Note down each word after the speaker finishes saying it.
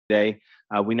today.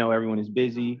 We know everyone is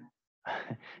busy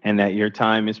and that your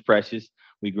time is precious.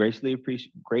 We greatly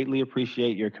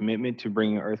appreciate your commitment to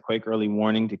bringing earthquake early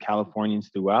warning to Californians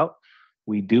throughout.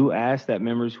 We do ask that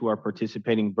members who are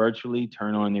participating virtually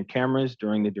turn on their cameras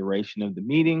during the duration of the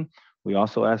meeting. We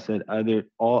also ask that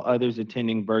all others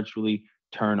attending virtually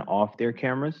turn off their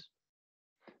cameras.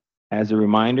 As a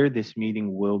reminder, this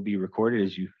meeting will be recorded,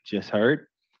 as you just heard.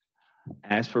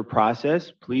 As for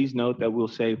process, please note that we'll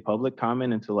save public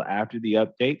comment until after the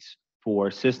updates for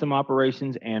system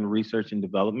operations and research and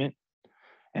development.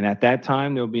 And at that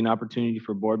time, there will be an opportunity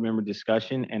for board member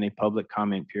discussion and a public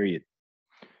comment period.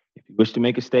 If you wish to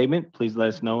make a statement, please let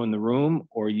us know in the room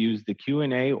or use the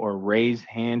Q&A or raise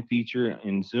hand feature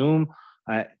in Zoom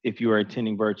if you are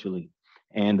attending virtually.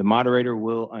 And the moderator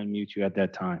will unmute you at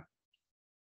that time.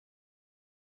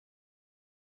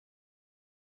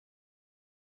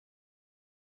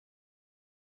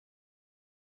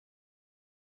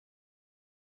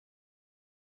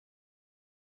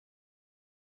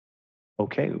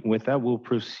 Okay, with that, we'll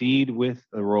proceed with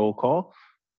the roll call.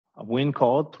 When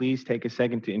called, please take a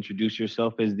second to introduce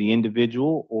yourself as the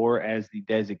individual or as the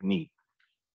designee.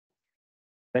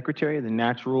 Secretary of the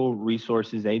Natural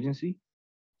Resources Agency.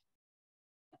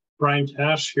 Brian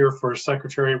Tash here for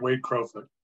Secretary Wade Crowfoot.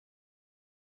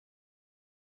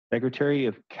 Secretary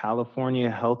of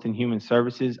California Health and Human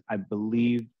Services, I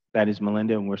believe that is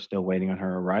Melinda, and we're still waiting on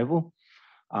her arrival.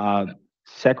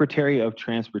 Secretary of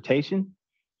Transportation.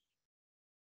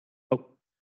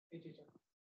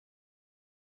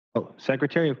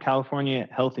 Secretary of California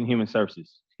Health and Human Services,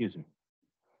 excuse me.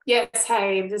 Yes,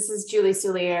 hi, this is Julie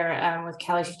Soulier with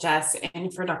CaliHHS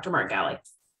and for Dr. Mark Galley.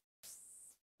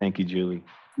 Thank you, Julie.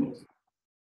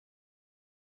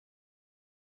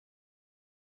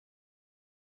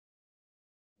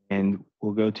 And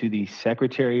we'll go to the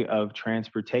Secretary of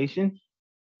Transportation.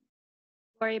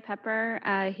 Lori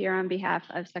Pepper, here on behalf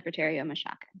of Secretary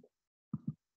Omashakin.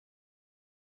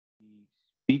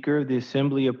 Speaker of the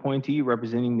Assembly appointee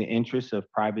representing the interests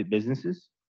of private businesses.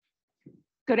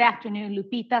 Good afternoon,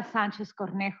 Lupita Sanchez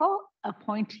Cornejo,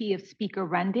 appointee of Speaker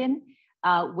Rendon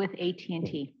with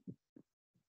AT&T.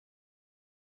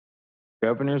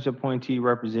 Governor's appointee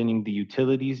representing the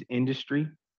utilities industry.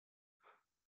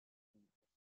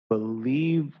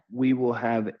 Believe we will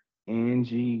have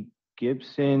Angie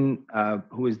Gibson,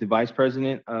 who is the Vice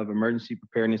President of Emergency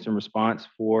Preparedness and Response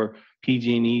for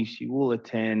PG&E. She will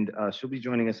attend, she'll be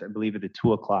joining us, I believe, at the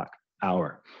 2 o'clock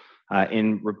hour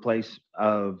in replace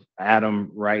of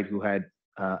Adam Wright, who had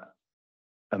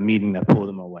a meeting that pulled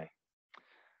him away.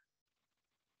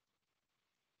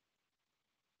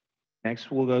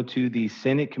 Next, we'll go to the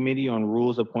Senate Committee on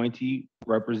Rules appointee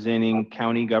representing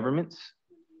county governments.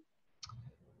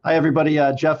 Hi, everybody.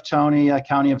 Jeff Toney,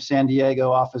 County of San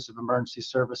Diego, Office of Emergency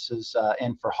Services,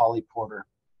 in for Holly Porter.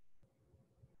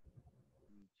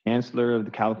 Chancellor of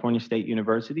the California State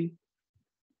University.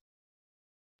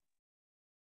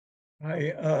 Hi,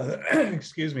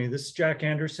 excuse me. This is Jack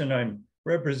Anderson. I'm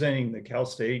representing the Cal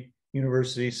State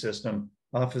University System,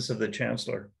 Office of the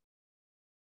Chancellor.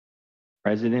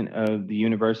 President of the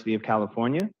University of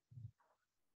California.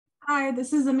 Hi,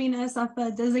 this is Amina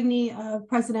Safa, designee of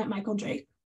President Michael Drake.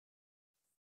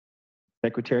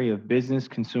 Secretary of Business,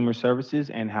 Consumer Services,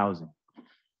 and Housing.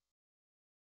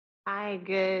 Hi,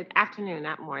 good afternoon,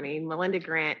 not morning. Melinda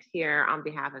Grant here on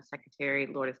behalf of Secretary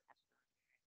Lourdes.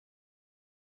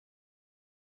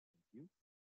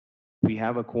 We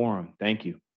have a quorum. Thank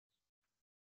you.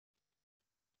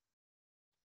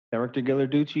 Director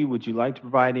Ghilarducci, would you like to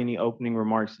provide any opening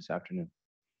remarks this afternoon?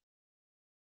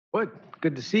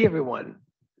 Good to see everyone.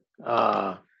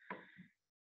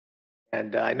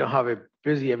 And I know how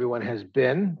busy everyone has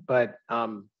been, but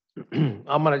I'm going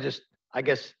to just, I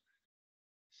guess,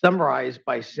 summarize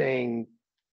by saying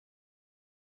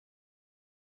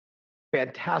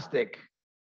fantastic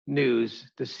news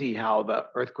to see how the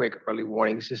earthquake early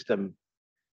warning system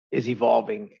is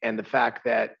evolving, and the fact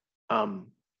that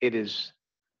it is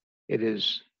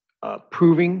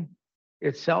proving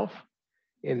itself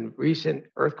in recent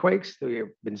earthquakes. We have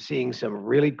been seeing some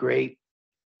really great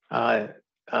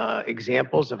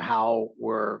examples of how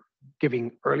we're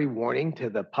giving early warning to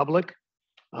the public.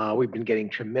 We've been getting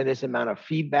tremendous amount of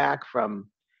feedback from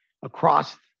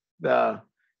across the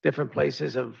different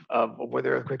places of where the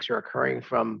earthquakes are occurring,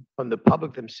 from the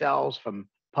public themselves, from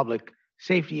public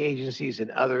safety agencies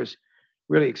and others,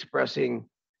 really expressing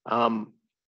not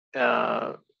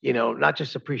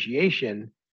just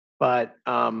appreciation, but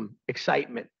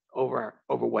excitement over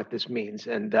what this means,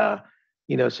 and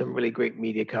some really great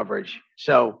media coverage.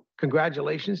 So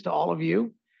congratulations to all of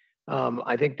you.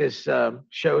 I think this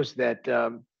shows that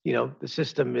the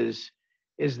system is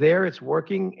there, it's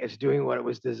working, it's doing what it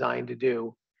was designed to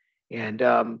do. And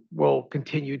we'll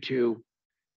continue to,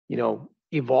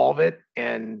 evolve it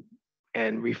and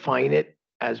refine it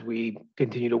as we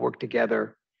continue to work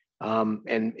together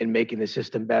and making the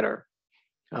system better.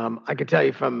 I can tell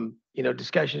you from,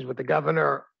 discussions with the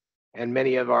governor and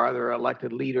many of our other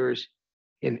elected leaders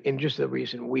in just the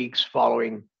recent weeks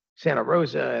following Santa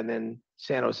Rosa and then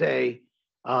San Jose,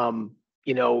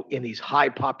 in these high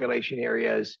population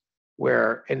areas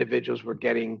where individuals were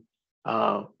getting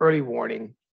early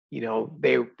warning,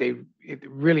 they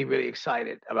really, really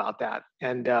excited about that.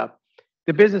 And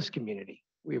the business community,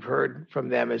 we've heard from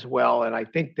them as well. And I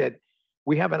think that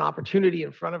we have an opportunity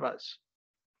in front of us,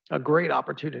 a great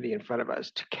opportunity in front of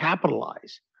us to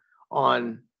capitalize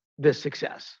on this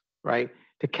success, right?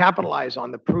 To capitalize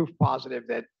on the proof positive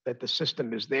that the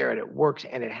system is there and it works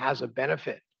and it has a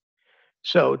benefit.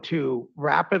 So to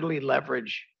rapidly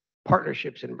leverage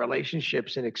partnerships and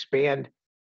relationships and expand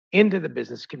into the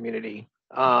business community,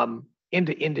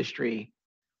 into industry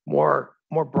more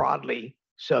broadly,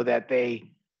 so that they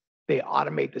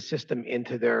automate the system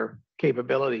into their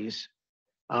capabilities.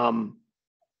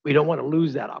 We don't want to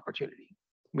lose that opportunity.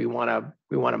 We want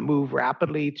to move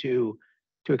rapidly to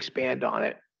expand on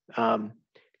it.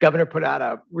 Governor put out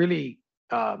a really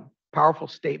powerful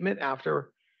statement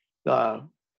after the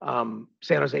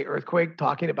San Jose earthquake,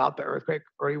 talking about the earthquake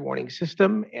early warning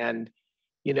system, and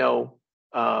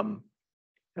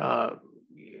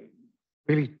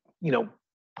really,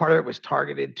 part of it was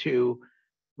targeted to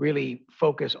really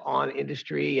focus on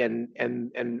industry and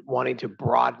wanting to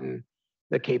broaden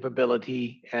the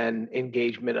capability and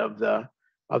engagement of the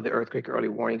earthquake early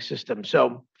warning system.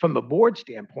 So from a board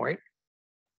standpoint,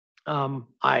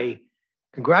 I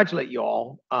congratulate you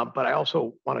all, but I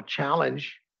also want to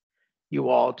challenge you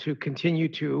all to continue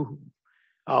to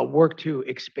work to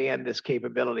expand this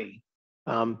capability.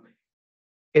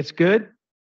 It's good.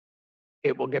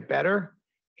 It will get better,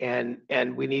 and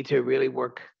we need to really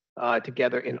work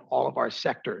together in all of our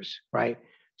sectors, right?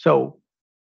 So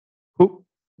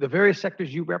the various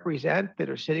sectors you represent that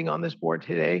are sitting on this board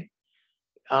today,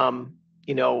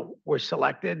 were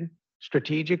selected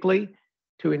strategically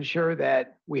to ensure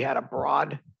that we had a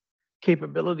broad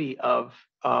capability of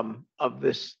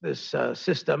this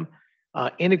system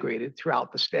integrated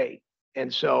throughout the state.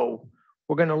 And so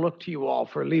we're going to look to you all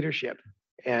for leadership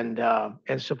and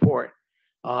support,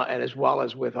 and as well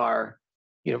as with our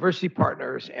university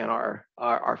partners and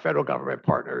our federal government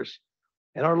partners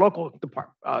and our local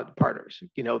partners,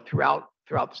 throughout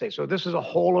the state. So this is a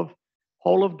whole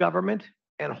of government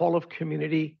and whole of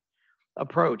community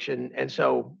approach, and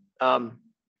so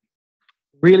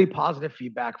really positive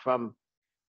feedback from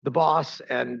the boss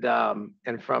and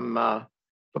from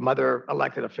other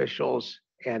elected officials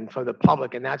and from the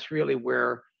public, and that's really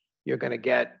where you're going to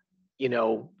get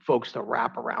folks to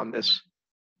wrap around this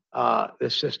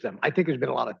system. I think there's been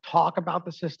a lot of talk about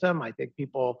the system. I think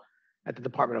people at the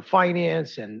Department of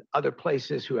Finance and other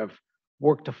places who have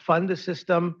worked to fund the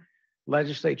system,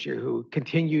 legislature who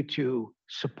continue to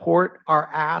support our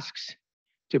asks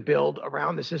to build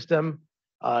around the system.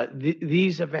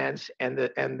 These events and the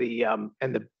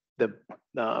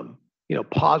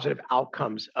positive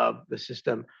outcomes of the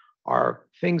system are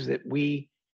things that we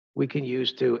can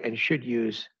use to and should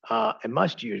use and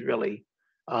must use really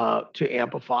to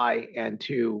amplify and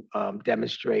to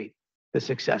demonstrate the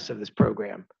success of this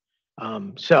program.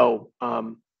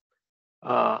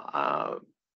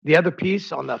 The other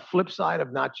piece on the flip side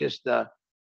of not just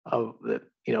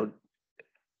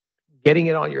getting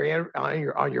it on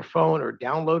your phone or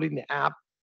downloading the app,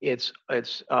 it's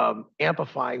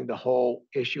amplifying the whole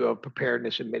issue of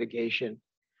preparedness and mitigation.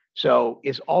 So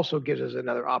it also gives us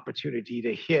another opportunity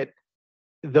to hit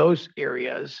those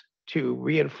areas to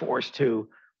reinforce to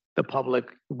the public,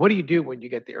 what do you do when you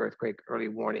get the earthquake early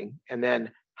warning? And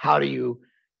then how do you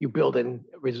build in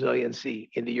resiliency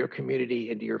into your community,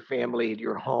 into your family, into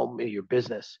your home, into your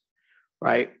business,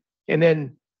 right? And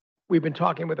then we've been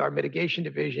talking with our mitigation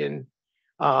division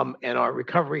and our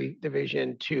recovery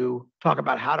division to talk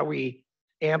about how do we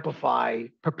amplify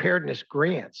preparedness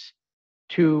grants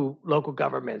to local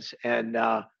governments and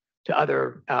to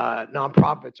other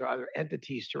nonprofits or other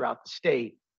entities throughout the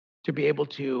state to be able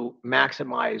to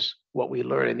maximize what we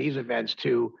learn in these events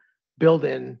to build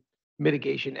in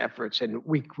mitigation efforts. And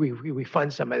we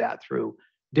fund some of that through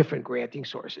different granting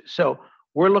sources. So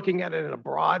we're looking at it in a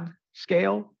broad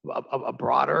scale, a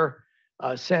broader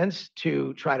sense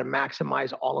to try to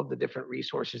maximize all of the different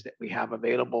resources that we have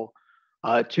available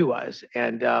to us.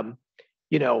 And,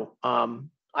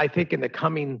 I think in the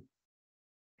coming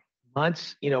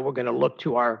months, we're going to look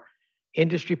to our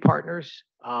industry partners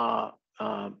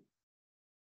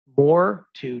more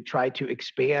to try to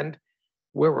expand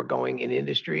where we're going in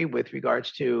industry with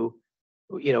regards to,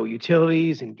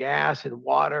 utilities and gas and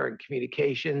water and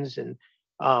communications and,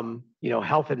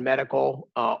 health and medical,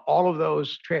 all of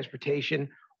those, transportation,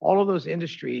 all of those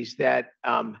industries that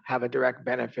have a direct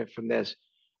benefit from this,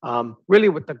 really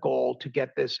with the goal to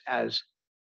get this as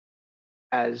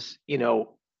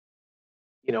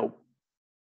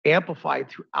amplified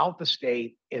throughout the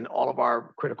state in all of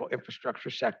our critical infrastructure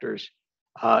sectors,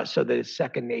 so that it's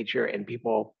second nature and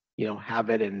people, have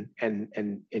it and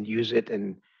use it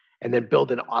and then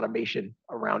build an automation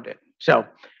around it. So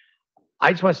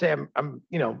I just want to say I'm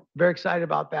very excited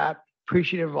about that.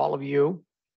 Appreciative of all of you.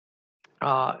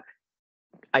 I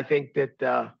think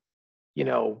that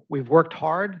we've worked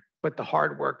hard, but the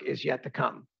hard work is yet to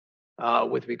come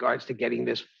with regards to getting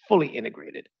this fully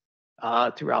integrated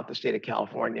throughout the state of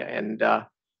California. And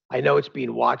I know it's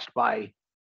being watched by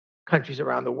countries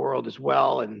around the world as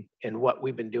well, and what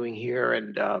we've been doing here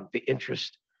and the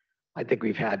interest. I think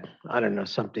we've had, I don't know,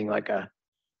 something like a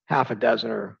half a dozen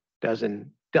or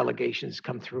dozen delegations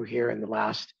come through here in the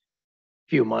last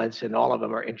few months, and all of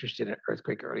them are interested in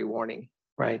earthquake early warning,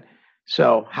 right?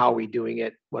 So how are we doing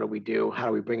it? What do we do? How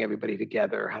do we bring everybody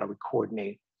together? How do we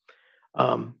coordinate?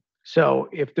 So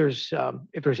if there's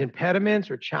impediments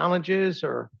or challenges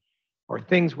or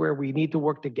things where we need to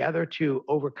work together to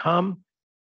overcome,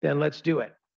 then let's do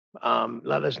it.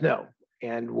 Let us know,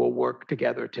 and we'll work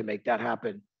together to make that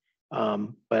happen.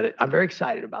 But I'm very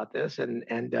excited about this,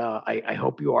 and I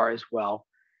hope you are as well.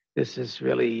 This is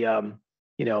really, the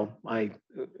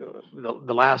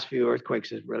last few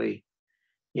earthquakes has really,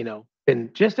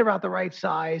 been just about the right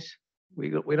size.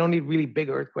 We don't need really big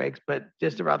earthquakes, but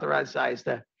just about the right size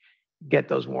to get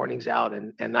those warnings out.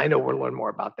 And I know we'll learn more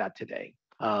about that today.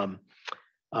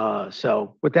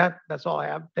 So with that, that's all I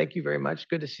have. Thank you very much.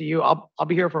 Good to see you. I'll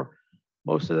be here for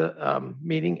most of the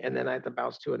meeting, and then I have to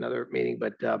bounce to another meeting.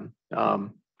 But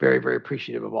very, very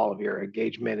appreciative of all of your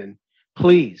engagement, and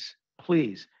please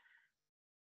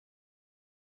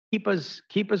keep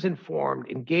us informed,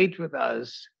 engage with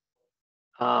us,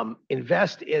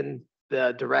 invest in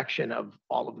the direction of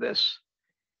all of this.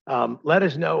 Let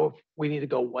us know if we need to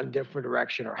go one different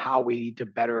direction or how we need to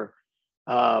better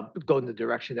go in the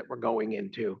direction that we're going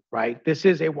into, right? This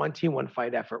is a one team, one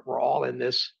fight effort. We're all in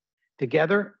this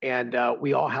together, and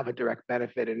we all have a direct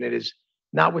benefit. And it is,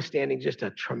 notwithstanding just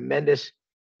a tremendous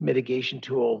mitigation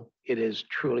tool, it is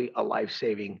truly a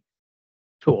life-saving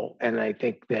tool. And I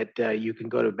think that you can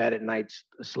go to bed at night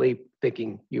asleep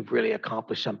thinking you've really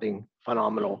accomplished something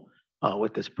phenomenal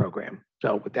with this program.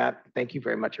 So with that, thank you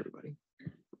very much, everybody.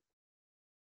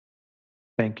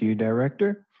 Thank you,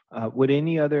 Director. Would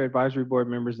any other advisory board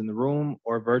members in the room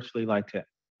or virtually like to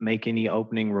make any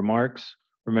opening remarks?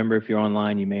 Remember, if you're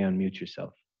online, you may unmute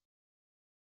yourself.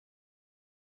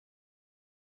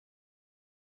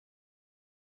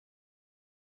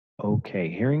 Okay,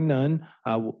 hearing none.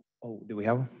 Oh, do we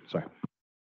have one? Sorry.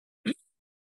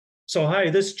 So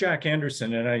hi, this is Jack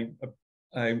Anderson, and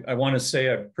I want to say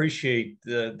I appreciate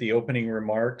the opening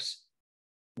remarks.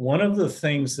 One of the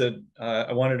things that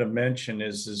I wanted to mention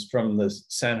is from the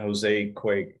San Jose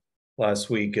quake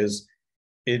last week is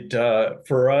it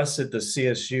for us at the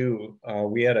CSU,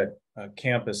 we had a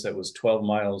campus that was 12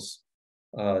 miles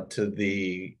to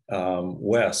the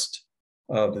west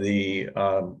of the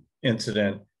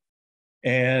incident.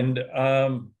 And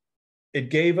it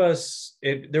gave us,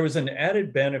 there was an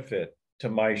added benefit to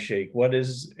MyShake. What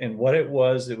it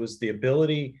was the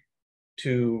ability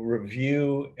to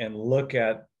review and look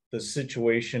at the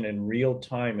situation in real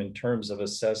time in terms of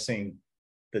assessing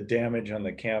the damage on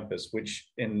the campus, which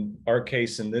in our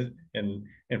case, and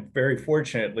very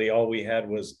fortunately, all we had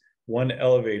was one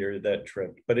elevator that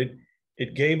tripped. But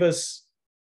it gave us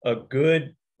a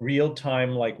good real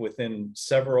time, like within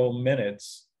several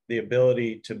minutes, the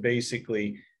ability to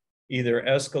basically either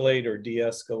escalate or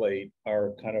de-escalate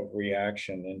our kind of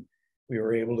reaction. And we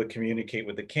were able to communicate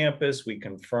with the campus. We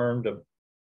confirmed a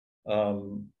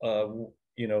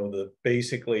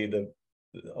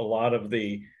lot of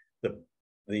the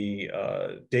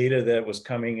data that was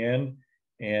coming in,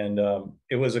 and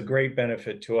it was a great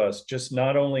benefit to us, just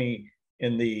not only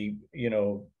in the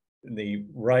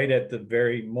right at the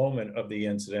very moment of the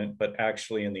incident, but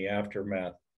actually in the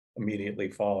aftermath immediately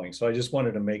following. So I just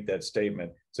wanted to make that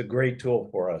statement. It's a great tool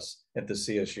for us at the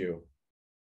CSU.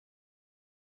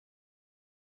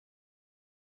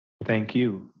 Thank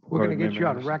you. We're going to get you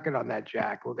on record on that,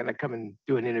 Jack. We're going to come and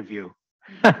do an interview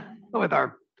with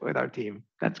our team.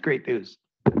 That's great news.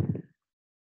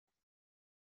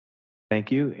 Thank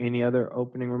you. Any other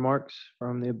opening remarks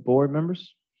from the board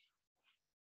members?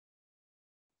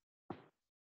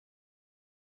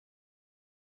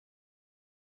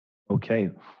 Okay,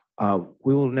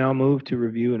 we will now move to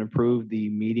review and approve the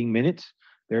meeting minutes.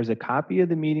 There's a copy of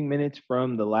the meeting minutes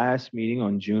from the last meeting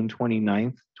on June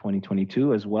 29th,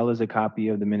 2022, as well as a copy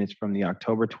of the minutes from the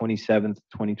October 27th,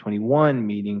 2021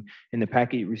 meeting in the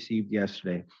packet you received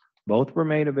yesterday. Both were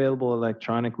made available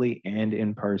electronically and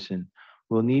in person.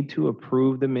 We'll need to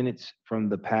approve the minutes from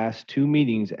the past two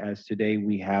meetings as today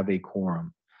we have a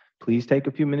quorum. Please take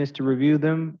a few minutes to review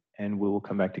them and we will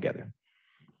come back together.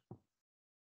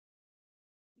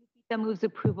 That moves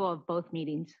approval of both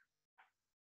meetings.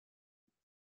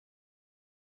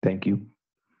 Thank you.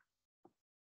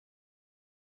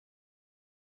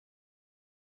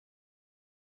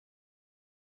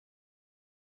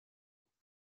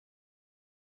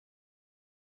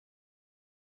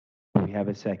 We have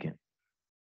a second.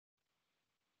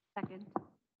 Second.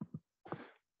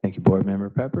 Thank you, Board Member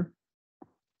Pepper.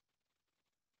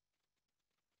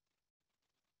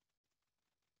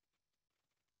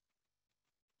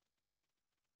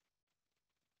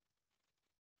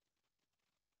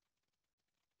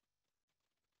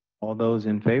 All those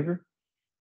in favor?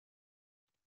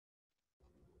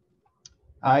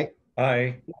 Aye.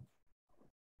 Aye.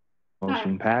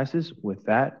 Motion passes. With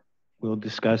that, we'll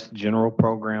discuss general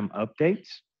program updates.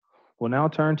 We'll now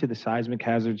turn to the Seismic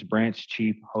Hazards Branch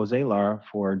Chief, Jose Lara,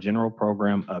 for general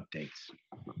program updates.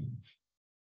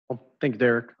 Well, thank you,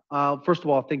 Derek. First of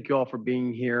all, thank you all for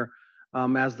being here.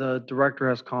 As the director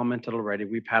has commented already,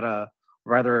 we've had a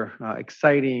rather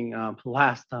exciting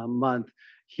last month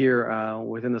here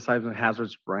within the Seismic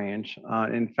Hazards Branch.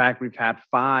 In fact, we've had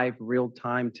 5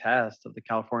 real-time tests of the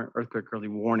California Earthquake Early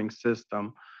Warning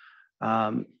System.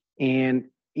 And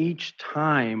each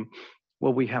time,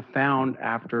 what we have found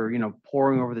after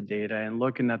poring over the data and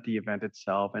looking at the event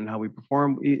itself and how we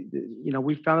perform,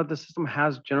 we found that the system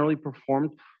has generally performed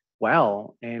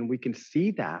well, and we can see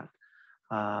that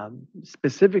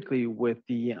specifically with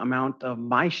the amount of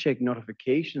MyShake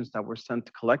notifications that were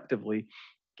sent collectively,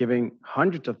 giving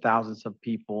hundreds of thousands of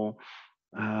people,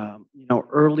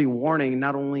 early warning,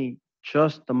 not only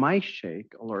just the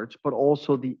MyShake alerts, but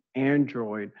also the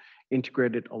Android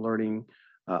integrated alerting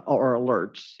or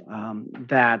alerts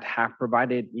that have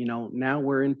provided, now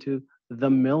we're into the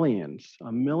millions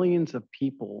of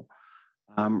people,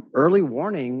 early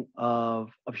warning of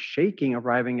shaking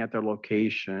arriving at their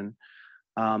location.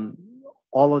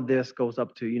 All of this goes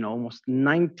up to, almost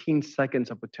 19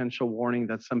 seconds of potential warning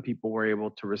that some people were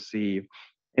able to receive.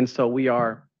 And so we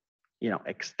are,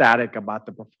 ecstatic about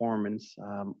the performance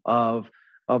of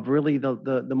really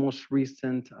the most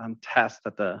recent test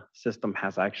that the system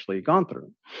has actually gone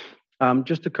through.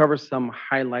 Just to cover some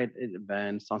highlight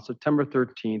events, on September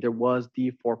 13th, there was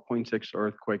the 4.6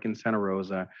 earthquake in Santa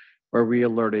Rosa, where we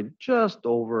alerted just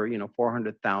over,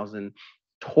 400,000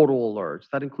 total alerts.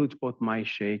 That includes both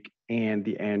MyShake and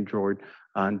the Android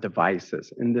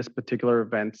devices. In this particular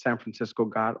event, San Francisco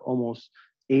got almost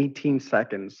 18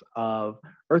 seconds of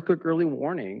earthquake early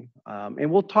warning. And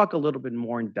we'll talk a little bit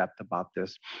more in depth about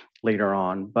this later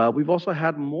on. But we've also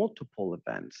had multiple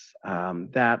events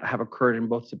that have occurred in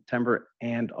both September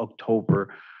and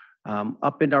October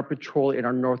up in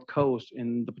our North Coast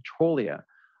in the Petrolia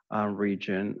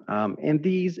region. And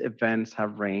these events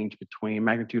have ranged between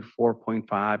magnitude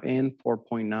 4.5 and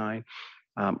 4.9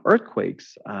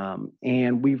 earthquakes.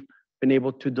 And we've been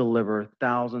able to deliver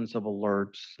thousands of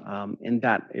alerts in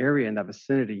that area, in that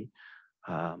vicinity,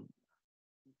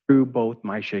 through both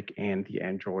MyShake and the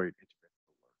Android.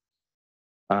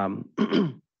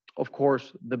 Of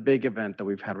course, the big event that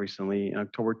we've had recently,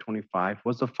 October 25,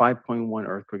 was the 5.1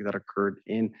 earthquake that occurred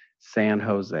in San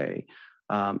Jose.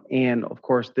 And of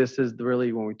course, this is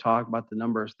really, when we talk about the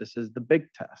numbers, this is the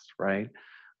big test, right?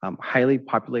 Highly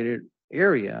populated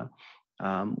area,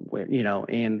 where,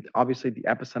 and obviously the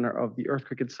epicenter of the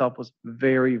earthquake itself was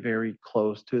very, very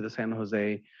close to the San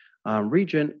Jose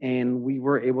region. And we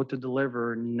were able to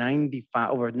deliver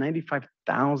over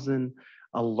 95,000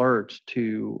 alerts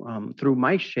through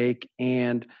MyShake,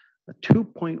 and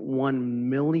 2.1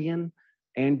 million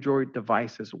Android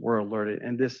devices were alerted.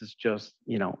 And this is just,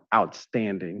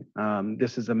 outstanding.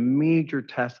 This is a major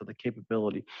test of the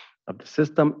capability of the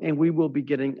system. And we will be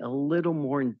getting a little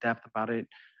more in depth about it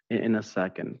in a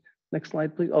second. Next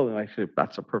slide, please. Oh, actually,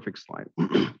 that's a perfect slide.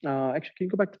 Actually, can you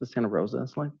go back to the Santa Rosa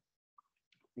slide?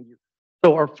 Thank you.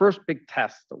 So our first big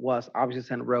test was obviously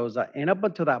Santa Rosa. And up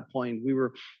until that point, we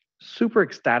were super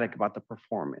ecstatic about the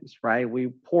performance, right? We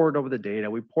poured over the data,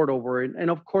 we poured over it, and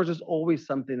of course, there's always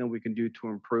something that we can do to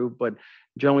improve, but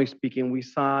generally speaking, we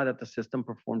saw that the system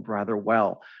performed rather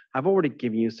well. I've already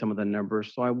given you some of the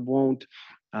numbers, so I won't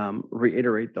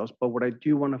reiterate those, but what I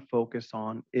do want to focus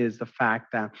on is the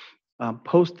fact that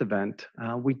post-event,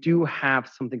 we do have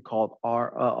something called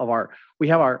we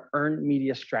have our earned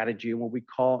media strategy, what we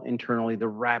call internally the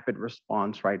rapid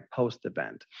response, right,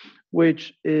 post-event,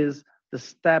 which is the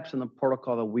steps and the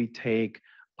protocol that we take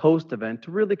post-event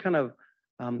to really kind of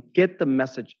get the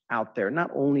message out there, not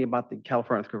only about the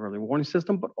California Earthquake Early Warning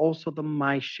System, but also the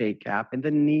MyShake app and the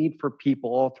need for people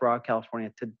all throughout California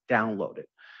to download it.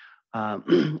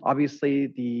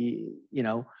 Obviously,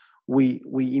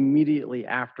 we immediately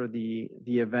after the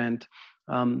event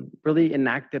really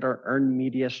enacted our earned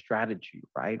media strategy,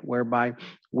 right, whereby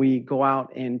we go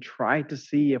out and try to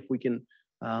see if we can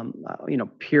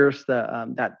pierce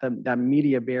that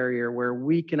media barrier where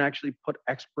we can actually put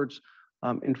experts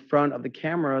in front of the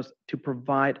cameras to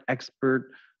provide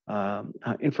expert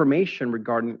information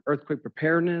regarding earthquake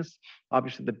preparedness.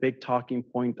 Obviously, the big talking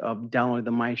point of downloading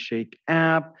the MyShake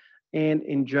app, and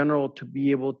in general, to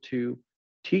be able to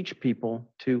teach people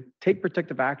to take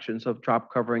protective actions of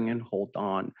drop covering and hold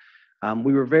on.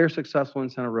 We were very successful in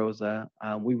Santa Rosa.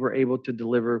 We were able to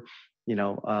deliver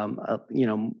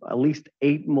at least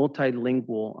 8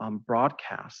 multilingual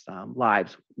broadcasts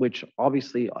lives, which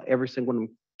obviously every single one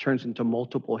turns into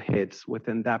multiple hits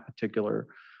within that particular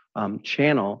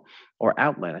channel or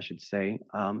outlet, I should say.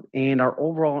 And our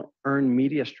overall earned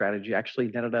media strategy actually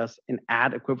netted us an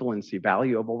ad equivalency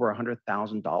value of over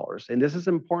 $100,000. And this is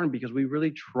important because we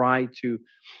really try to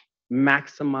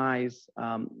maximize,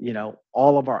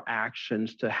 all of our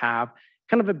actions to have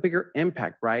kind of a bigger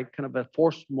impact, right? Kind of a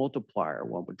force multiplier,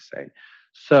 one would say.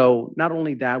 So not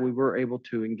only that, we were able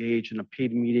to engage in a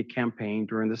paid media campaign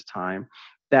during this time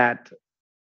that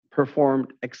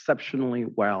performed exceptionally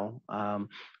well.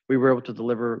 We were able to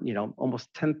deliver,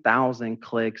 almost 10,000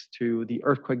 clicks to the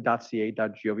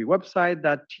earthquake.ca.gov website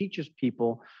that teaches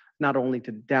people not only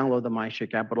to download the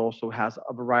MyShake app, but also has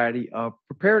a variety of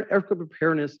earthquake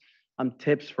preparedness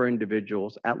tips for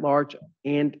individuals at large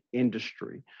and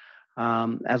industry,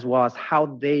 as well as how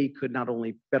they could not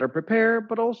only better prepare,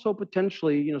 but also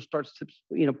potentially, start,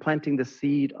 planting the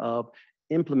seed of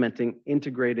implementing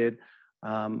integrated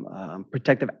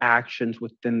protective actions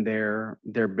within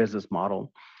their business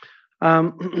model.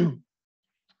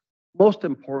 Most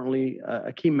importantly,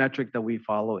 a key metric that we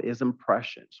follow is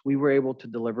impressions. We were able to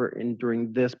deliver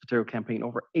during this particular campaign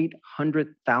over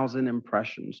 800,000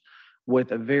 impressions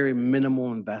with a very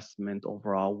minimal investment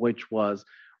overall, which was,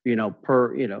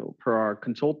 per our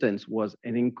consultants, was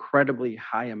an incredibly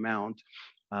high amount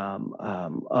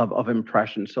of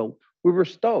impressions. So we were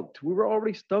stoked. We were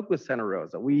already stoked with Santa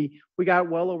Rosa. We got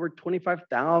well over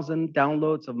 25,000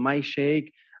 downloads of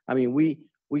MyShake. I mean,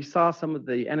 we saw some of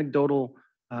the anecdotal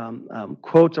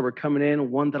quotes that were coming in.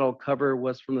 One that I'll cover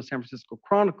was from the San Francisco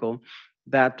Chronicle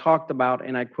that talked about,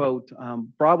 and I quote,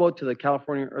 "Bravo to the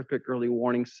California Earthquake Early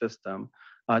Warning System."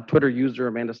 Twitter user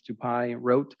Amanda Stupai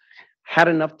wrote, "Had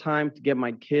enough time to get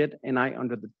my kid and I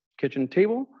under the kitchen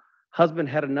table. Husband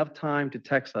had enough time to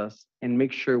text us and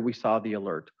make sure we saw the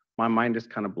alert. My mind is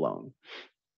kind of blown."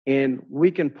 And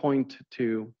we can point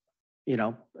to,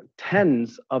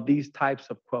 tens of these types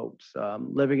of quotes,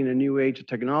 living in a new age of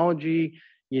technology,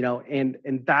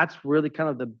 and that's really kind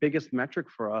of the biggest metric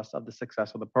for us of the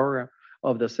success of the program,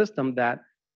 of the system, that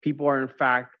people are in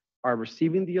fact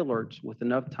receiving the alerts with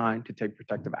enough time to take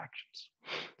protective actions.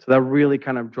 So that really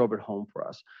kind of drove it home for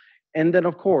us. And then,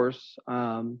 of course,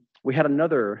 we had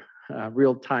another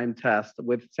real-time test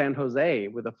with San Jose,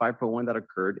 with a 5.1 that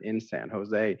occurred in San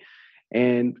Jose.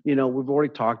 And, we've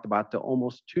already talked about the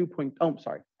almost 2. Oh,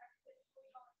 sorry.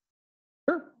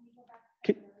 Sure.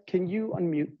 Can you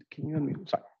unmute?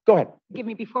 Sorry. Go ahead.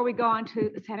 Before we go on to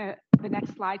the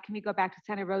next slide, can we go back to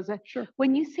Santa Rosa? Sure.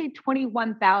 When you say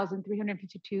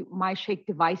 21,352 MyShake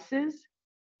devices,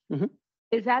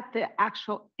 is that the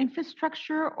actual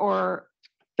infrastructure, or?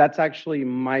 That's actually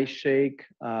MyShake,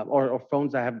 or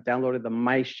phones that have downloaded the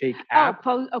MyShake app.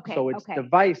 Oh, okay. So it's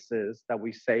devices that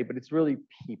we say, but it's really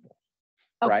people,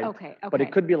 right? Okay. But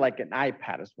it could be like an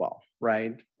iPad as well,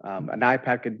 right? An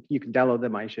iPad you can download the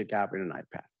MyShake app in an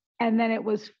iPad. And then it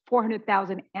was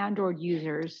 400,000 Android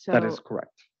users. So that is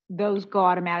correct. Those go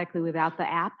automatically without the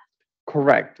app?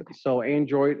 Correct. Okay. So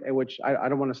Android, which I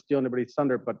don't want to steal anybody's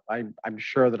thunder, but I'm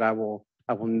sure that I will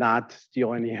not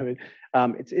steal any of it.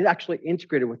 It's actually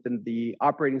integrated within the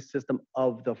operating system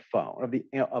of the phone, of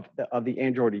the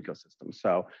Android ecosystem.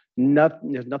 So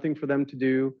there's nothing for them to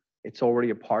do. It's already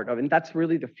a part of, and that's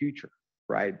really the future,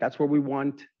 right? That's where we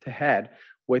want to head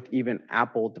with even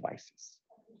Apple devices.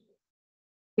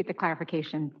 Get the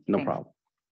clarification. No Thanks. problem.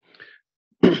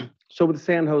 So with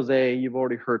San Jose, you've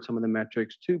already heard some of the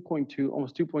metrics,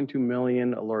 almost 2.2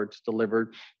 million alerts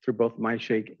delivered through both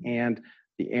MyShake and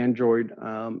the Android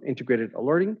integrated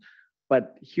alerting.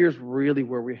 But here's really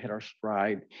where we hit our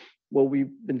stride. What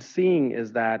we've been seeing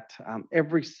is that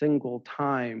every single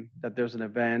time that there's an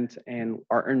event and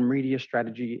our earned media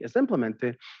strategy is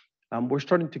implemented, we're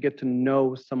starting to get to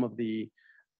know some of the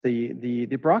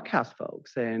broadcast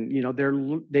folks, and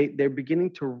they're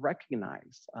beginning to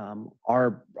recognize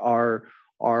our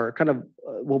kind of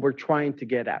what we're trying to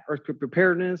get at: earthquake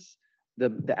preparedness,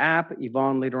 the app.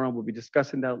 Yvonne later on will be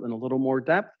discussing that in a little more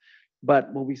depth.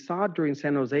 But what we saw during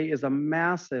San Jose is a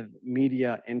massive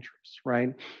media interest,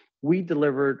 right? We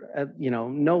delivered,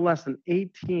 no less than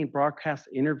 18 broadcast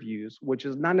interviews, which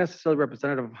is not necessarily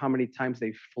representative of how many times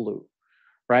they flew,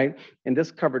 right? And this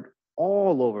covered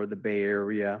all over the Bay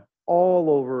Area,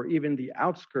 all over even the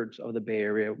outskirts of the Bay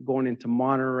Area, going into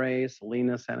Monterey,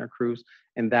 Salinas, Santa Cruz,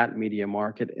 and that media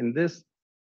market. And this.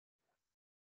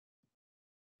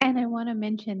 And I want to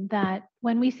mention that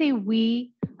when we say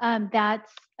we,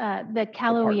 that's the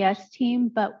Cal OES team,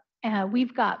 but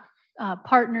we've got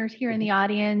partners here in the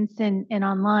audience and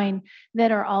online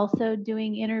that are also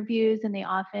doing interviews, and they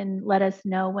often let us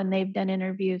know when they've done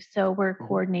interviews. So we're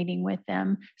coordinating with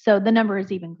them. So the number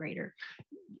is even greater.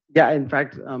 Yeah, in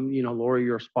fact, Lori,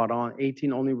 you're spot on.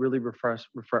 18 only really refers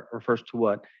to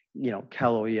what,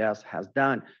 Cal OES has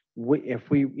done.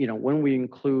 When we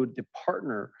include the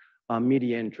partner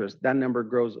media interest, that number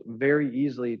grows very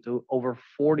easily to over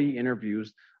 40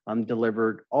 interviews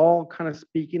delivered, all kind of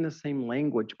speaking the same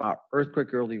language about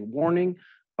earthquake early warning,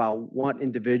 about what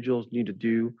individuals need to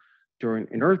do during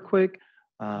an earthquake,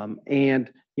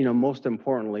 and most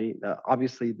importantly,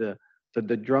 obviously the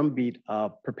drumbeat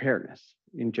of preparedness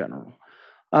in general.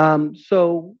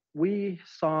 So we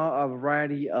saw a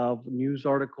variety of news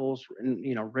articles,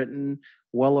 written,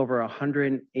 well over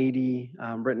 180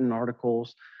 written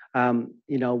articles.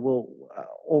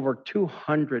 Over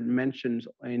 200 mentions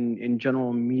in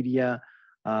general media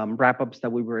wrap-ups that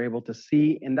we were able to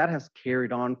see, and that has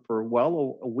carried on for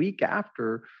well a week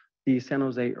after the San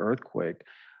Jose earthquake.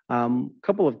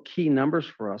 Couple of key numbers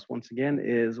for us, once again,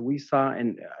 is we saw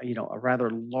a rather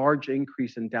large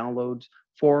increase in downloads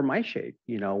for MyShake.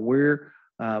 We're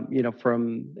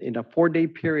from in a 4-day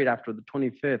period after the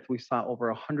 25th, we saw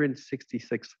over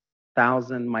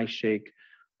 166,000 MyShake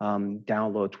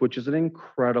downloads, which is an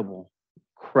incredible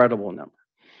number,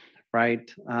 right?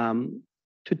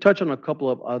 To touch on a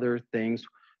couple of other things,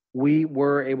 we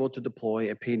were able to deploy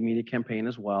a paid media campaign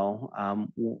as well,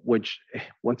 which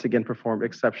once again performed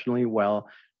exceptionally well,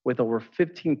 with over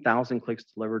 15,000 clicks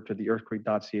delivered to the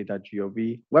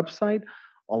earthquake.ca.gov website,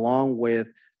 along with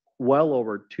well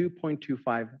over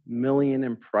 2.25 million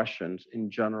impressions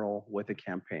in general with the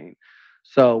campaign.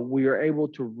 So we are able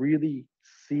to really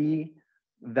see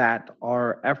that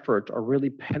our efforts are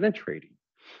really penetrating,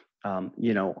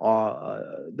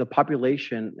 the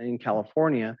population in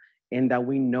California, and that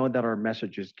we know that our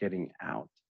message is getting out.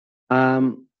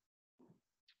 Another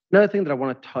thing that I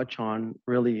want to touch on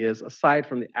really is, aside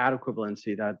from the ad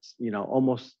equivalency, that's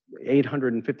almost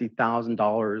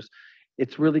 $850,000.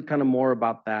 It's really kind of more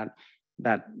about that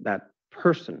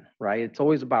person, right? It's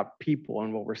always about people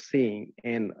and what we're seeing.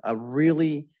 And a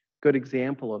really good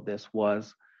example of this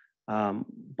was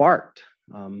BART.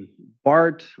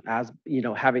 BART, as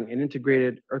having an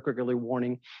integrated earthquake early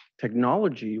warning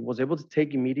technology, was able to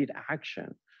take immediate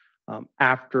action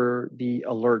after the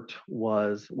alert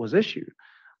was issued.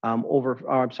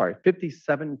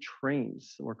 57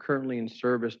 trains were currently in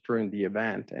service during the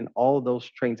event, and all of those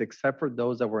trains, except for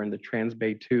those that were in the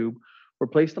Transbay Tube, were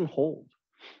placed on hold.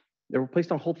 They were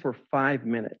placed on hold for 5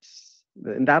 minutes,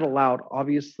 and that allowed,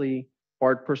 obviously,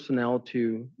 BART personnel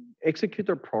to execute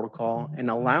their protocol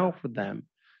and allow for them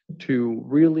to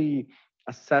really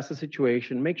assess the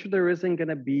situation, make sure there isn't going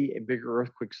to be a bigger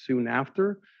earthquake soon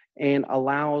after, and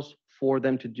allows for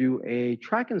them to do a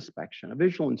track inspection, a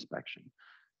visual inspection,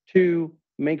 to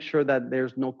make sure that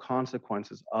there's no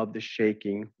consequences of the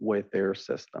shaking with their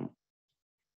system.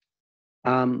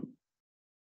 I'll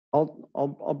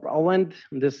end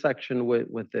this section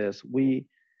with this. We,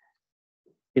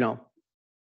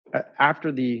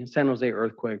 after the San Jose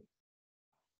earthquake,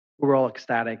 we were all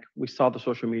ecstatic. We saw the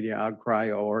social media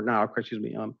outcry, or not outcry, excuse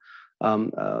me,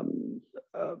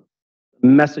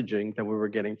 messaging that we were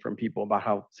getting from people about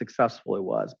how successful it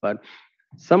was. But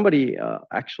somebody,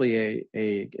 actually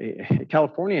a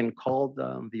Californian, called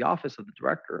the office of the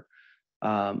director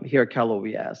here at Cal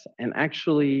OES, and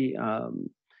actually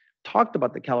talked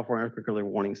about the California Earthquake Early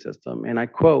Warning System, and I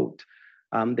quote,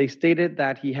 they stated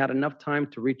that he had enough time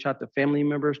to reach out to family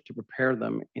members to prepare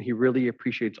them, and he really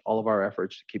appreciates all of our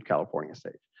efforts to keep California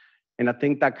safe. And I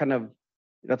think that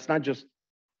that's not just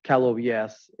Cal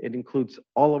OES, it includes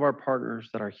all of our partners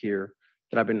that are here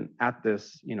that have been at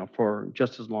this, for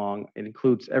just as long. It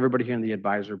includes everybody here in the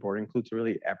advisory board, it includes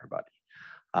really everybody.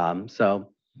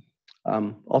 I'll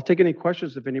take any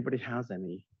questions if anybody has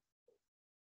any.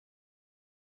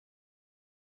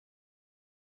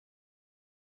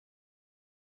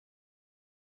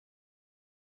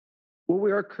 Well,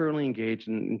 we are currently engaged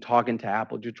in talking to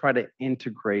Apple to try to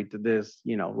integrate this,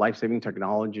 life-saving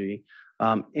technology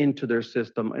into their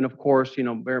system. And of course,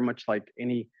 very much like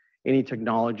any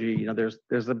technology,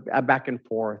 there's a back and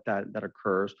forth that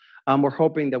occurs. We're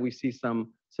hoping that we see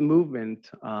some movement,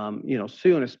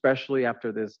 soon, especially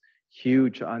after this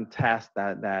huge test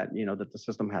that the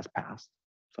system has passed.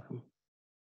 So.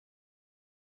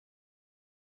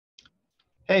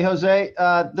 Hey, Jose,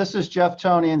 this is Jeff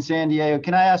Tony in San Diego.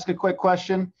 Can I ask a quick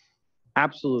question?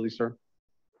 Absolutely, sir.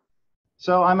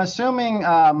 So I'm assuming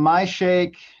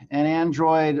MyShake and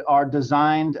Android are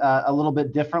designed a little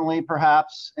bit differently,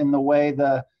 perhaps, in the way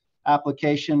the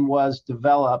application was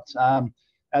developed.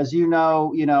 As you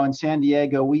know, in San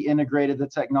Diego, we integrated the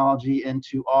technology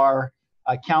into our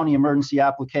county emergency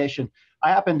application.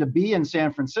 I happened to be in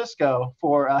San Francisco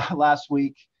for last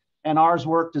week, and ours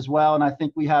worked as well. And I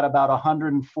think we had about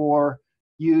 104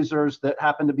 users that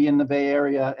happened to be in the Bay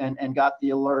Area and got the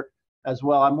alert as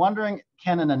well. I'm wondering,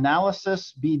 can an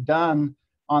analysis be done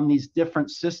on these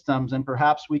different systems? And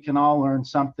perhaps we can all learn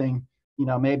something,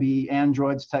 maybe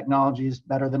Android's technology is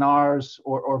better than ours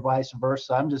or vice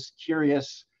versa. I'm just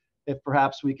curious if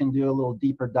perhaps we can do a little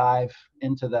deeper dive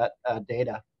into that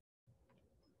data.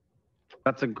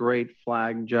 That's a great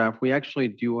flag, Jeff. We actually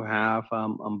do have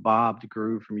Bob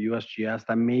DeGroot from USGS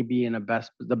that may be in the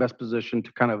best position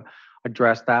to kind of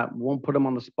address that. Won't put him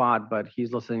on the spot, but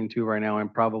he's listening to right now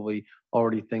and probably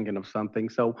already thinking of something.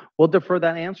 So we'll defer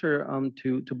that answer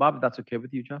to Bob, if that's okay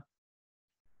with you, Jeff.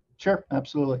 Sure,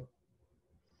 absolutely.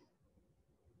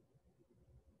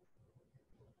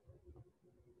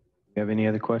 Do you have any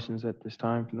other questions at this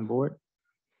time from the board?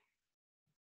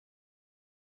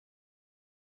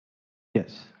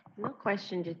 Yes. No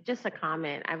question, just a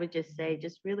comment. I would just say,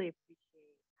 just really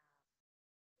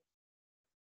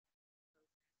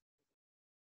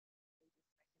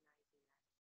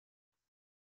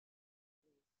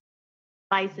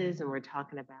appreciate devices, and we're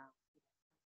talking about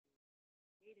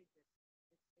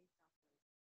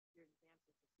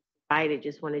I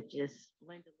just want to lend a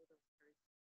little.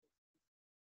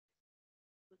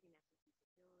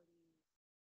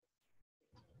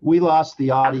 We lost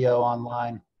the audio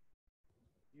online.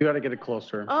 You got to get it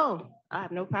closer. Oh, I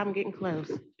have no problem getting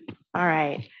close. All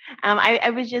right.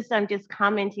 I was just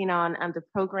commenting on the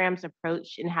program's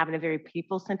approach and having a very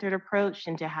people-centered approach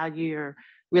into how you're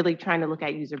really trying to look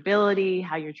at usability,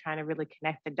 how you're trying to really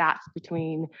connect the dots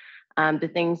between the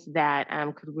things that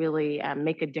could really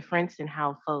make a difference in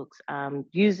how folks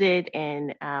use it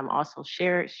and also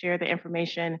share the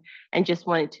information. And just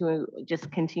wanted to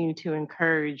continue to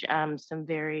encourage some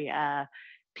very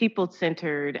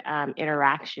people-centered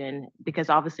interaction, because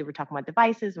obviously we're talking about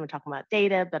devices and we're talking about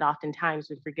data, but oftentimes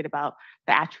we forget about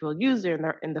the actual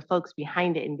user and the folks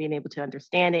behind it and being able to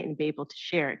understand it and be able to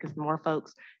share it, because the more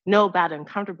folks know about it and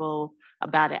comfortable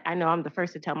about it. I know I'm the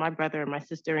first to tell my brother and my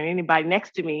sister and anybody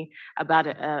next to me about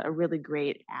a really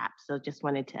great app. So just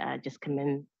wanted to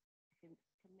commend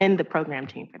the program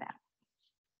team for that.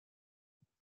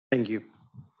 Thank you.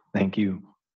 Thank you.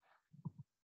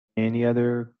 Any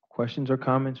other questions or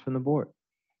comments from the board?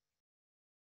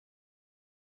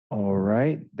 All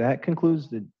right, that concludes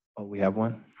we have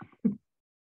one.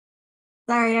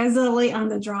 Sorry, I was a little late on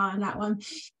the draw on that one.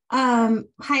 Hi,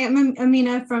 I'm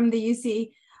Amina from the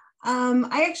UC.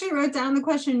 I actually wrote down the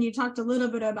question, you talked a little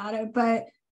bit about it, but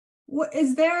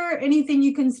is there anything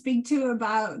you can speak to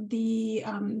about the,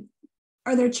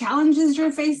 are there challenges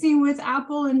you're facing with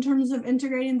Apple in terms of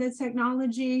integrating the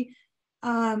technology?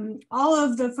 All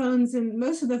of the phones and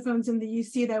most of the phones in the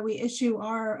UC that we issue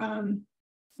are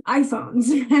iPhones.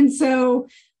 And so,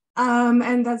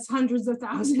 and that's hundreds of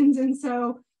thousands. And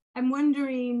so I'm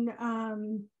wondering,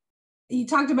 you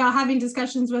talked about having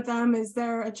discussions with them. Is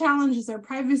there a challenge? Is there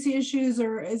privacy issues,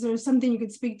 or is there something you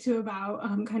could speak to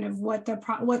about kind of what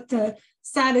the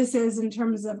status is in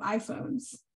terms of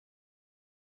iPhones?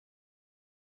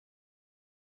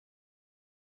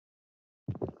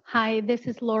 Hi, this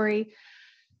is Lori.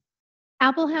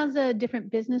 Apple has a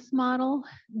different business model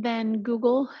than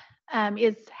Google,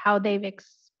 is how they've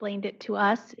explained it to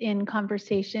us in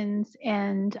conversations,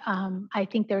 and I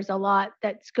think there's a lot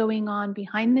that's going on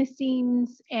behind the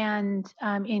scenes and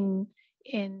in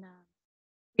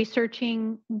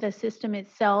researching the system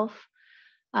itself.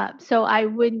 So I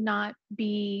would not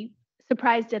be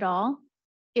surprised at all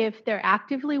if they're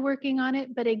actively working on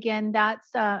it. But again, that's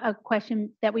a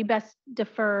question that we best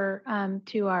defer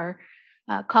to our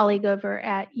colleague over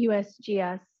at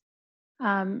USGS.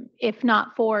 If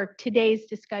not for today's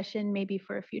discussion, maybe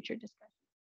for a future discussion.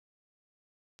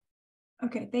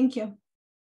 Okay, thank you.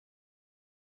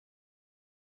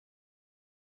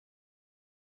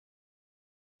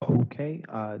 Okay,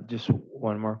 just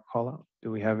one more call out.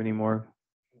 Do we have any more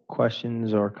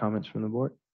questions or comments from the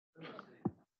board?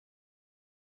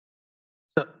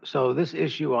 So this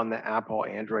issue on the Apple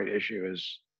Android issue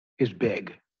is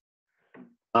big.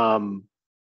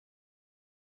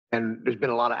 And there's been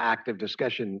a lot of active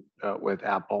discussion with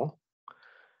Apple.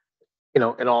 You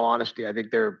know, in all honesty, I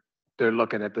think they're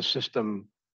looking at the system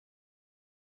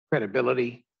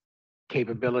credibility,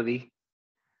 capability,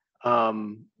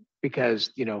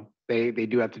 because you know they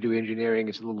do have to do engineering.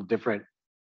 It's a little different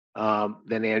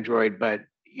than Android, but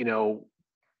you know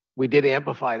we did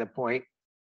amplify the point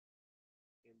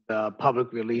in the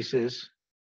public releases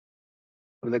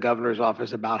from the governor's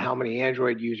office about how many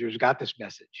Android users got this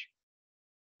message,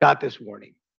 got this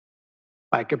warning,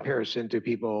 by comparison to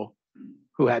people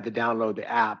who had to download the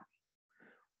app.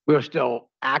 We're still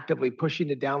actively pushing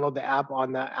to download the app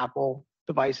on the Apple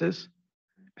devices,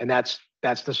 and that's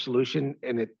the solution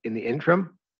in the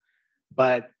interim.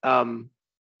 But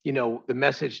you know, the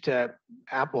message to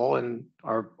Apple and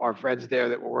our friends there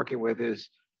that we're working with is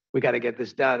we got to get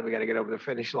this done. We got to get over the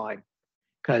finish line,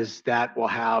 because that will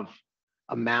have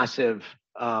a massive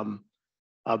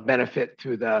benefit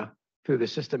through the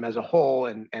system as a whole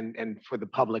and for the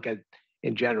public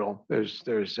in general. There's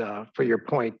for your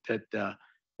point that the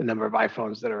number of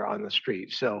iPhones that are on the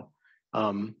street. So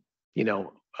you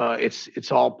know,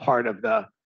 it's all part of the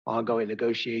ongoing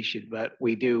negotiation, but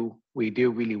we do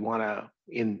really want to,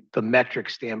 in the metric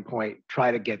standpoint,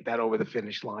 try to get that over the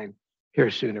finish line here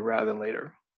sooner rather than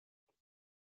later.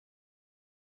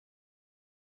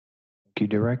 Thank you,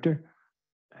 Director.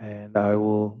 And I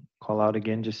will call out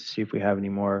again just to see if we have any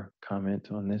more comment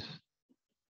on this.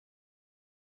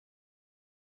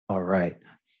 All right.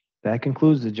 That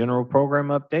concludes the general program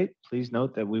update. Please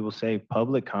note that we will save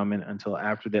public comment until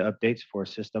after the updates for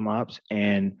system ops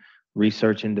and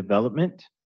research and development.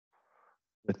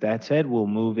 With that said, we'll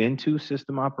move into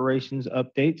system operations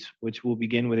updates, which will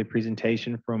begin with a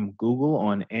presentation from Google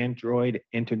on Android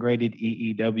integrated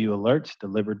EEW alerts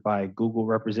delivered by Google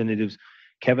representatives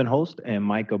Kevin Holst and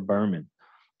Micah Berman,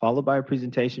 followed by a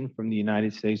presentation from the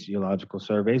United States Geological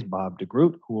Survey's Bob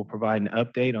DeGroot, who will provide an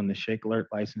update on the Shake Alert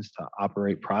license to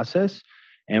operate process.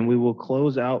 And we will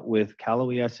close out with Cal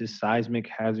OES's Seismic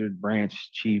Hazard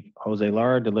Branch Chief Jose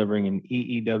Lara delivering an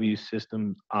EEW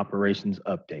systems operations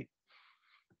update.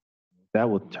 That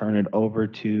will turn it over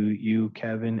to you,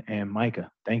 Kevin and Micah.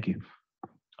 Thank you.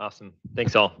 Awesome.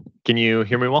 Thanks all. Can you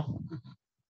hear me well?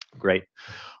 Great.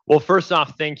 Well, first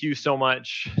off, thank you so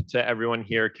much to everyone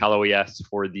here at Cal OES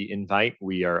for the invite.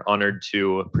 We are honored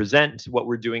to present what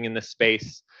we're doing in this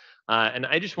space. And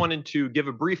I just wanted to give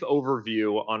a brief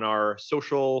overview on our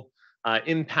social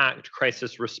impact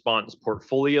crisis response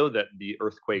portfolio that the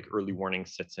earthquake early warning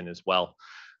sits in as well.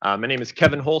 My name is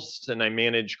Kevin Holst, and I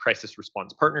manage crisis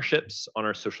response partnerships on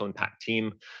our social impact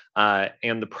team.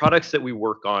 And the products that we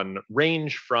work on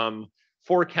range from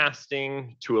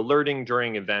forecasting to alerting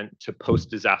during event to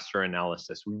post-disaster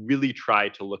analysis. We really try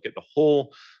to look at the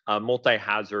whole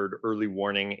multi-hazard early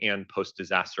warning and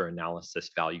post-disaster analysis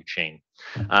value chain.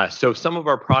 So some of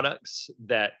our products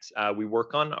that we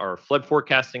work on are flood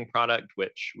forecasting product,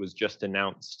 which was just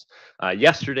announced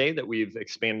yesterday that we've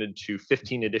expanded to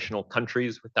 15 additional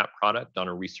countries with that product on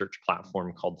a research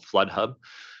platform called Flood Hub.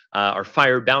 Our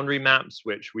fire boundary maps,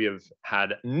 which we have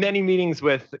had many meetings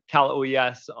with Cal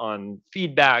OES on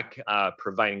feedback,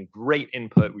 providing great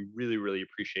input. We really, really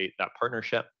appreciate that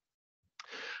partnership.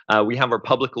 We have our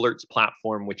public alerts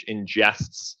platform, which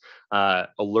ingests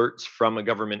alerts from a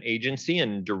government agency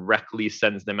and directly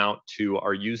sends them out to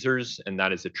our users, and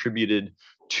that is attributed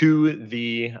to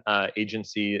the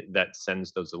agency that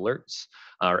sends those alerts.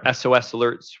 Our SOS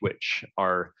alerts, which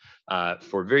are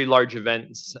for very large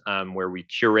events where we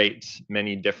curate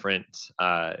many different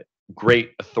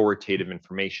great authoritative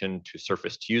information to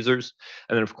surface to users.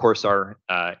 And then of course our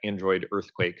Android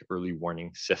earthquake early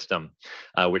warning system,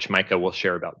 which Micah will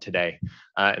share about today.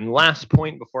 And last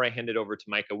point before I hand it over to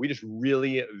Micah, we just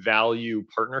really value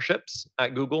partnerships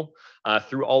at Google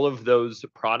through all of those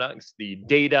products, the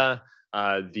data,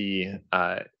 the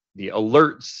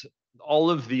alerts, all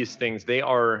of these things, they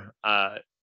are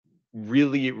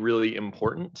really, really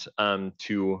important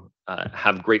to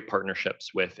have great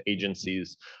partnerships with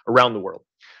agencies around the world.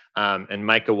 And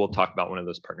Micah will talk about one of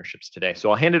those partnerships today. So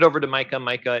I'll hand it over to Micah.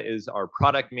 Micah is our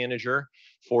product manager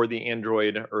for the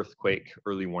Android earthquake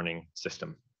early warning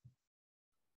system.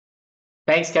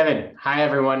 Thanks, Kevin. Hi,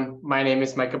 everyone. My name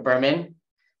is Micah Berman.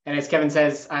 And as Kevin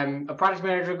says, I'm a product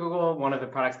manager at Google. One of the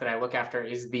products that I look after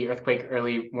is the earthquake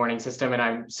early warning system. And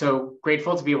I'm so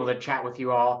grateful to be able to chat with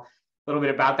you all a little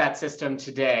bit about that system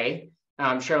today,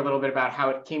 share a little bit about how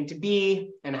it came to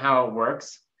be and how it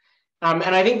works.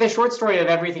 And I think the short story of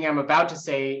everything I'm about to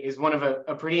say is one of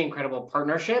a pretty incredible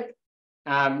partnership.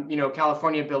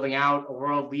 California building out a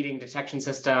world-leading detection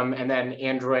system, and then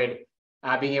Android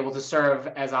being able to serve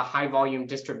as a high-volume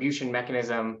distribution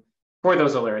mechanism for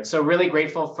those alerts. So really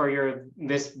grateful for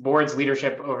this board's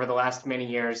leadership over the last many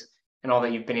years and all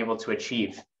that you've been able to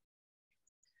achieve.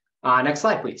 Next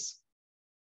slide, please.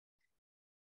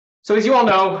 So as you all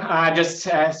know, just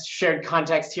shared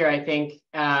context here, I think,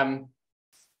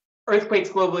 earthquakes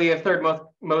globally, the third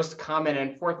most common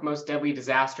and fourth most deadly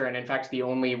disaster, and in fact, the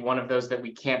only one of those that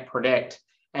we can't predict.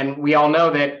 And we all know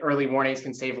that early warnings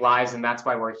can save lives, and that's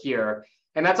why we're here.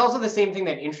 And that's also the same thing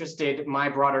that interested my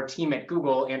broader team at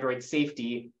Google, Android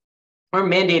Safety. Our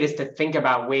mandate is to think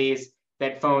about ways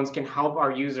that phones can help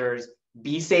our users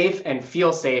be safe and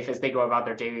feel safe as they go about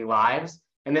their daily lives.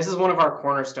 And this is one of our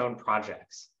cornerstone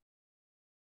projects.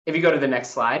 If you go to the next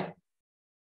slide.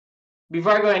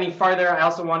 Before I go any farther, I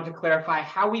also want to clarify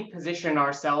how we position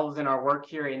ourselves and our work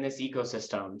here in this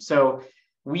ecosystem. So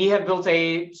we have built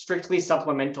a strictly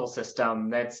supplemental system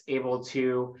that's able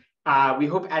to, we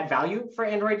hope, add value for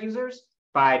Android users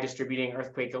by distributing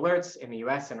earthquake alerts in the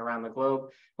US and around the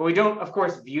globe. But we don't, of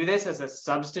course, view this as a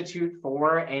substitute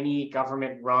for any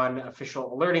government-run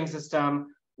official alerting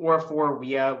system or for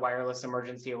WIA, wireless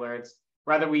emergency alerts.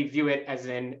 Rather, we view it as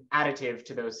an additive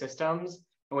to those systems,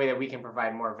 a way that we can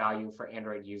provide more value for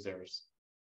Android users.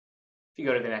 If you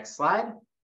go to the next slide.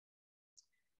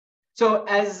 So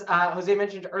as Jose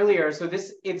mentioned earlier, so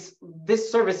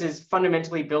this service is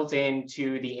fundamentally built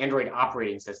into the Android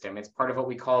operating system. It's part of what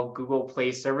we call Google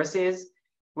Play Services,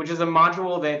 which is a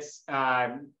module that's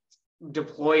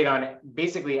deployed on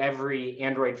basically every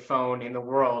Android phone in the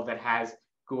world that has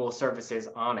Google services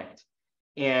on it.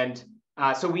 And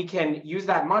so we can use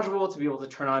that module to be able to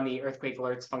turn on the earthquake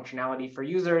alerts functionality for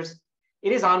users.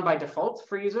 It is on by default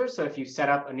for users. So if you set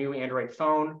up a new Android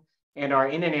phone and are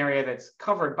in an area that's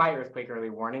covered by earthquake early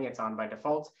warning, it's on by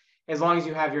default. As long as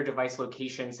you have your device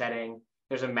location setting,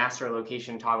 there's a master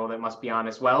location toggle that must be on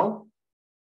as well.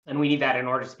 And we need that in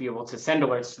order to be able to send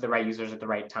alerts to the right users at the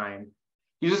right time.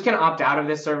 Users can opt out of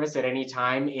this service at any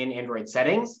time in Android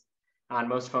settings. On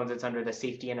most phones, it's under the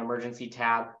Safety and Emergency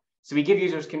tab. So we give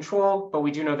users control, but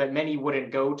we do know that many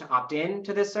wouldn't go to opt in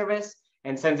to this service.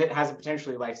 And since it has a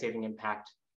potentially life-saving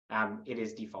impact, it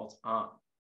is default on.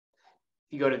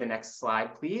 If you go to the next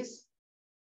slide, please.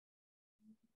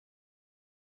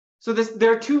 So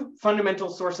there are two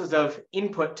fundamental sources of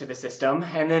input to the system,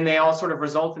 and then they all sort of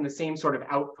result in the same sort of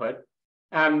output.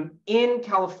 In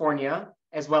California,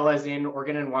 as well as in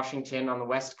Oregon and Washington on the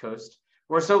West Coast,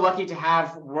 we're so lucky to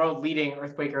have world-leading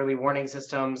earthquake early warning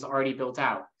systems already built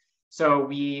out. So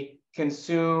we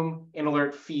consume an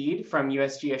alert feed from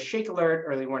USGS Shake Alert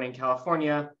Early Warning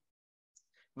California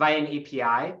via an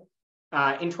API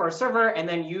into our server, and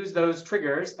then use those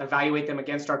triggers, evaluate them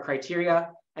against our criteria,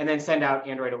 and then send out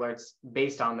Android alerts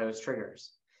based on those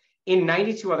triggers. In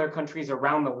 92 other countries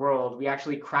around the world, we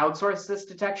actually crowdsource this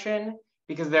detection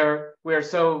because we're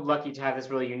so lucky to have this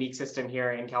really unique system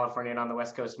here in California and on the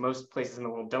West Coast. Most places in the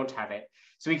world don't have it.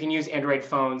 So we can use Android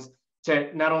phones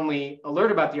to not only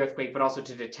alert about the earthquake, but also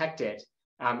to detect it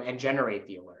and generate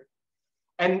the alert.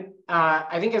 And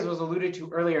I think, as was alluded to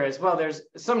earlier as well, there's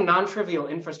some non-trivial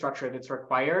infrastructure that's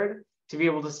required to be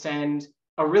able to send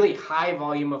a really high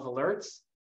volume of alerts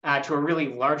to a really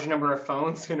large number of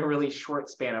phones in a really short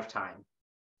span of time.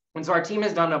 And so our team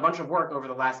has done a bunch of work over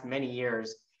the last many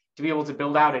years to be able to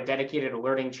build out a dedicated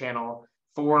alerting channel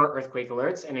for earthquake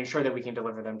alerts and ensure that we can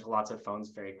deliver them to lots of phones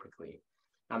very quickly.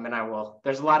 And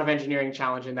there's a lot of engineering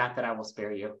challenge in that I will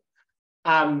spare you.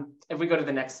 If we go to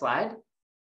the next slide.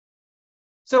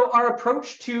 So our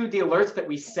approach to the alerts that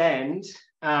we send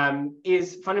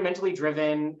is fundamentally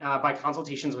driven by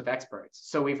consultations with experts.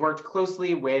 So we've worked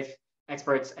closely with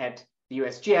experts at the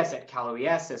USGS, at Cal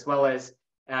OES, as well as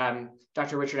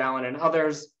Dr. Richard Allen and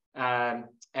others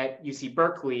at UC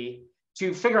Berkeley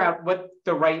to figure out what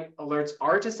the right alerts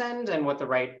are to send and what the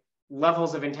right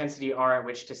levels of intensity are at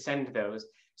which to send those.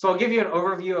 So I'll give you an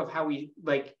overview of how we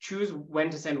choose when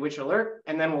to send which alert,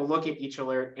 and then we'll look at each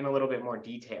alert in a little bit more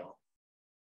detail.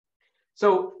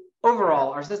 So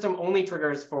overall, our system only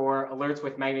triggers for alerts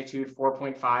with magnitude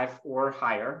 4.5 or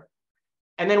higher.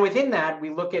 And then within that, we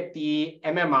look at the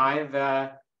MMI,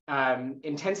 the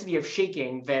intensity of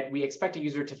shaking that we expect a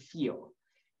user to feel.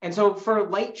 And so for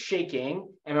light shaking,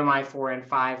 MMI 4 and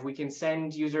 5, we can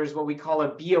send users what we call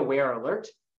a be aware alert,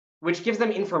 which gives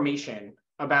them information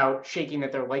about shaking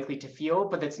that they're likely to feel,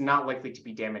 but that's not likely to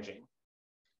be damaging.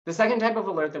 The second type of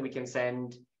alert that we can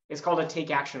send is called a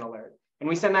take action alert. And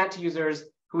we send that to users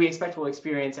who we expect will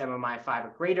experience MMI 5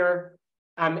 or greater.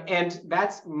 And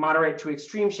that's moderate to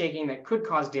extreme shaking that could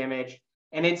cause damage.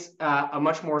 And it's a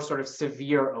much more sort of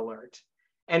severe alert.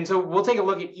 And so we'll take a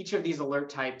look at each of these alert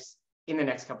types in the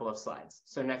next couple of slides.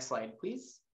 So next slide,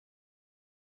 please.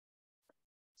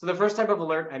 So the first type of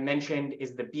alert I mentioned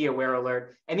is the be aware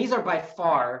alert. And these are by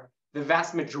far the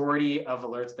vast majority of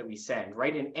alerts that we send,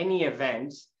 right? In any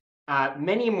event,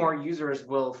 many more users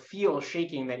will feel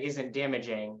shaking that isn't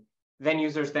damaging than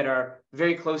users that are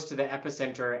very close to the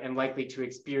epicenter and likely to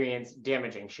experience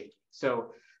damaging shaking.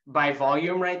 So by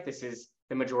volume, right, this is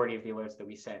the majority of the alerts that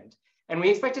we send. And we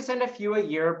expect to send a few a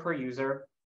year per user.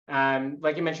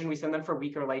 Like I mentioned, we send them for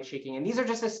weak or light shaking. And these are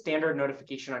just a standard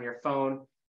notification on your phone.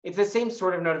 It's the same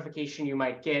sort of notification you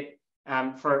might get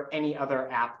for any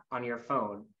other app on your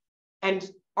phone. And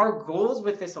our goals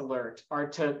with this alert are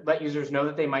to let users know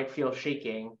that they might feel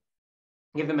shaking,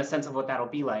 give them a sense of what that'll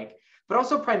be like, but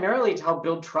also primarily to help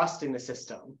build trust in the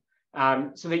system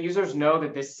so that users know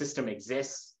that this system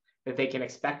exists, that they can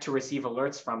expect to receive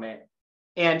alerts from it.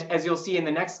 And as you'll see in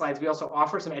the next slides, we also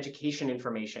offer some education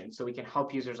information so we can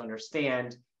help users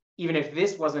understand, even if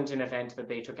this wasn't an event that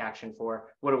they took action for,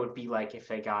 what it would be like if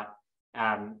they got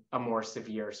a more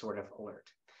severe sort of alert.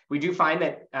 We do find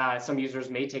that some users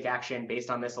may take action based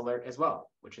on this alert as well,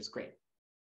 which is great.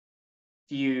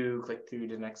 If you click through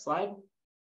to the next slide.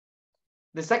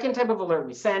 The second type of alert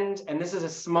we send, and this is a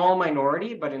small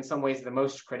minority, but in some ways the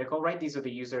most critical, right? These are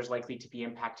the users likely to be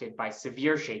impacted by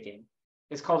severe shaking.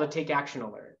 It's called a take action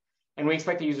alert. And we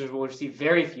expect the users will receive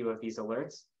very few of these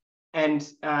alerts. And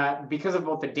because of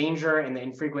both the danger and the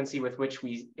infrequency with which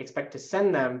we expect to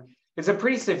send them, it's a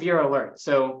pretty severe alert.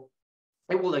 So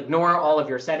it will ignore all of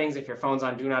your settings if your phone's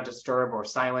on do not disturb or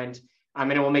silent,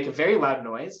 and it will make a very loud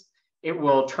noise. It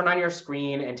will turn on your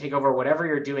screen and take over whatever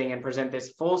you're doing and present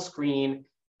this full screen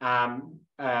like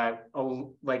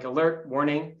alert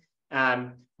warning,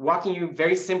 walking you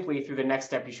very simply through the next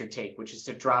step you should take, which is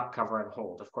to drop, cover, and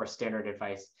hold. Of course, standard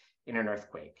advice in an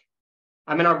earthquake.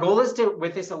 And our goal is to,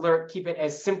 with this alert, keep it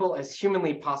as simple as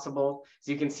humanly possible.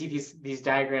 So you can see these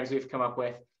diagrams we've come up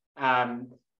with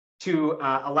to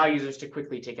allow users to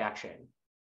quickly take action.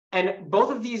 And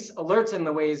both of these alerts and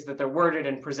the ways that they're worded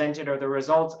and presented are the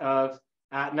result of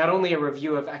not only a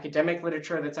review of academic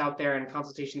literature that's out there and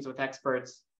consultations with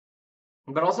experts,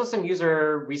 but also some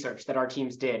user research that our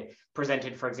teams did,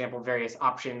 presented, for example, various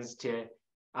options to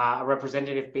a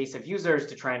representative base of users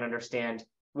to try and understand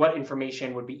what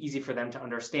information would be easy for them to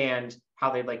understand,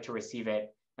 how they'd like to receive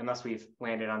it, and thus we've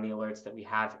landed on the alerts that we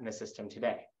have in the system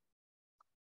today.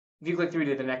 If you click through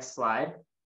to the next slide,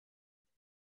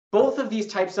 both of these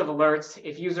types of alerts,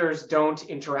 if users don't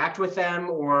interact with them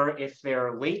or if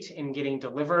they're late in getting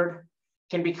delivered,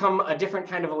 can become a different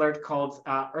kind of alert called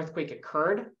earthquake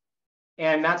occurred.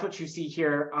 And that's what you see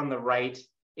here on the right.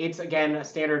 It's, again, a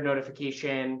standard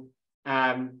notification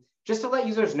just to let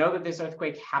users know that this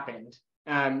earthquake happened.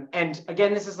 And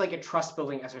again, this is like a trust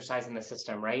building exercise in the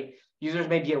system, right? Users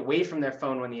may be away from their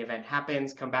phone when the event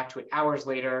happens, come back to it hours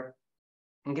later,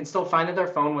 and can still find that their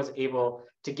phone was able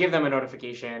to give them a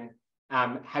notification.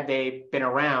 Had they been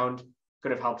around,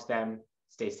 could have helped them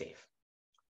stay safe.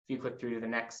 If you click through to the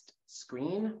next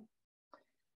screen.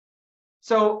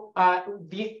 So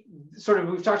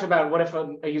we've talked about what if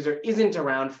a user isn't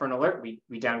around for an alert,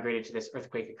 we downgraded to this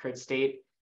earthquake occurred state.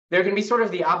 There can be sort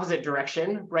of the opposite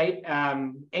direction, right?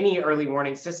 Any early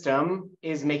warning system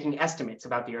is making estimates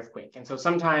about the earthquake. And so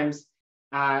sometimes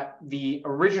the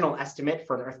original estimate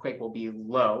for an earthquake will be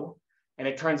low. And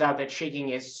it turns out that shaking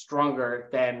is stronger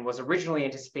than was originally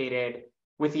anticipated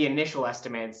with the initial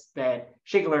estimates that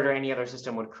Shake Alert or any other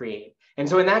system would create. And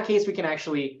so in that case, we can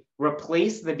actually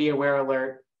replace the Be Aware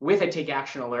alert with a Take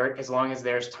Action alert as long as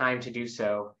there's time to do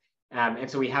so. And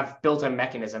so we have built a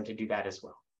mechanism to do that as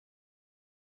well.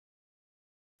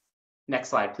 Next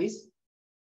slide, please.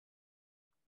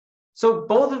 So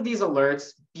both of these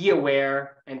alerts, Be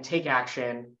Aware and Take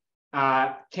Action,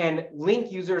 can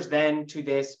link users then to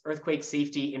this earthquake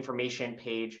safety information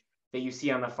page that you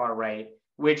see on the far right.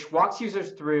 which walks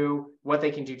users through what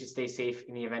they can do to stay safe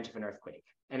in the event of an earthquake.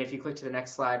 And if you click to the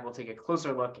next slide, we'll take a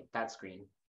closer look at that screen.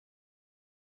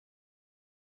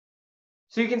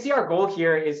 So you can see our goal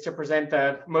here is to present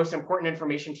the most important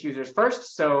information to users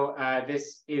first. So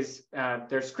this is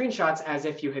their screenshots as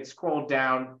if you had scrolled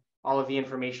down all of the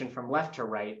information from left to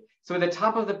right. So at the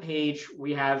top of the page,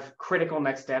 we have critical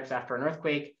next steps after an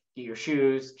earthquake: get your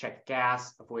shoes, check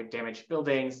gas, avoid damaged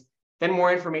buildings. Then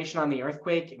more information on the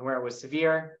earthquake and where it was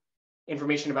severe,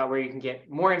 information about where you can get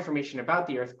more information about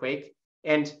the earthquake.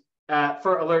 And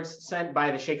for alerts sent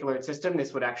by the Shake Alert system,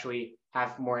 this would actually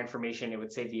have more information. It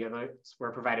would say the alerts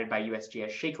were provided by USGS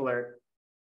Shake Alert.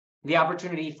 The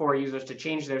opportunity for users to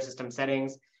change their system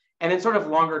settings, and then sort of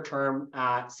longer term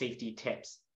safety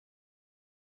tips.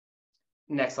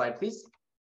 Next slide, please.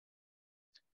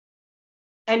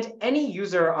 And any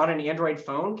user on an Android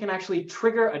phone can actually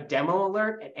trigger a demo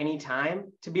alert at any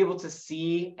time to be able to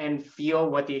see and feel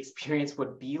what the experience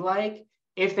would be like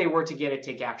if they were to get a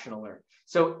take action alert.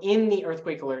 So in the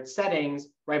earthquake alert settings,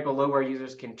 right below where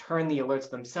users can turn the alerts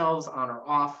themselves on or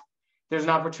off, there's an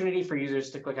opportunity for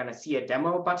users to click on a see a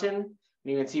demo button, and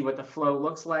you can see what the flow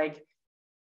looks like.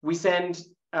 We send,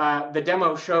 the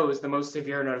demo shows the most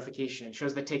severe notification. It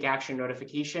shows the take action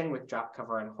notification with drop,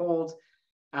 cover, and hold.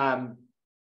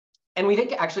 And we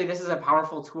think actually this is a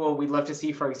powerful tool we'd love to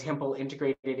see, for example,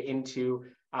 integrated into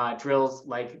drills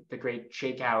like the Great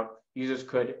Shakeout. Users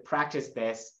could practice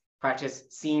this, practice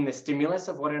seeing the stimulus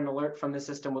of what an alert from the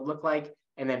system would look like,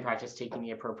 and then practice taking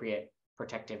the appropriate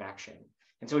protective action.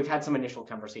 And so we've had some initial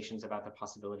conversations about the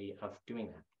possibility of doing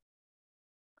that.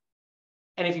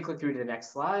 And if you click through to the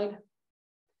next slide,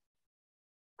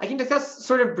 I can discuss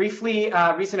sort of briefly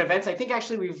recent events. I think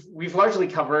actually we've largely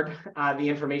covered the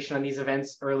information on these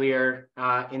events earlier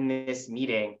in this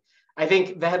meeting. I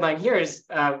think the headline here is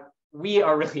we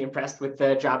are really impressed with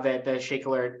the job that the Shake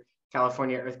Alert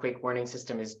California earthquake warning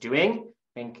system is doing.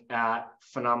 I think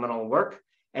phenomenal work.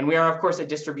 And we are, of course, a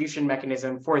distribution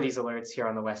mechanism for these alerts here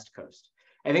on the West Coast.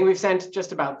 I think we've sent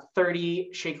just about 30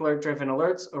 Shake Alert driven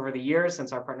alerts over the years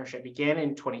since our partnership began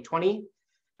in 2020.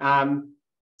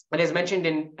 And as mentioned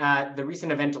in the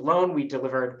recent event alone, we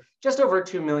delivered just over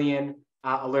 2 million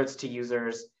alerts to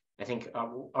users, I think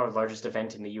our largest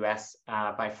event in the US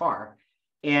by far.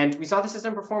 And we saw the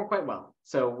system perform quite well.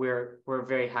 So we're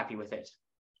very happy with it.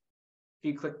 If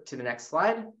you click to the next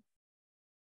slide,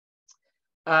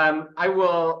 I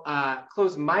will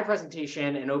close my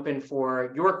presentation and open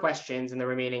for your questions in the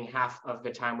remaining half of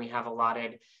the time we have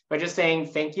allotted by just saying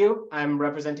thank you. I'm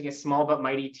representing a small but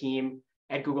mighty team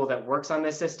at Google that works on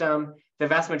this system, the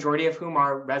vast majority of whom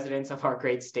are residents of our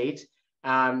great state.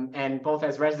 And both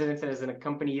as residents and as a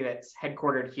company that's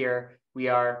headquartered here, we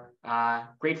are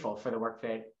grateful for the work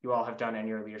that you all have done and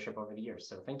your leadership over the years.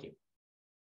 So thank you.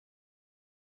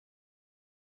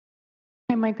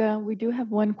 Hi, Micah. We do have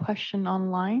one question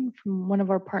online from one of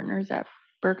our partners at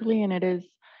Berkeley, and it is,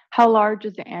 how large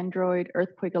is the Android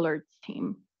earthquake alerts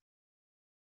team?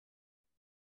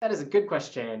 That is a good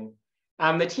question.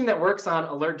 The team that works on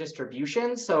alert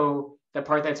distribution, so the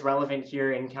part that's relevant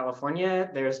here in California,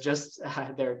 there's just,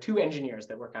 there are 2 engineers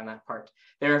that work on that part.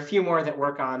 There are a few more that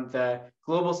work on the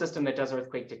global system that does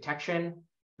earthquake detection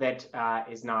that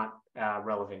is not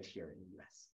relevant here in the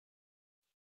US.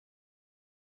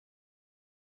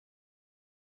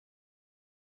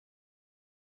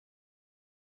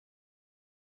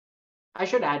 I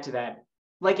should add to that,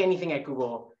 like anything at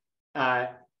Google,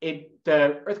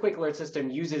 the earthquake alert system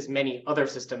uses many other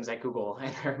systems at Google,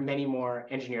 and there are many more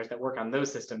engineers that work on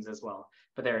those systems as well.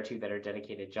 But there are 2 that are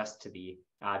dedicated just to the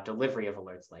delivery of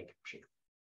alerts like Shake.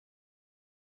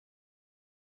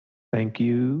 Thank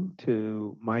you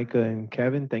to Micah and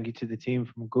Kevin. Thank you to the team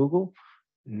from Google.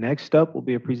 Next up will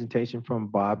be a presentation from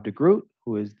Bob DeGroot,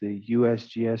 who is the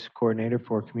USGS Coordinator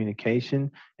for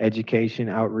Communication, Education,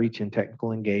 Outreach, and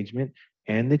Technical Engagement,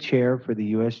 and the Chair for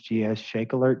the USGS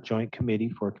Shake Alert Joint Committee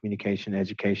for Communication,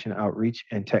 Education, Outreach,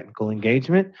 and Technical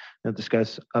Engagement. They'll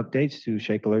discuss updates to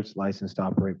Shake Alert's license to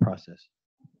operate process.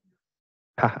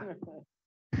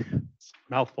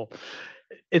 Mouthful.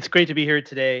 It's great to be here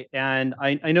today. And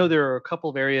I know there are a couple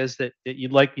of areas that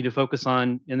you'd like me to focus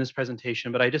on in this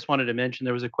presentation, but I just wanted to mention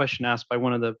there was a question asked by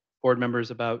one of the board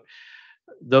members about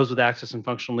those with access and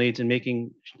functional needs and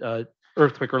making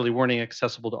earthquake early warning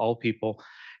accessible to all people.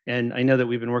 And I know that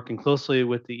we've been working closely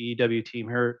with the EW team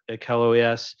here at Cal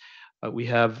OES. We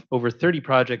have over 30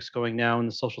 projects going now in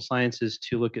the social sciences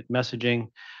to look at messaging,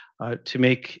 to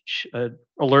make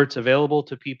alerts available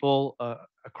to people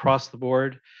across the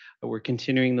board. We're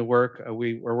continuing the work.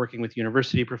 We are working with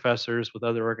university professors, with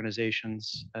other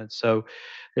organizations. And so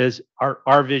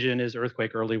our vision is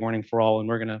earthquake early warning for all, and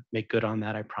we're going to make good on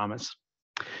that, I promise.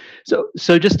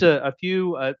 So just a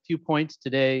few points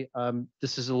today.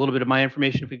 This is a little bit of my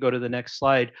information. If we go to the next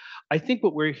slide, I think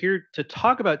what we're here to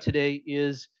talk about today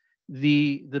is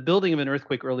the building of an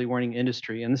earthquake early warning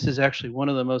industry, and this is actually one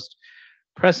of the most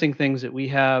pressing things that we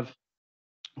have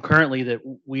currently. That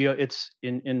it's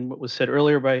in what was said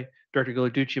earlier by Dr.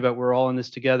 Ghilarducci about we're all in this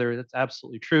together. That's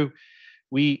absolutely true.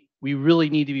 We really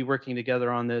need to be working together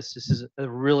on this. This is a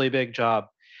really big job.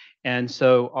 And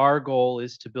so our goal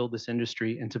is to build this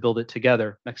industry and to build it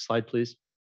together. Next slide, please.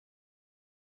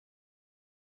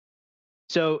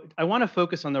 So I want to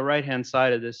focus on the right-hand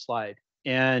side of this slide.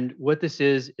 And what this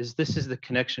is this is the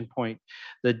connection point.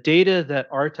 The data that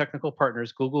our technical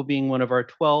partners, Google being one of our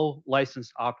 12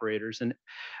 licensed operators, and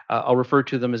I'll refer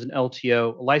to them as an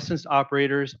LTO. Licensed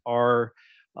operators are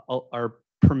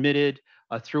permitted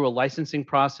through a licensing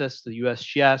process, the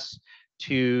USGS,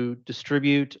 to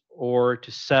distribute or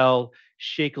to sell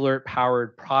Shake Alert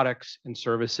powered products and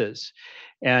services.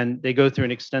 And they go through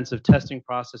an extensive testing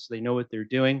process. So they know what they're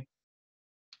doing.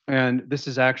 And this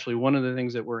is actually one of the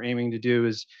things that we're aiming to do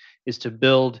is to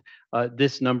build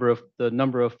the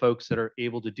number of folks that are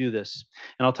able to do this.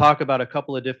 And I'll talk about a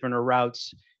couple of different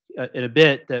routes in a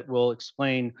bit that will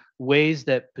explain ways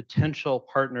that potential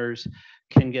partners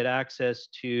can get access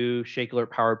to Shake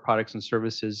Alert powered products and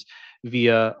services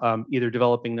via either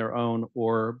developing their own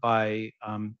or by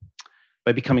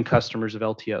becoming customers of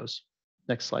LTOs.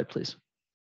 Next slide, please.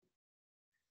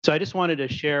 So I just wanted to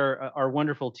share our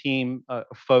wonderful team of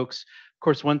folks. Of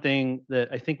course, one thing that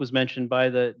I think was mentioned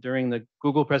during the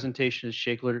Google presentation is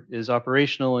Shake Alert is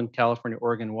operational in California,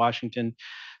 Oregon, Washington.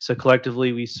 So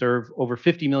collectively, we serve over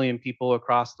 50 million people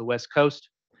across the West Coast.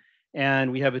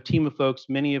 And we have a team of folks,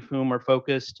 many of whom are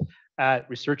focused at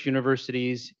research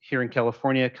universities here in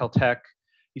California, Caltech,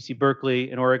 UC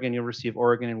Berkeley, in Oregon, University of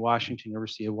Oregon, and Washington,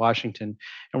 University of Washington.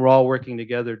 And we're all working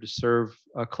together to serve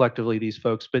collectively these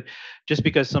folks. But just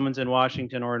because someone's in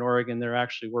Washington or in Oregon, they're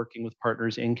actually working with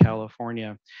partners in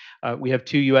California. We have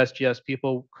 2 USGS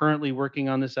people currently working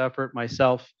on this effort,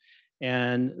 myself,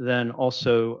 and then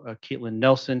also Caitlin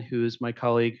Nelson, who is my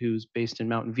colleague who's based in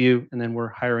Mountain View. And then we're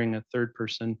hiring a third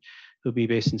person who'll be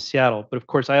based in Seattle. But of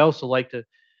course, I also like to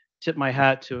tip my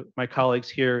hat to my colleagues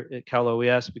here at Cal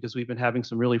OES because we've been having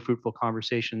some really fruitful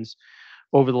conversations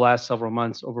over the last several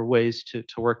months over ways to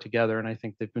work together. And I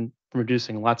think they've been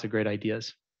producing lots of great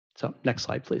ideas. So next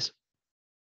slide, please.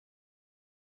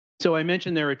 So I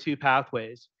mentioned there are 2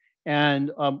 pathways. And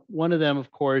one of them,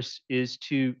 of course, is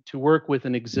to work with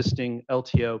an existing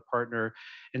LTO partner.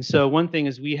 And so one thing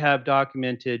is we have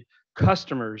documented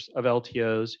customers of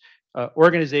LTOs,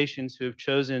 organizations who have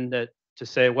chosen to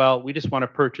say, well, we just want to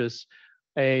purchase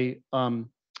a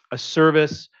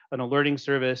service, an alerting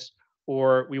service,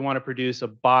 or we want to produce a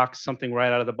box, something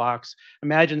right out of the box.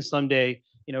 Imagine someday,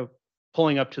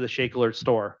 pulling up to the Shake Alert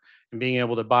store and being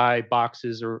able to buy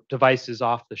boxes or devices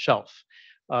off the shelf.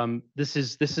 This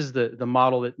is the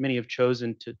model that many have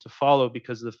chosen to follow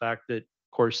because of the fact that,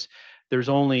 of course, there's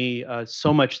only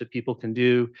so much that people can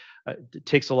do. It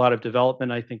takes a lot of development.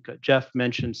 I think Jeff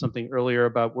mentioned something earlier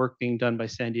about work being done by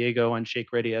San Diego on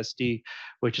Shake Ready SD,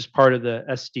 which is part of the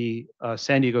SD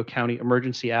San Diego County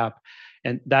emergency app.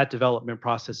 And that development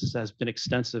process has been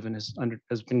extensive and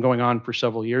has been going on for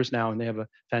several years now, and they have a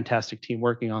fantastic team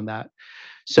working on that.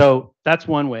 So that's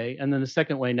one way. And then the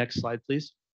second way, next slide,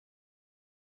 please,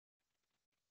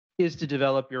 is to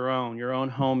develop your own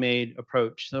homemade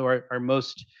approach. So our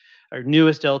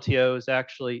newest LTO is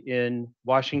actually in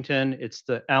Washington. It's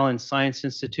the Allen Science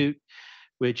Institute,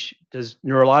 which does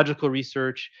neurological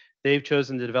research. They've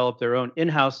chosen to develop their own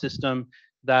in-house system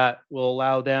that will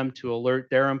allow them to alert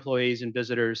their employees and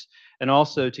visitors, and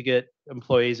also to get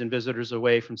employees and visitors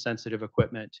away from sensitive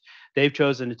equipment. They've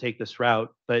chosen to take this route,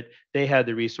 but they had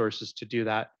the resources to do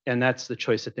that, and that's the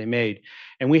choice that they made.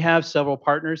 And we have several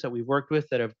partners that we've worked with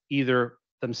that have either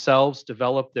themselves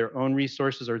developed their own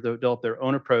resources or developed their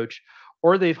own approach,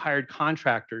 or they've hired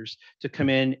contractors to come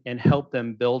in and help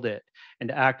them build it and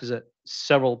to act as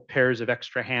several pairs of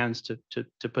extra hands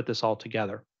to put this all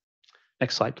together.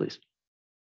 Next slide, please.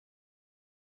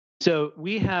 So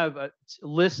we have a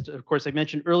list, of course, I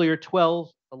mentioned earlier,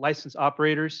 12 licensed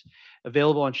operators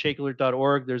available on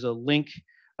shakealert.org. There's a link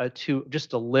to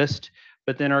just a list,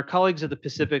 but then our colleagues at the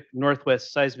Pacific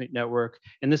Northwest Seismic Network,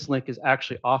 and this link is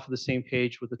actually off of the same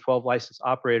page with the 12 licensed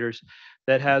operators,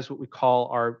 that has what we call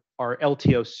our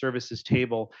LTO services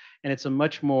table. And it's a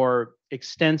much more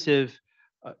extensive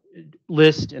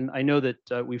list, and I know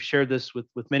that we've shared this with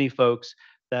many folks,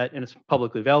 that, and it's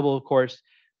publicly available, of course,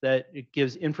 that it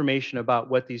gives information about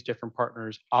what these different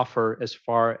partners offer as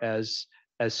far as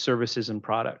services and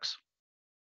products.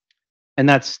 And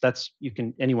that's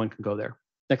anyone can go there.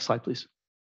 Next slide, please.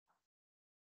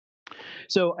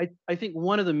 So I think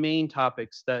one of the main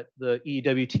topics that the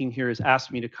EEW team here has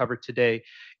asked me to cover today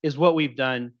is what we've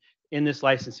done in this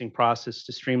licensing process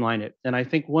to streamline it. And I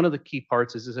think one of the key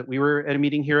parts is that we were at a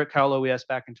meeting here at Cal OES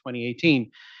back in 2018.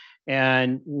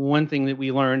 And one thing that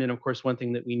we learned, and of course, one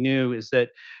thing that we knew, is that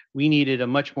we needed a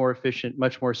much more efficient,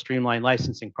 much more streamlined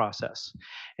licensing process.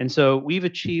 And so we've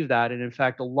achieved that. And in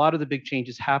fact, a lot of the big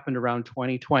changes happened around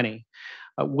 2020,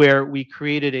 where we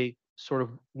created a sort of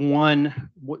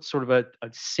a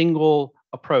single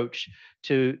approach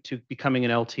to becoming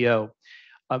an LTO.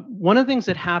 One of the things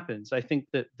that happens, I think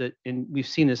and we've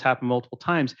seen this happen multiple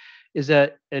times, is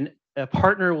that a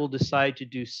partner will decide to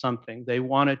do something. They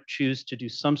want to choose to do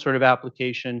some sort of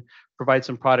application, provide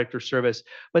some product or service,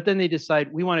 but then they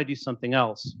decide we want to do something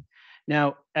else.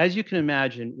 Now, as you can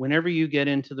imagine, whenever you get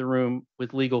into the room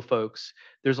with legal folks,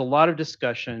 there's a lot of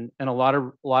discussion and a lot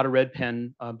of red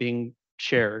pen being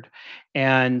shared.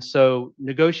 And so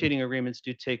negotiating agreements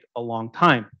do take a long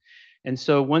time. And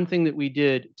so one thing that we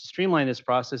did to streamline this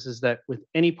process is that with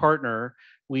any partner,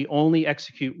 we only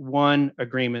execute one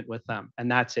agreement with them,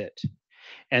 and that's it.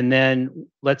 And then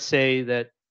let's say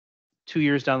that 2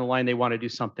 years down the line, they want to do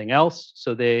something else.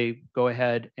 So they go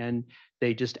ahead and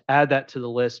they just add that to the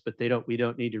list, but we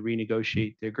don't need to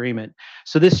renegotiate the agreement.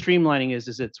 So this streamlining is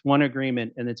it's one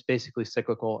agreement and it's basically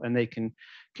cyclical, and they can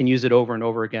use it over and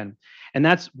over again. And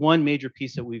that's one major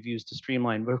piece that we've used to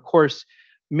streamline. But of course,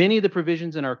 many of the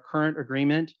provisions in our current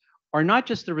agreement are not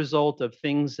just the result of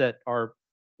things that are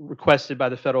requested by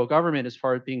the federal government as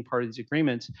far as being part of these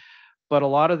agreements, but a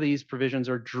lot of these provisions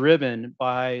are driven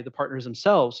by the partners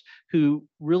themselves, who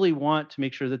really want to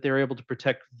make sure that they're able to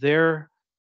protect their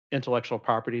intellectual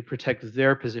property, protect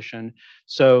their position.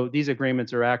 So these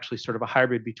agreements are actually sort of a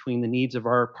hybrid between the needs of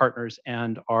our partners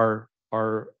and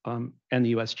and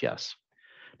the USGS.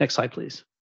 Next slide, please.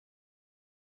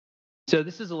 So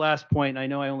this is the last point. I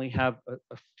know I only have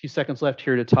a few seconds left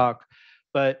here to talk,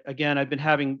 but again, I've been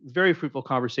having very fruitful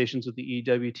conversations with the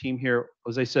EEW team here,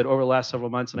 as I said, over the last several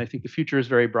months, and I think the future is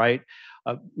very bright.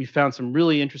 We found some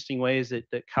really interesting ways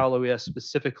that Cal OES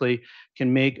specifically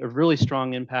can make a really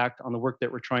strong impact on the work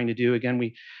that we're trying to do.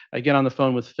 Again, I get on the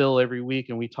phone with Phil every week,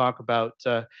 and we talk about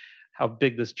how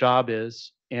big this job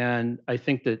is. And I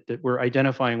think that we're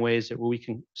identifying ways that we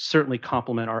can certainly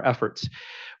complement our efforts.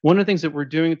 One of the things that we're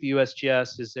doing at the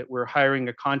USGS is that we're hiring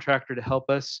a contractor to help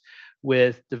us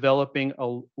with developing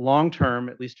a long-term,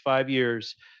 at least 5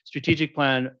 years, strategic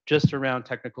plan just around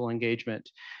technical engagement.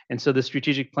 And so the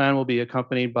strategic plan will be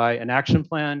accompanied by an action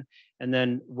plan, and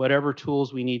then whatever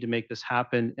tools we need to make this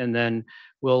happen. And then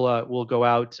we'll go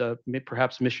out,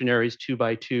 perhaps missionaries 2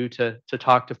 by 2, to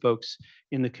talk to folks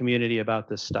in the community about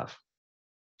this stuff.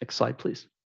 Next slide, please.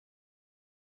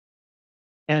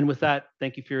 And with that,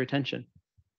 thank you for your attention.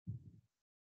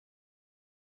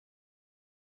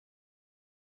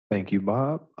 Thank you,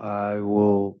 Bob. I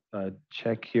will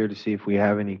check here to see if we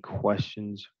have any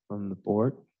questions from the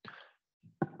board.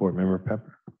 Board Member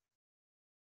Pepper.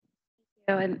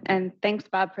 And thanks,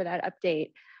 Bob, for that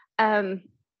update. I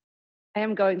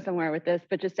am going somewhere with this,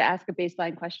 but just to ask a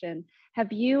baseline question,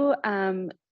 have you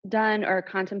done or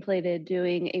contemplated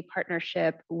doing a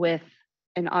partnership with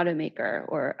an automaker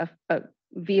or a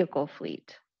vehicle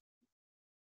fleet?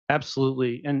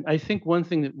 Absolutely. And I think one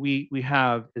thing that we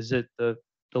have is that the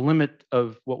limit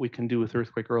of what we can do with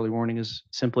earthquake early warning is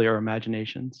simply our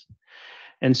imaginations.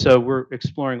 And so we're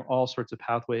exploring all sorts of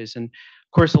pathways. And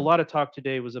of course, a lot of talk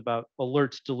today was about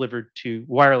alerts delivered to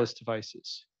wireless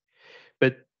devices.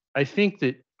 But I think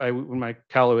that my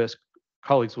Cal OES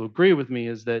colleagues will agree with me,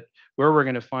 is that where we're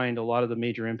going to find a lot of the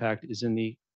major impact is in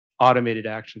the automated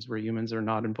actions where humans are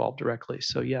not involved directly.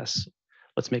 So yes,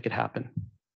 let's make it happen.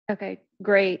 Okay,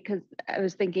 great. Because I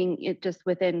was thinking it just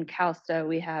within CalSTA,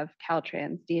 we have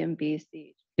Caltrans,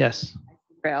 DMBC. Yes.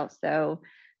 Rail. So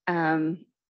let's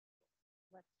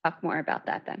talk more about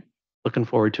that then. Looking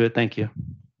forward to it. Thank you.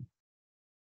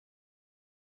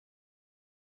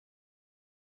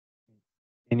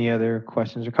 Any other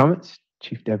questions or comments?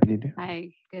 Chief Deputy Duke.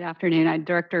 Hi, good afternoon.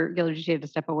 Director Gillard just had to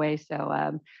step away, so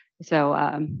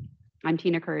I'm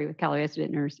Tina Curry with Cal OES. I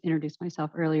didn't introduce myself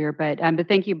earlier, but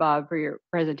thank you, Bob, for your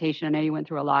presentation. I know you went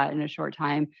through a lot in a short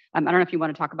time. I don't know if you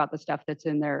want to talk about the stuff that's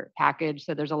in their package.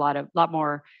 So there's a lot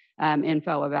more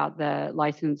info about the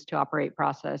license to operate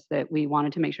process that we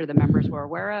wanted to make sure the members were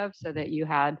aware of, so that you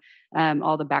had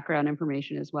all the background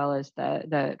information as well as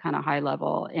the kind of high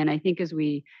level. And I think as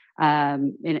we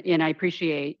and I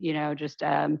appreciate, just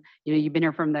you've been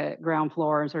here from the ground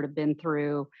floor and sort of been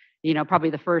through, probably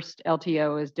the first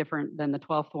LTO is different than the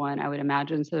 12th one, I would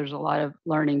imagine. So there's a lot of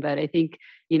learning, but I think,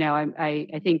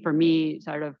 I think for me,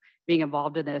 sort of being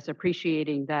involved in this,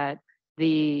 appreciating that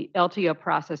the LTO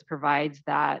process provides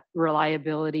that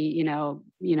reliability,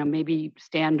 maybe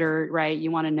standard, right? You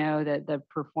want to know that the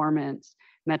performance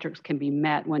metrics can be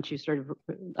met once you sort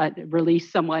of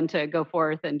release someone to go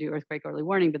forth and do earthquake early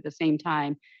warning, but at the same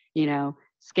time,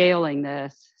 scaling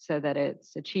this so that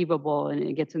it's achievable and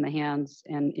it gets in the hands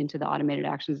and into the automated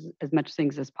actions as much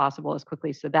things as possible as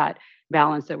quickly. So that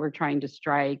balance that we're trying to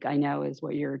strike, I know, is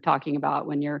what you're talking about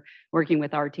when you're working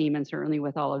with our team, and certainly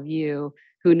with all of you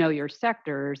who know your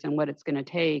sectors and what it's going to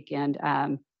take.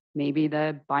 And maybe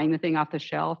buying the thing off the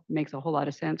shelf makes a whole lot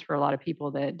of sense for a lot of people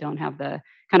that don't have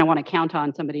kind of want to count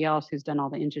on somebody else who's done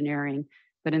all the engineering.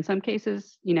 But in some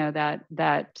cases,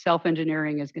 that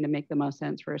self-engineering is going to make the most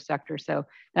sense for a sector. So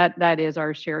that is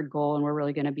our shared goal, and we're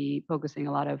really going to be focusing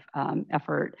a lot of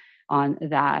effort on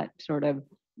that sort of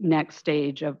next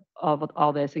stage of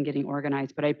all this and getting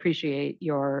organized. But I appreciate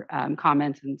your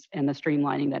comments and the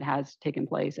streamlining that has taken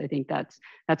place. I think that's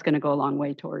going to go a long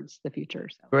way towards the future.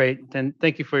 So. Great, then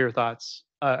thank you for your thoughts.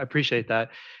 I appreciate that.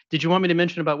 Did you want me to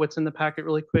mention about what's in the packet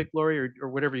really quick, Lori, or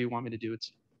whatever you want me to do?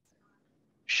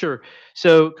 Sure.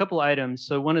 So a couple items.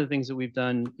 So one of the things that we've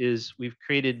done is we've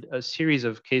created a series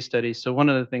of case studies. So one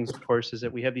of the things, of course, is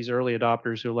that we have these early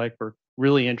adopters who we're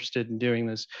really interested in doing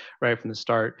this right from the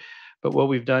start. But what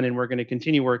we've done, and we're going to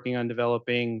continue working on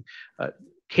developing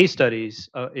case studies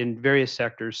in various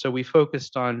sectors. So we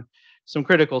focused on some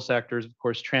critical sectors, of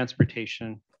course,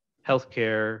 transportation,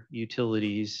 healthcare,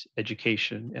 utilities,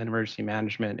 education, and emergency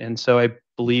management. And so I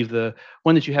believe the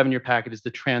one that you have in your packet is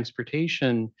the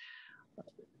transportation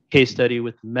case study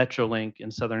with Metrolink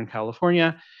in Southern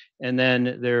California. And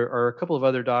then there are a couple of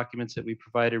other documents that we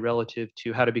provided relative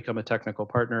to how to become a technical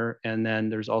partner. And then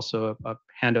there's also a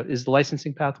handout. Is the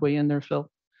licensing pathway in there,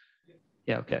 Phil?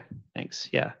 Yeah, okay, thanks.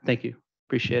 Yeah, thank you,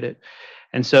 appreciate it.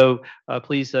 And so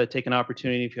please take an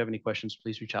opportunity. If you have any questions,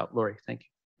 please reach out. Lori, thank you.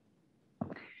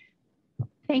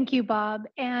 Thank you, Bob.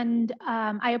 And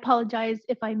I apologize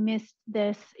if I missed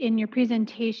this in your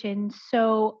presentation.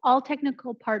 So all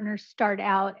technical partners start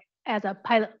out as a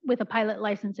pilot with a pilot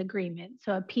license agreement,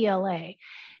 so a PLA.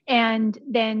 And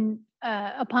then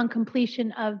upon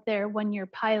completion of their one-year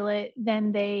pilot,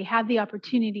 then they have the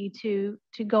opportunity to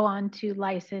go on to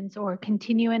license or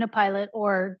continue in a pilot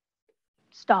or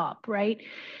stop, right?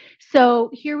 So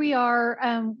here we are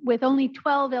with only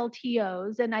 12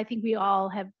 LTOs, and I think we all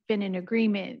have been in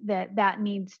agreement that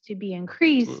needs to be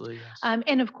increased. Absolutely, yes.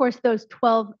 And of course, those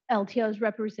 12 LTOs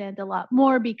represent a lot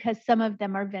more because some of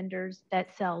them are vendors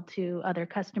that sell to other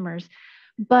customers.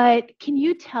 But can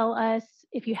you tell us,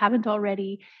 if you haven't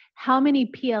already, how many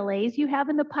PLAs you have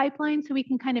in the pipeline so we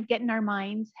can kind of get in our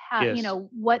minds how, Yes.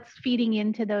 What's feeding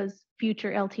into those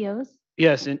future LTOs?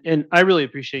 Yes, and I really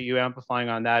appreciate you amplifying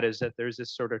on that, is that there's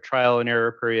this sort of trial and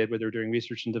error period where they're doing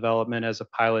research and development as a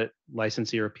pilot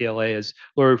licensee or PLA, as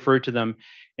Laura referred to them,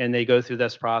 and they go through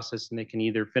this process and they can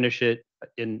either finish it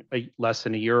in less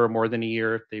than a year or more than a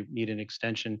year. If they need an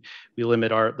extension, we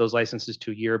limit those licenses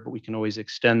to a year, but we can always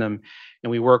extend them,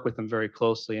 and we work with them very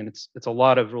closely, and it's a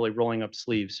lot of really rolling up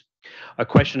sleeves. A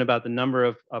question about the number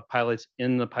of pilots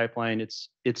in the pipeline,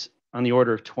 it's on the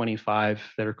order of 25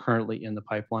 that are currently in the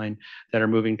pipeline that are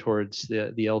moving towards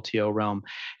the LTO realm.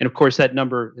 And of course, that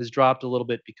number has dropped a little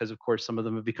bit because, of course, some of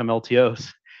them have become LTOs.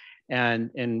 And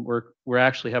we're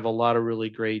actually have a lot of really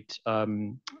great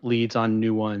leads on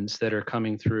new ones that are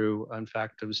coming through. In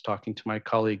fact, I was talking to my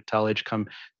colleague Talej come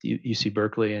UC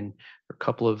Berkeley, and a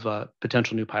couple of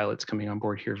potential new pilots coming on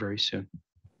board here very soon.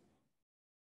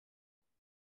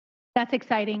 That's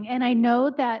exciting. And I know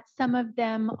that some of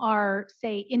them are,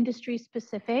 say, industry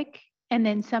specific, and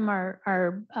then some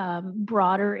are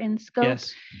broader in scope.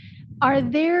 Yes. Are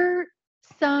there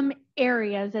some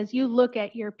areas, as you look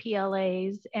at your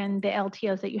PLAs and the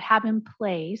LTOs that you have in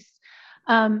place,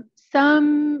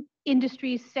 some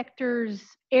industry sectors,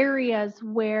 areas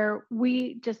where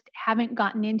we just haven't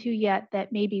gotten into yet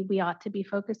that maybe we ought to be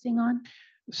focusing on?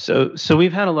 So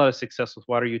we've had a lot of success with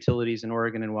water utilities in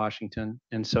Oregon and Washington,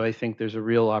 and so I think there's a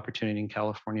real opportunity in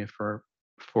California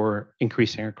for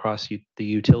increasing across the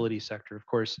utility sector. Of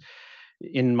course,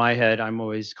 in my head, I'm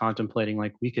always contemplating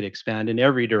like we could expand in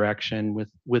every direction with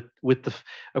the,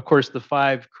 of course, the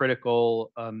 5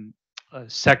 critical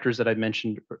sectors that I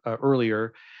mentioned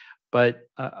earlier. But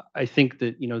I think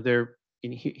that, they're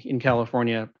in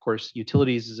California, of course,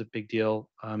 utilities is a big deal.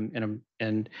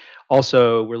 And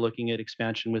also we're looking at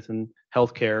expansion within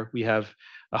healthcare. We have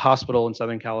a hospital in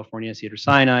Southern California,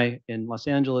 Cedars-Sinai in Los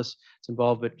Angeles. It's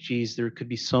involved, but geez, there could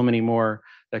be so many more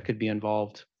that could be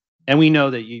involved. And we know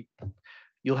that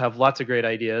you'll have lots of great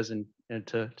ideas and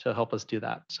to help us do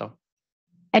that. So.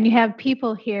 And you have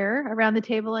people here around the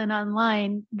table and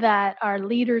online that are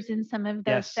leaders in some of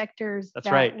those sectors that's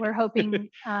that right. we're hoping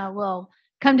will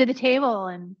come to the table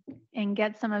and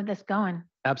get some of this going.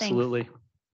 Absolutely.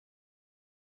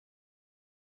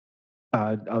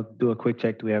 I'll do a quick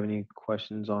check. Do we have any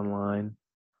questions online?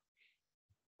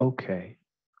 Okay.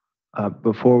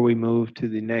 Before we move to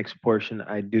the next portion,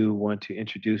 I do want to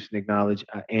introduce and acknowledge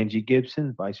Angie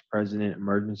Gibson, Vice President,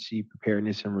 Emergency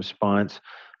Preparedness and Response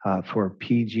for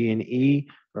PG&E,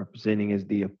 representing as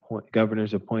the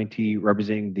governor's appointee,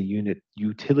 representing the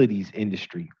utilities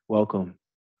industry. Welcome.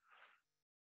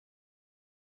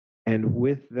 And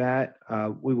with that,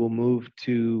 we will move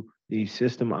to the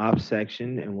system ops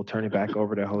section, and we'll turn it back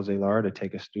over to Jose Lara to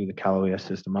take us through the Cal OES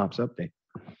system ops update.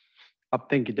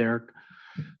 Thank you, Derek.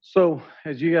 So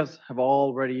as you guys have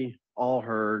already all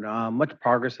heard, much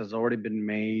progress has already been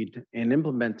made in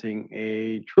implementing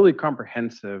a truly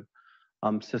comprehensive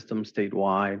system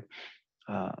statewide.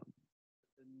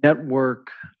 Network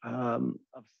of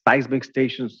seismic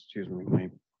stations, excuse me,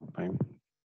 my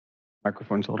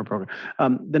microphone's a little broken.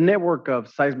 The network of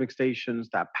seismic stations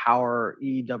that power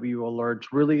EW alerts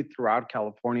really throughout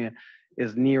California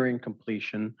is nearing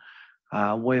completion.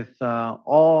 With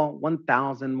all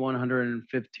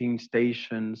 1,115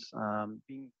 stations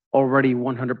being already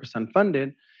 100%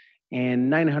 funded and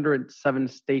 907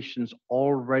 stations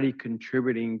already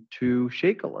contributing to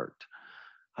Shake Alert.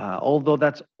 Although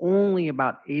that's only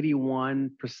about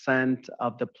 81%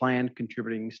 of the planned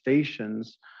contributing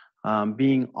stations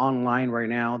being online right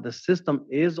now, the system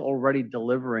is already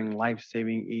delivering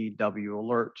life-saving EW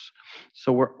alerts.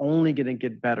 So we're only going to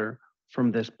get better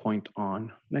from this point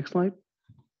on. Next slide.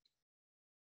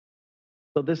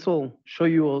 So this will show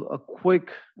you a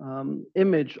quick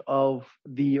image of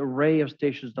the array of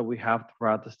stations that we have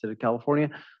throughout the state of California.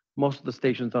 Most of the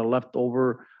stations that are left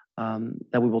over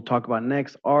that we will talk about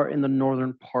next are in the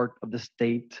northern part of the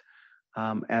state,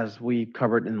 as we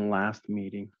covered in the last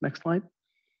meeting. Next slide.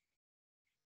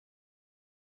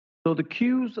 So the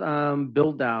queues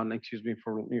build out, excuse me,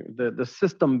 for the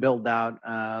system build out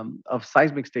of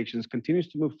seismic stations continues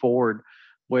to move forward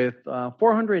with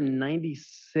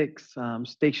 496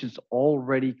 stations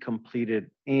already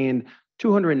completed and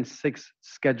 206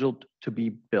 scheduled to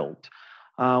be built.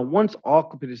 Once all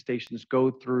completed stations go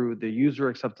through the user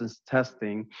acceptance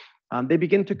testing, they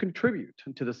begin to contribute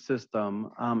to the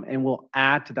system and will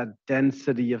add to that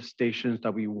density of stations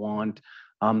that we want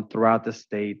throughout the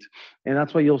state. And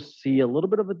that's why you'll see a little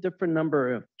bit of a different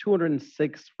number of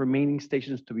 206 remaining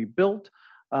stations to be built.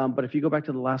 But if you go back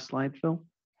to the last slide, Phil,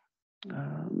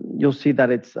 you'll see that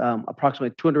it's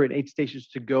approximately 208 stations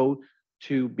to go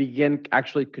to begin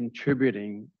actually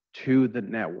contributing to the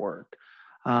network.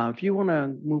 If you want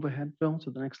to move ahead, Phil,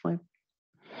 to the next slide.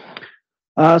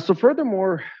 So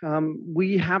furthermore,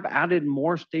 we have added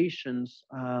more stations,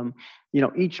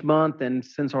 each month and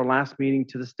since our last meeting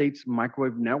to the state's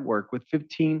microwave network with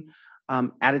 15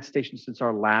 added stations since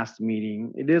our last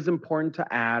meeting. It is important to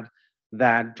add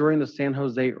that during the San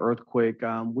Jose earthquake,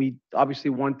 we obviously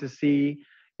want to see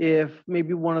if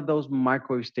maybe one of those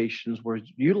microwave stations were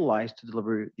utilized to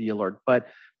deliver the alert. But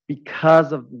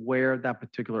because of where that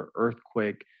particular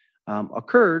earthquake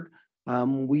occurred,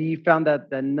 we found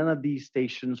that none of these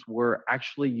stations were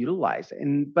actually utilized,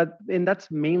 and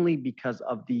that's mainly because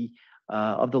of the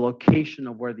location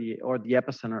of where the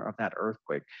epicenter of that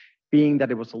earthquake, being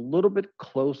that it was a little bit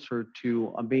closer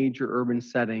to a major urban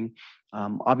setting.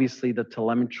 Obviously, the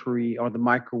telemetry or the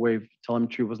microwave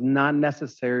telemetry was not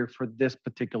necessary for this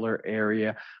particular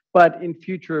area, but in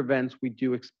future events, we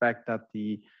do expect that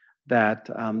the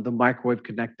microwave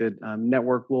connected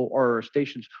network or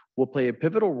stations will play a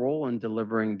pivotal role in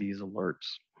delivering these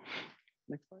alerts.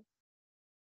 Next slide.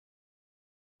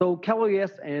 So Cal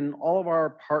OES and all of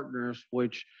our partners,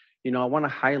 which I want to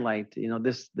highlight,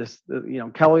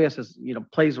 Cal OES is,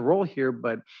 plays a role here,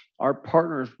 but our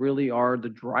partners really are the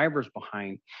drivers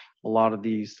behind a lot of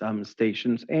these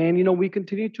stations. And, we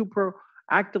continue to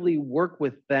actively work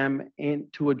with them and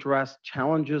to address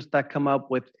challenges that come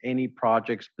up with any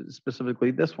projects,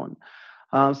 specifically this one.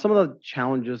 Some of the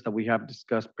challenges that we have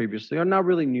discussed previously are not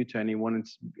really new to anyone.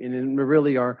 And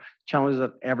really are challenges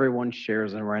that everyone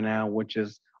shares in right now, which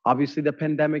is obviously the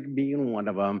pandemic being one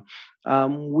of them.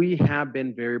 We have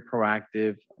been very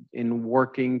proactive in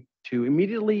working to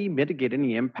immediately mitigate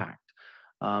any impact.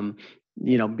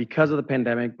 Because of the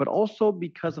pandemic, but also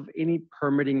because of any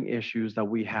permitting issues that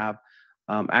we have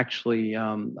come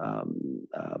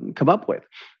up with.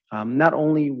 Not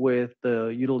only with the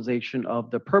utilization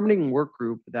of the permitting work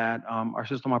group that our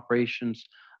system operations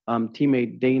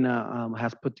teammate Dana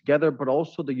has put together, but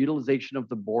also the utilization of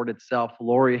the board itself.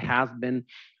 Lori has been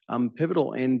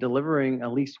pivotal in delivering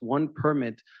at least one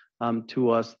permit to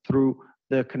us through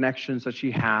the connections that she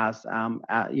has,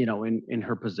 in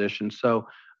her position. So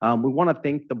we want to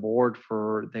thank the board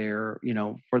for their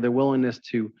willingness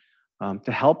to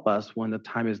help us when the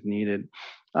time is needed.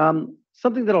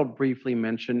 Something that I'll briefly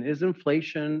mention is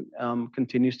inflation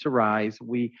continues to rise.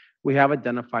 We have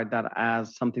identified that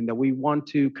as something that we want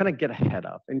to kind of get ahead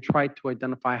of and try to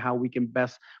identify how we can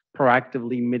best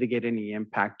proactively mitigate any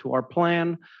impact to our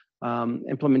plan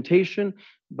implementation,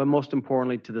 but most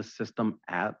importantly to the system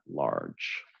at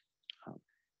large.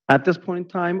 At this point in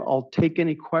time, I'll take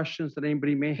any questions that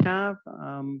anybody may have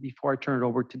before I turn it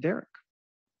over to Derek.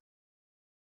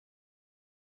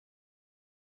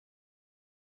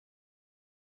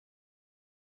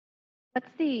 What's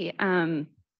the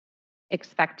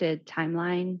expected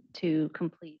timeline to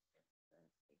complete?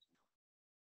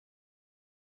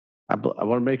 I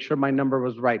want to make sure my number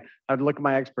was right. I'd look at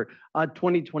my expert.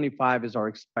 2025 is our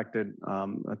expected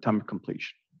time of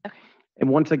completion. Okay. And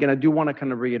once again, I do want to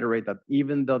kind of reiterate that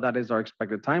even though that is our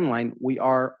expected timeline, we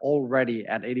are already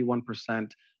at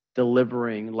 81%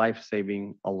 delivering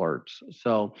life-saving alerts.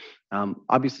 So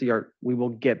obviously we will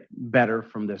get better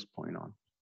from this point on.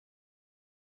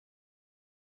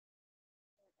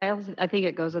 I think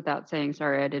it goes without saying,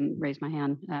 sorry, I didn't raise my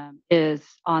hand, is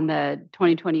on the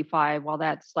 2025, while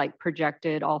that's like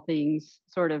projected, all things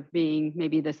sort of being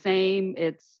maybe the same,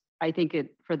 I think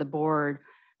for the board,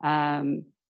 I'm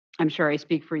sure I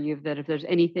speak for you that if there's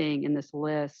anything in this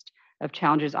list of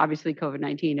challenges, obviously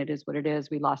COVID-19, it is what it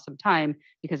is. We lost some time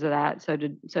because of that. So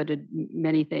did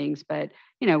many things, but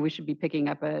we should be picking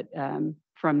up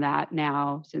from that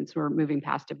now since we're moving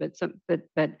past it.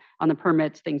 But on the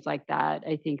permits, things like that,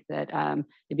 I think that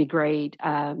it'd be great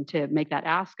to make that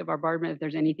ask of our board if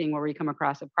there's anything where we come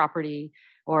across a property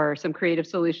or some creative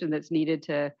solution that's needed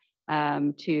to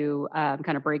kind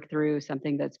of break through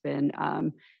something that's been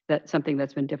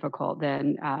difficult,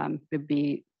 then it'd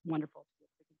be wonderful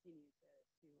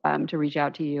to reach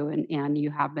out to you, and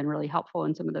you have been really helpful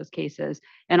in some of those cases.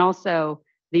 And also,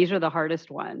 these are the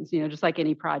hardest ones, just like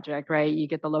any project, right? You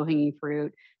get the low-hanging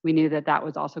fruit. We knew that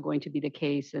was also going to be the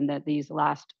case, and that these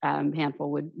last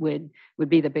handful would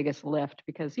be the biggest lift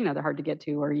because they're hard to get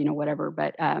to or whatever.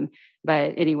 But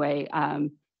anyway,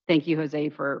 thank you, Jose,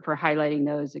 for highlighting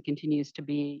those. It continues to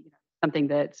be something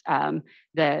that's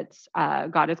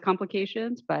got its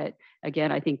complications, but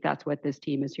again, I think that's what this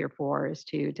team is here for, is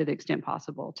to the extent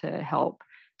possible to help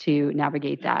to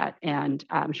navigate that and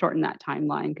shorten that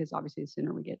timeline, because obviously the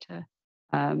sooner we get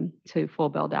to full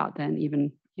build out, then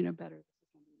even better.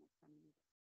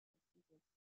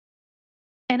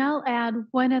 And I'll add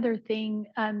one other thing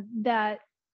that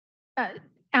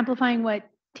amplifying what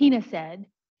Tina said,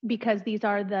 because these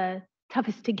are the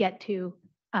toughest to get to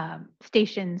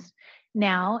stations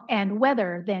now, and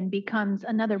weather then becomes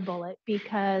another bullet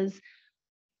because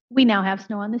we now have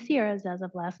snow on the Sierras as of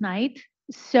last night.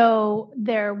 So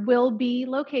there will be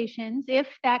locations, if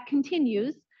that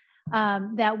continues,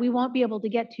 that we won't be able to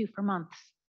get to for months.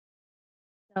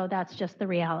 So that's just the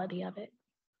reality of it.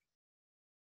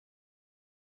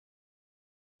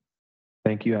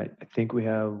 Thank you. I think we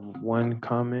have one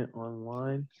comment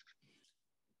online.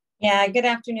 Yeah, good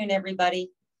afternoon,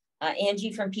 everybody.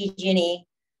 Angie from PG&E.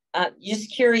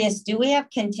 Just curious, do we have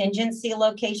contingency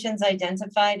locations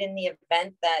identified in the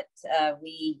event that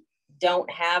we don't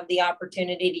have the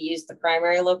opportunity to use the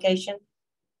primary location?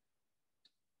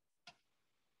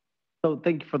 So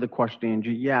thank you for the question,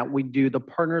 Angie. Yeah, we do. The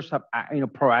partners have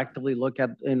proactively look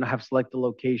at and have selected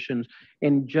locations,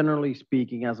 and generally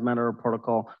speaking, as a matter of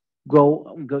protocol,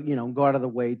 go out of the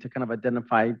way to kind of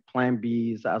identify plan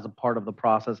Bs as a part of the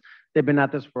process. They've been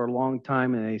at this for a long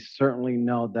time, and they certainly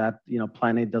know that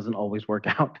plan A doesn't always work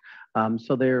out.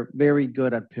 So they're very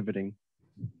good at pivoting.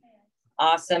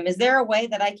 Awesome. Is there a way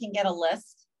that I can get a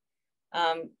list?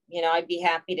 I'd be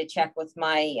happy to check with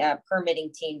my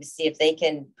permitting team to see if they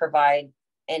can provide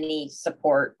any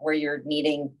support where you're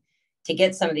needing to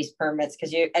get some of these permits,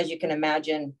 because as you can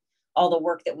imagine, all the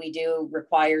work that we do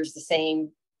requires the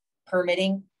same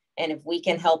permitting. And if we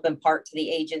can help impart to the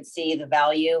agency the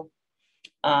value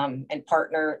and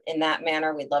partner in that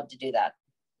manner, we'd love to do that.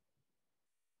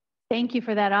 Thank you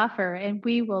for that offer. And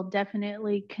we will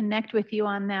definitely connect with you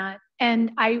on that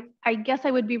And I guess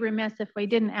I would be remiss if we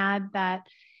didn't add that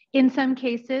in some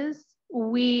cases,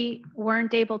 we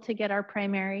weren't able to get our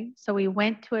primary. So we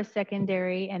went to a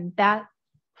secondary, and that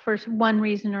for one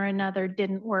reason or another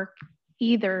didn't work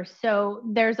either. So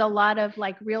there's a lot of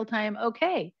like real time,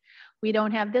 okay, we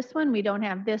don't have this one, we don't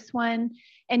have this one.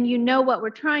 And you know what we're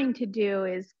trying to do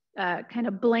is kind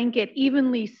of blanket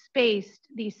evenly spaced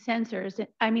these sensors,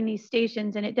 these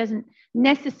stations, and it doesn't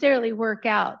necessarily work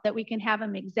out that we can have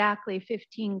them exactly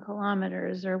 15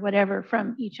 kilometers or whatever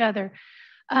from each other.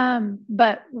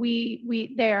 But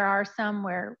there are some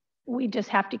where we just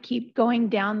have to keep going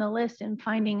down the list and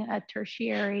finding a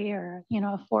tertiary or,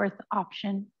 a fourth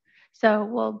option. So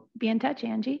we'll be in touch,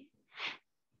 Angie.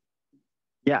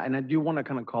 Yeah, and I do want to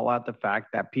kind of call out the fact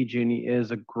that PG&E is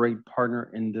a great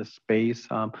partner in this space.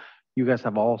 You guys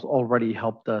have already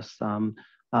helped us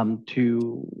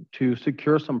to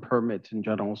secure some permits in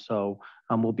general. So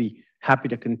we'll be happy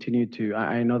to continue to.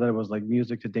 I know that it was like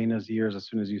music to Dana's ears as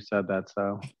soon as you said that.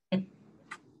 So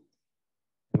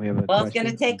we have a well, it's going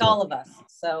to take all of us.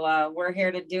 So we're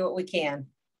here to do what we can.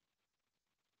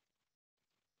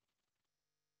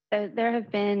 There have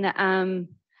been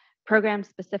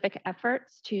program-specific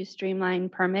efforts to streamline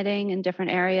permitting in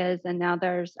different areas, and now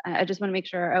I just want to make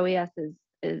sure OES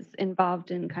is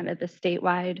involved in kind of the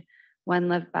statewide one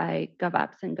led by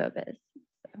GovOps and GovBiz.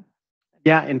 So.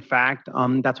 Yeah, in fact,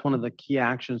 that's one of the key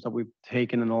actions that we've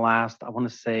taken in the last, I want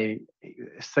to say,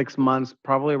 6 months,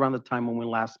 probably around the time when we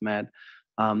last met.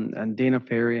 And Dana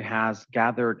Ferry has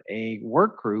gathered a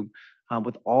work group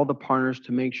with all the partners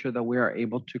to make sure that we are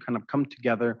able to kind of come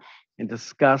together and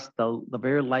discuss the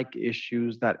very like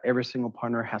issues that every single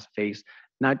partner has faced.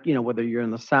 Not, whether you're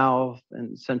in the South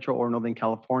and Central or Northern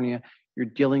California, you're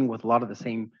dealing with a lot of the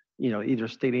same, either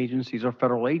state agencies or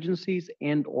federal agencies,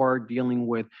 and or dealing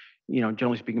with,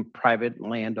 generally speaking, private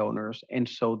landowners. And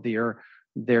so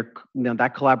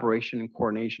that collaboration and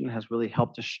coordination has really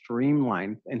helped to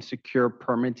streamline and secure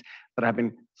permits that have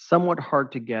been somewhat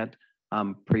hard to get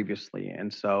previously.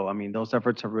 And so, those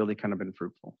efforts have really kind of been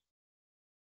fruitful.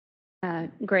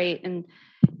 Great. And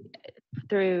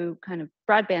through kind of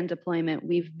broadband deployment,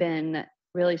 we've been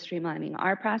really streamlining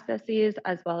our processes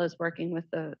as well as working with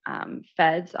the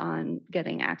feds on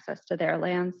getting access to their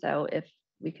land. So if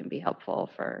we can be helpful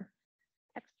for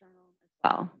external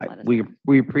as well.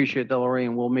 We appreciate that, Lori,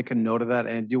 and we'll make a note of that.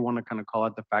 And I do want to kind of call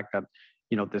out the fact that,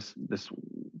 this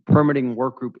permitting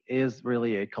work group is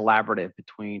really a collaborative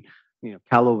between,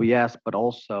 Cal OES, but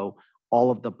also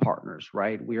all of the partners,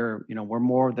 right? We're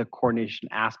more of the coordination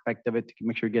aspect of it to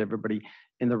make sure you get everybody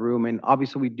in the room. And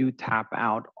obviously we do tap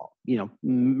out,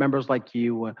 members like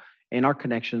you and our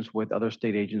connections with other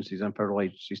state agencies and federal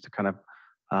agencies to kind of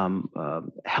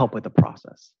help with the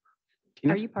process.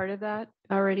 Are you part of that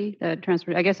already? The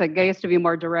transfer, I guess to be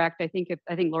more direct, I think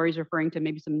Lori's referring to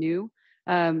maybe some new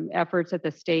efforts at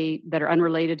the state that are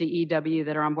unrelated to EW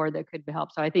that are on board that could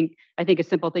help. So I think a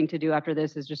simple thing to do after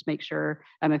this is just make sure,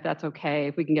 if that's okay,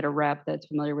 if we can get a rep that's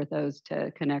familiar with those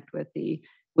to connect with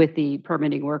the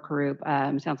permitting work group.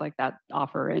 Sounds like that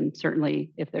offer, and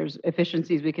certainly if there's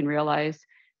efficiencies we can realize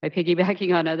by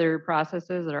piggybacking on other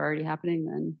processes that are already happening,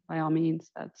 then by all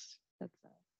means, that's.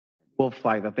 We'll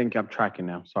flag. I think I'm tracking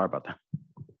now. Sorry about that.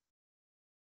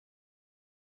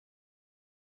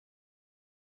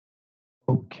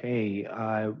 Okay,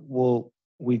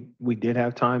 we did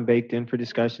have time baked in for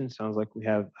discussion. Sounds like we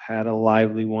have had a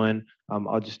lively one.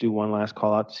 I'll just do one last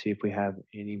call out to see if we have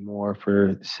any more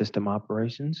for system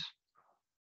operations.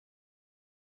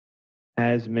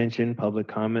 As mentioned, public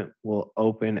comment will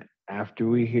open after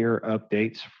we hear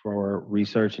updates for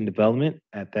research and development.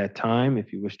 At that time,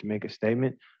 if you wish to make a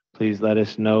statement, please let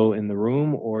us know in the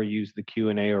room or use the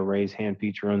Q&A or raise hand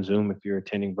feature on Zoom if you're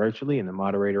attending virtually, and the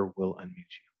moderator will unmute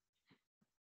you.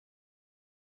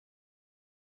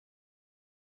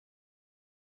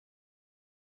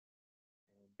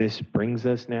 This brings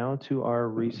us now to our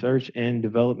research and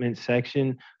development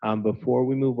section. Before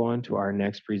we move on to our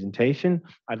next presentation,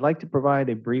 I'd like to provide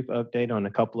a brief update on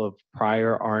a couple of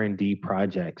prior R&D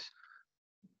projects.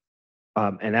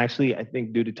 And actually, I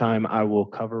think due to time, I will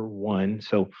cover one.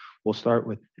 So we'll start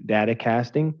with data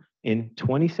casting. In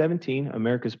 2017,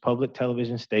 America's public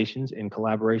television stations, in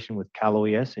collaboration with Cal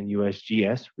OES and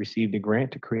USGS, received a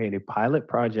grant to create a pilot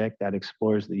project that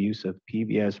explores the use of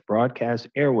PBS broadcast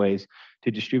airways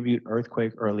to distribute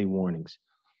earthquake early warnings.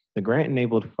 The grant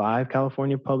enabled 5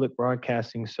 California public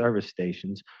broadcasting service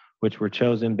stations, which were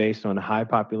chosen based on high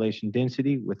population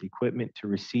density with equipment to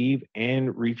receive and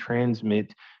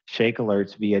retransmit shake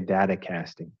alerts via data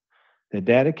casting. The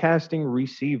data casting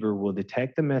receiver will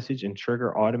detect the message and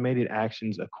trigger automated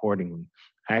actions accordingly.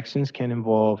 Actions can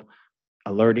involve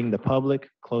alerting the public,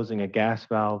 closing a gas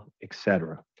valve,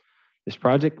 etc. This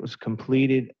project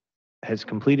has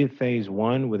completed phase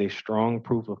one with a strong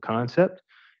proof of concept.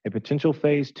 A potential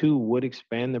phase two would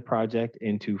expand the project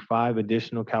into 5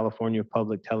 additional California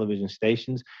public television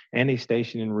stations and a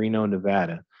station in Reno,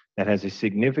 Nevada, that has a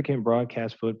significant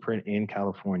broadcast footprint in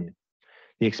California.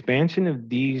 The expansion of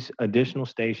these additional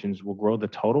stations will grow the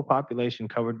total population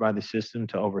covered by the system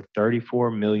to over 34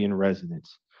 million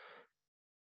residents.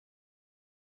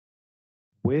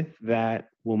 With that,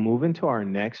 we'll move into our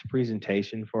next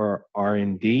presentation for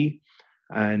R&D,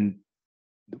 and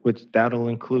which that'll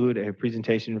include a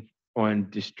presentation on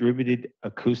distributed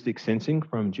acoustic sensing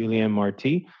from Julianne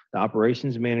Marti, the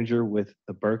operations manager with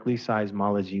the Berkeley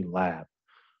Seismology Lab.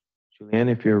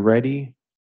 Julianne, if you're ready,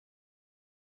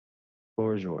 the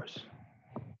floor is yours.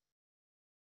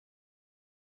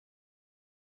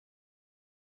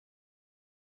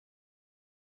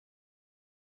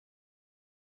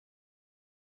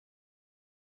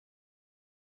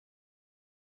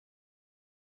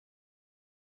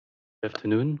 Good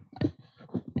afternoon. Good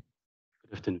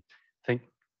afternoon.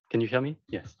 Can you hear me?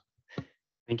 Yes.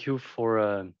 Thank you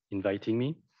for inviting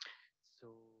me. So,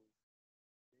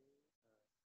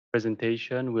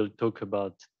 presentation will talk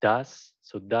about DAS.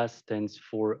 So DAS stands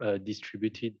for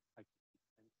distributed,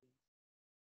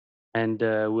 and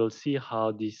we'll see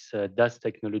how this DAS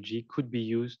technology could be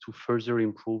used to further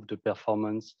improve the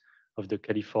performance of the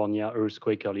California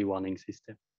earthquake early warning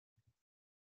system.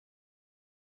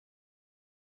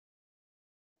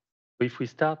 If we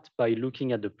start by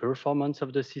looking at the performance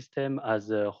of the system, as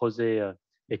Jose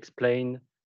explained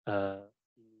in the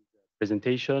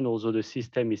presentation, although the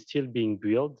system is still being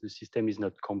built, the system is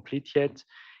not complete yet.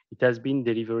 It has been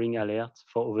delivering alerts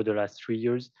for over the last 3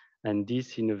 years, and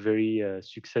this in a very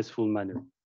successful manner.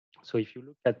 So if you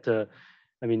look at,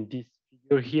 this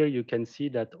figure here, you can see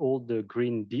that all the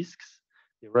green discs,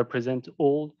 they represent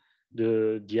all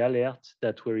the alerts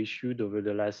that were issued over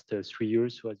the last 3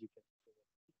 years. So as you can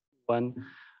one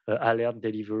alert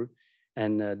deliver,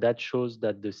 and that shows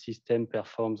that the system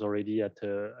performs already at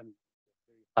a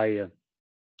high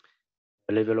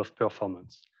level of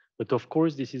performance. But of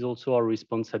course, this is also our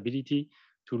responsibility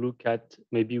to look at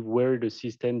maybe where the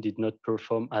system did not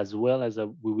perform as well as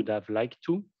we would have liked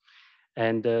to.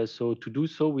 And so to do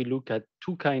so, we look at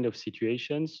 2 kinds of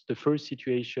situations. The first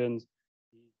situation is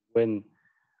when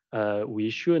we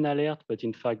issue an alert, but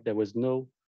in fact, there was no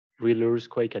real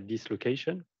earthquake at this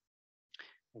location.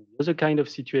 And the other kind of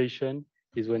situation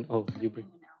is when, you bring.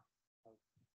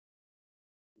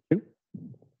 Can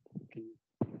you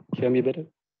hear me better?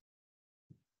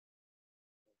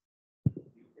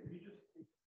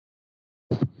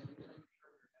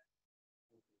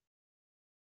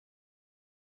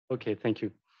 Okay, thank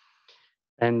you.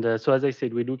 And so as I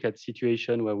said, we look at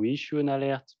situation where we issue an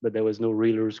alert, but there was no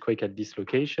real earthquake at this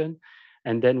location.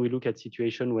 And then we look at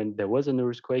situation when there was an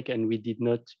earthquake and we did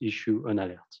not issue an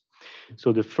alert.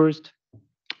 So the first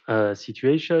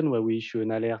situation where we issue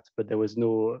an alert, but there was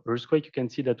no earthquake, you can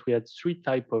see that we had 3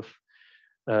 types of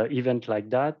event like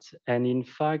that. And in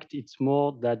fact, it's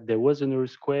more that there was an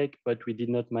earthquake, but we did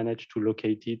not manage to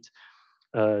locate it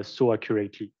so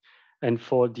accurately. And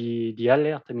for the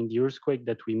alert, the earthquake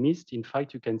that we missed, in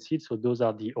fact, you can see it. So those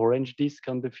are the orange discs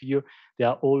on the figure. They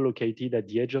are all located at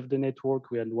the edge of the network.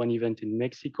 We had one event in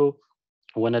Mexico,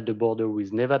 one at the border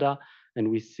with Nevada. And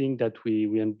we think that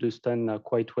we understand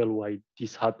quite well why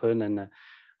this happened,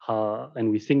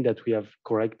 and we think that we have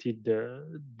corrected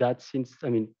that since,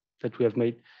 that we have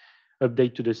made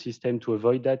update to the system to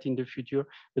avoid that in the future.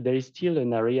 But there is still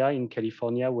an area in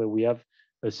California where we have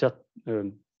a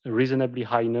reasonably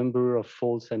high number of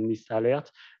false and missed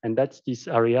alerts, and that's this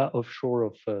area offshore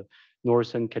of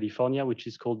northern California, which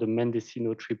is called the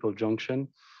Mendocino Triple Junction.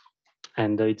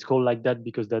 And it's called like that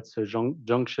because that's a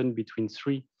junction between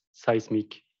 3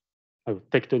 seismic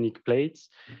tectonic plates,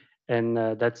 and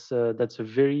that's a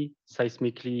very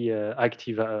seismically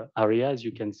active area, as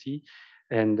you can see,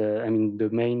 and the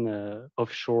main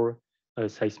offshore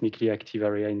seismically active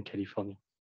area in California.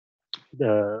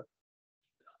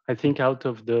 I think out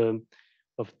of the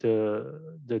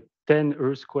 10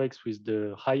 earthquakes with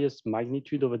the highest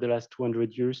magnitude over the last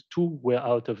 200 years, 2 were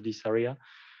out of this area,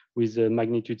 with a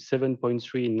magnitude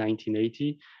 7.3 in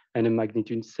 1980 and a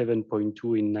magnitude 7.2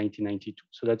 in 1992.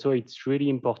 So that's why it's really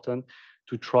important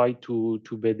to try to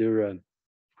better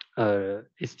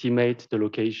estimate the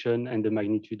location and the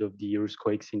magnitude of the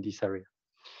earthquakes in this area.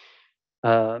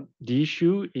 The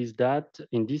issue is that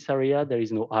in this area, there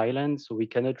is no island, so we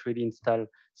cannot really install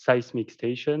seismic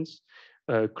stations.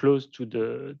 close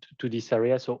to this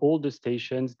area. So all the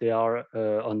stations, they are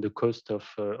on the coast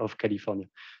of California.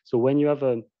 So when you have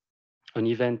an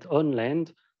event on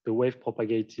land, the wave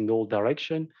propagates in all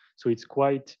direction. So it's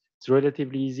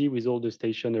relatively easy with all the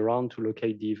stations around to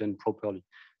locate the event properly.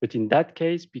 But in that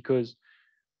case, because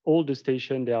all the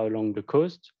stations, they are along the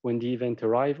coast, when the event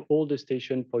arrives, all the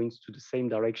station points to the same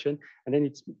direction. And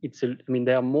then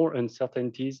there are more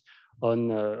uncertainties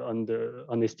on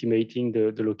estimating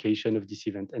the location of this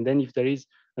event. And then if there is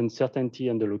uncertainty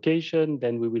on the location,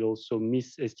 then we will also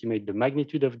misestimate the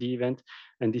magnitude of the event.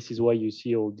 And this is why you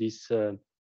see all these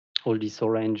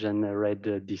orange and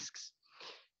red discs.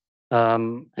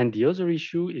 And the other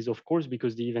issue is, of course,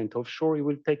 because the event offshore, it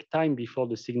will take time before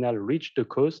the signal reach the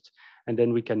coast, and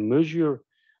then we can measure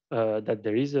that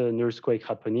there is an earthquake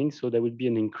happening. So there will be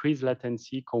an increased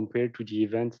latency compared to the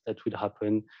event that would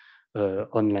happen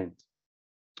on land.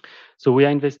 So we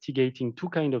are investigating two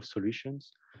kinds of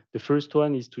solutions. The first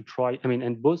one is to try,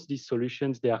 and both these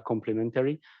solutions, they are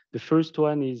complementary. The first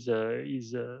one is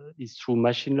through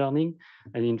machine learning.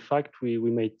 And in fact, we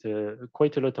made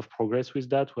quite a lot of progress with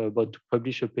that. We're about to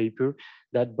publish a paper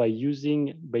that by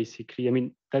using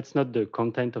basically, that's not the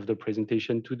content of the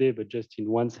presentation today, but just in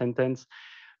one sentence,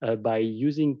 by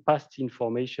using past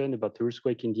information about the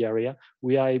earthquake in the area,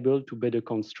 we are able to better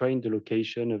constrain the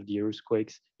location of the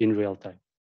earthquakes in real time.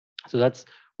 So that's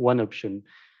one option.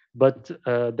 But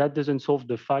that doesn't solve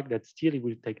the fact that still it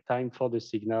will take time for the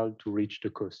signal to reach the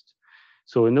coast.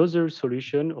 So another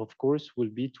solution, of course, will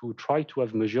be to try to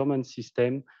have measurement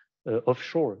system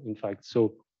offshore, in fact.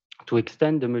 So to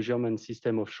extend the measurement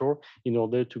system offshore in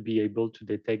order to be able to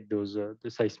detect those the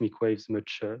seismic waves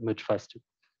much faster.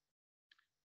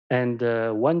 And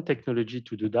one technology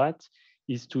to do that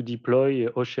is to deploy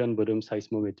ocean bottom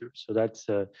seismometers. So that's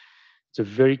it's a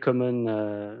very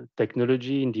common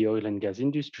technology in the oil and gas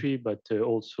industry, but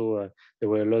also there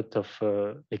were a lot of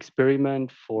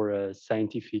experiments for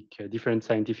different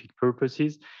scientific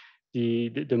purposes.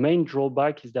 The main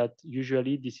drawback is that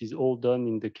usually this is all done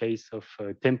in the case of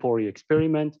a temporary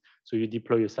experiment. So you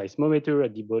deploy a seismometer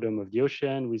at the bottom of the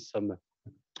ocean with some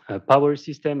power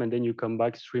system, and then you come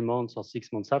back 3 months or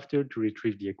 6 months after to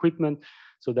retrieve the equipment.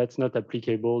 So that's not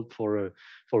applicable for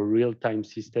a real-time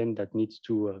system that needs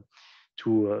to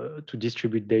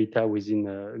distribute data within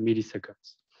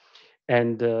milliseconds.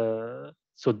 And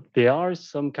so there are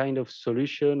some kind of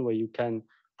solution where you can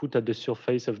put at the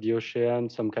surface of the ocean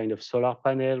some kind of solar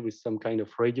panel with some kind of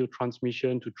radio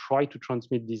transmission to try to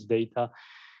transmit this data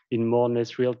in more or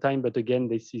less real time. But again,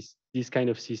 this kind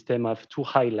of system have too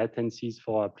high latencies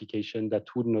for application that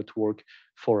would not work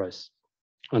for us.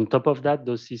 On top of that,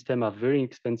 those systems are very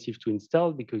expensive to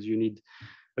install because you need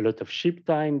a lot of ship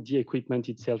time. The equipment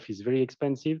itself is very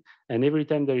expensive. And every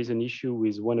time there is an issue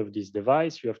with one of these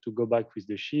devices, you have to go back with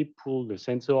the ship, pull the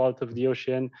sensor out of the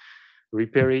ocean,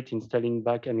 repair it, installing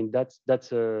back.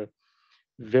 That's a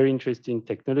very interesting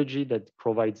technology that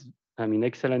provides,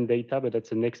 excellent data, but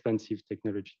that's an expensive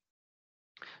technology.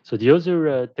 So the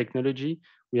other technology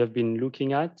we have been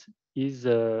looking at is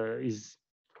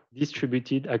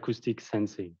distributed acoustic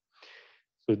sensing.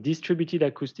 So distributed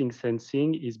acoustic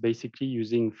sensing is basically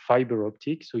using fiber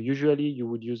optic. So usually you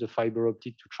would use a fiber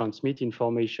optic to transmit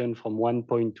information from one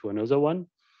point to another one.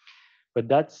 But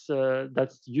that's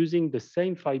using the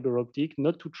same fiber optic,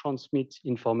 not to transmit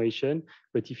information,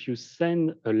 but if you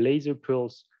send a laser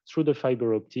pulse through the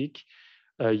fiber optic,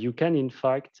 you can in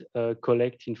fact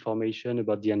collect information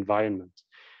about the environment.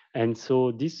 And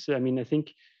so this, I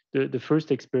think the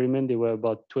first experiment, they were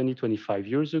about 25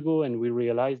 years ago, and we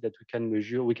realized that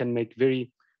we can make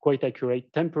quite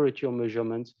accurate temperature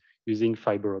measurements using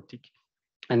fiber optic.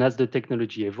 And as the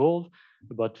technology evolved,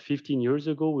 about 15 years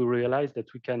ago, we realized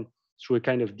that we can, through a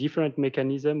kind of different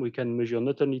mechanism, we can measure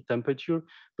not only temperature,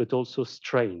 but also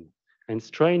strain. And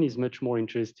strain is much more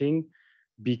interesting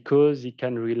because it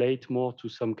can relate more to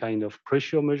some kind of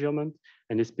pressure measurement.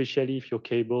 And especially if your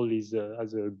cable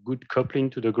has a good coupling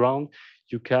to the ground,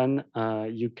 you can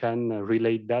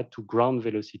relate that to ground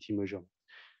velocity measurement.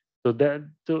 So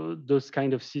those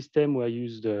kind of systems were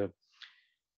used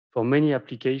for many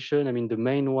applications. The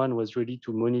main one was really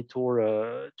to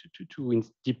monitor, to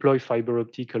deploy fiber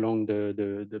optic along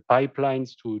the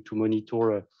pipelines to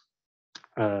monitor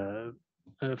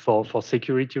for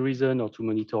security reason, or to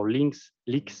monitor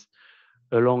leaks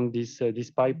along this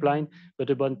pipeline. But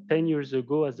about 10 years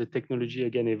ago, as the technology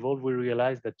again evolved, we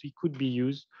realized that it could be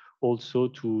used also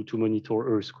to monitor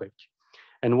earthquake.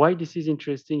 And why this is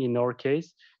interesting in our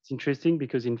case? It's interesting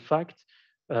because in fact,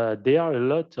 there are a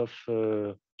lot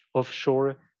of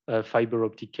offshore fiber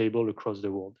optic cable across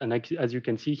the world. And as you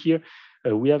can see here,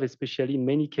 we have especially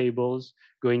many cables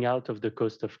going out of the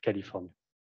coast of California.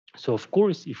 So of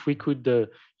course, if we could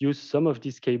use some of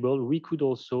this cable, we could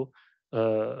also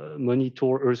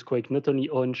monitor earthquake not only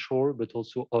onshore but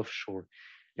also offshore.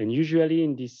 And usually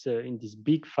in these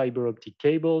big fiber optic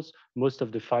cables, most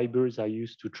of the fibers are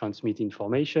used to transmit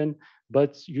information,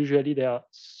 but usually there are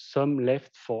some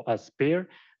left for as spare,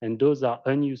 and those are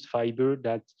unused fiber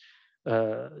that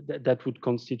would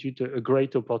constitute a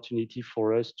great opportunity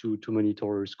for us to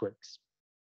monitor earthquakes.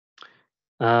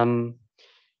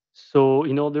 So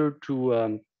in order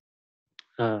to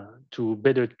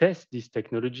better test this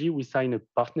technology, we signed a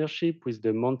partnership with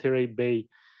the Monterey Bay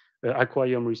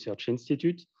Aquarium Research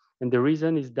Institute. And the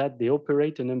reason is that they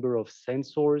operate a number of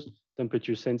sensors,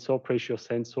 temperature sensor, pressure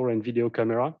sensor, and video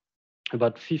camera,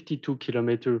 about 52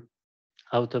 kilometers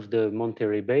out of the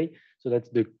Monterey Bay. So that's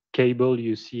the cable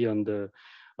you see on the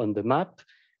map.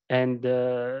 And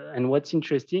what's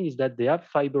interesting is that they have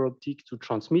fiber optic to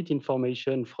transmit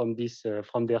information from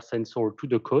their sensor to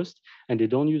the coast, and they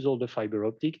don't use all the fiber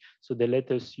optic. So they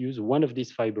let us use one of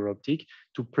these fiber optic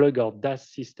to plug our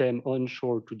DAS system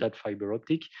onshore to that fiber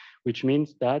optic, which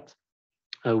means that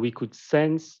we could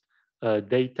sense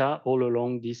data all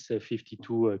along this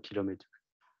 52 kilometers.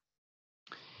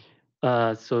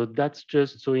 So that's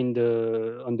just so on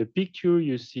the picture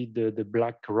you see the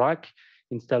black rack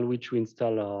which we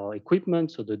install our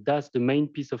equipment. So the DAS, the main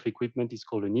piece of equipment is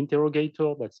called an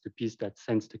interrogator. That's the piece that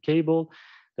sends the cable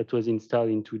that was installed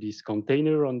into this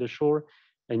container on the shore.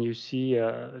 And you see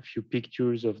a few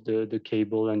pictures of the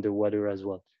cable and the water as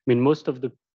well. I mean,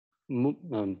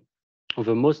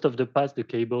 over most of the path, the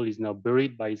cable is now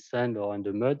buried by sand or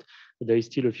under mud, but there is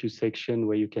still a few sections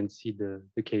where you can see the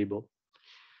cable.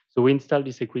 So we installed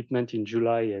this equipment in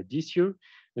July this year.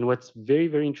 And what's very,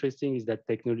 very interesting is that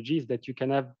technology is that you can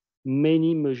have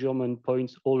many measurement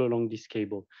points all along this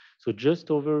cable. So just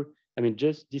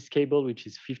this cable, which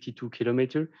is 52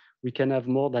 kilometers, we can have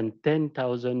more than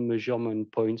 10,000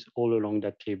 measurement points all along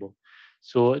that cable.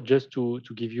 So just to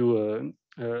give you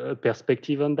a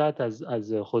perspective on that,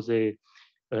 as Jose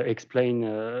explained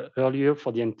earlier,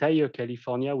 for the entire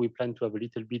California, we plan to have a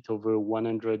little bit over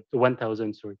 100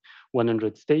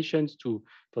 stations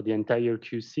for the entire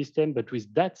Q system. But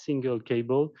with that single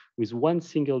cable, with one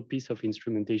single piece of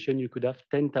instrumentation, you could have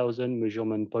 10,000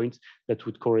 measurement points that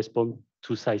would correspond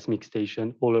to seismic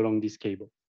station all along this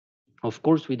cable. Of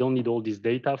course, we don't need all this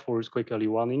data for earthquake early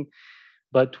warning,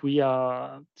 but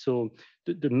the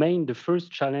first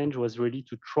challenge was really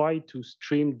to try to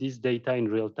stream this data in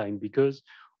real time, because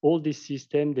all these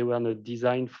systems, they were not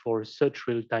designed for such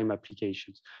real-time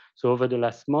applications. So over the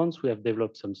last months, we have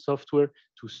developed some software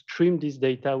to stream this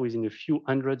data within a few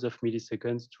hundreds of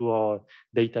milliseconds to our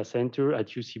data center at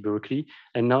UC Berkeley.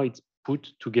 And now it's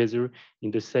put together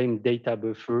in the same data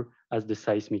buffer as the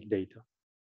seismic data.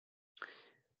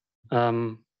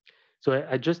 So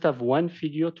I just have one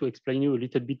figure to explain you a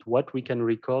little bit what we can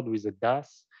record with a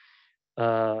DAS.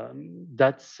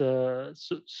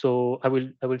 So I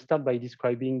will start by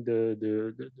describing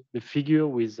the figure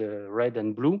with red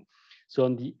and blue. So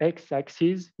on the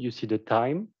x-axis, you see the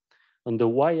time. On the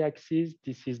y-axis,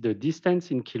 this is the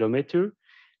distance in kilometer.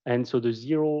 And so the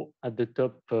 0 at the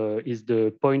top is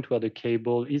the point where the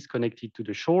cable is connected to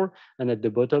the shore. And at the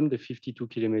bottom, the 52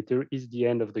 kilometer is the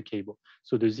end of the cable.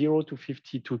 So the 0 to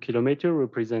 52 kilometer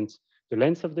represents the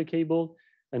length of the cable.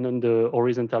 And on the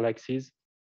horizontal axis,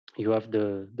 you have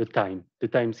the time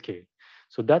scale.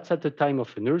 So that's at the time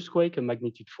of an earthquake, a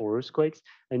magnitude 4 earthquakes.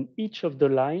 And each of the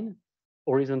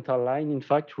horizontal line, in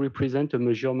fact, represent a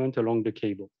measurement along the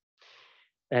cable.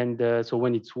 And so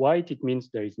when it's white, it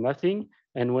means there is nothing.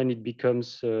 And when it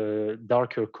becomes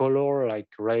darker color, like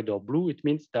red or blue, it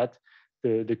means that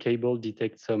the cable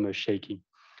detects some shaking.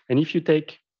 And if you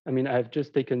take, I've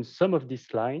just taken some of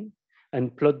this line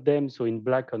and plot them so in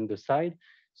black on the side.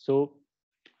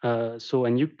 I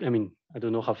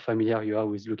don't know how familiar you are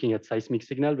with looking at seismic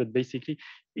signal, but basically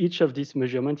each of these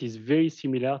measurements is very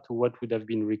similar to what would have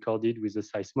been recorded with a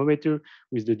seismometer,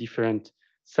 with the different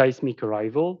seismic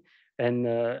arrival.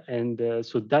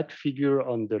 So that figure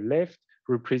on the left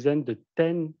represent the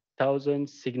 10,000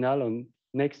 signal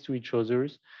next to each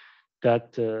others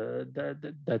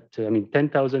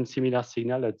 10,000 similar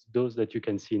signal at those that you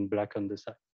can see in black on the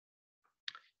side.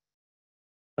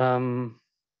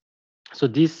 So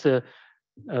this 2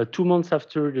 months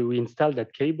after we installed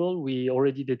that cable, we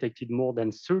already detected more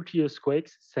than 30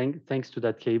 earthquakes thanks to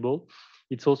that cable.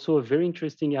 It's also a very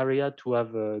interesting area to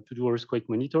have to do earthquake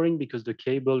monitoring, because the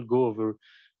cable go over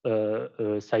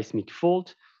a seismic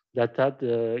fault that had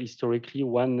historically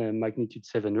one magnitude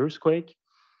 7 earthquake.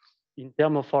 in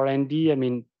terms of R&D, I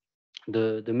mean,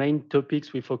 the main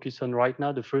topics we focus on right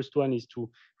now, the first one is to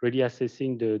really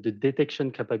assessing the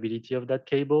detection capability of that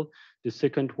cable. The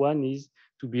second one is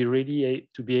to be ready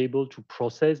to be able to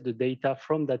process the data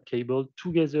from that cable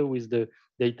together with the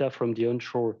data from the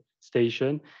onshore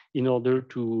station in order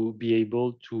to be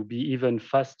able to be even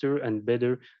faster and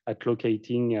better at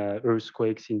locating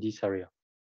earthquakes in this area.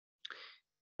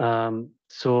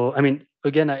 So, I mean,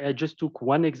 again, I just took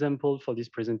one example for this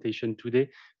presentation today,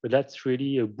 but that's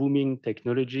really a booming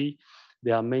technology.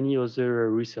 There are many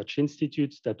other research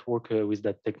institutes that work with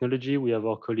that technology. We have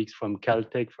our colleagues from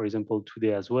Caltech, for example,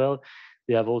 today as well.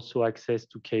 They have also access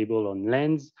to cable on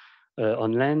land,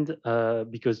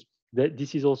 because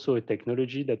this is also a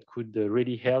technology that could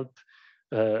really help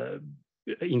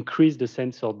increase the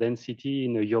sensor density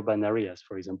in urban areas,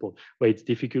 for example, where it's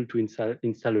difficult to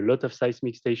install a lot of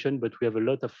seismic stations, but we have a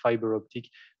lot of fiber optic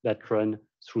that run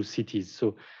through cities.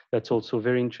 So that's also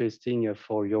very interesting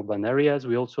for urban areas.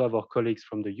 We also have our colleagues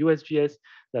from the USGS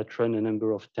that run a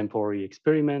number of temporary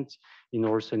experiments in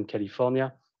Northern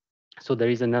California. So there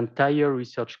is an entire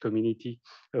research community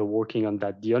working on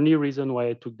that. The only reason why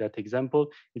I took that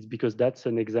example is because that's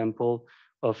an example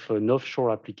of an offshore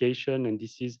application, and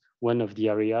this is one of the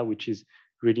area which is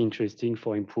really interesting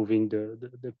for improving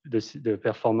the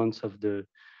performance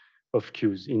of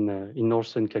queues in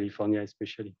Northern California,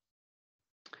 especially.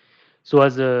 So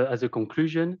as a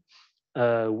conclusion,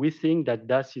 we think that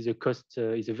DAS is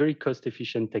a very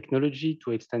cost-efficient technology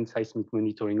to extend seismic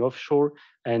monitoring offshore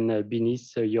and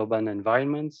beneath urban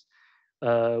environments.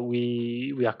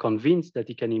 We are convinced that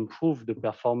it can improve the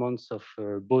performance of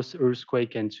both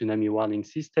earthquake and tsunami warning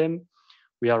system.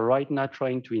 We are right now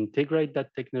trying to integrate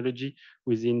that technology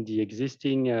within the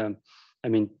existing,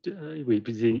 with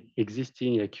the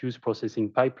existing queues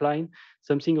processing pipeline.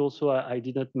 Something also I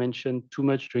did not mention too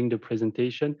much during the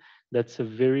presentation, that's a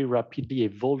very rapidly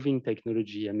evolving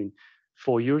technology. I mean,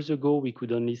 4 years ago, we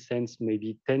could only sense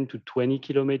maybe 10 to 20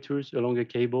 kilometers along a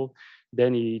cable.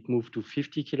 Then it moved to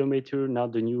 50 kilometers. Now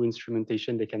the new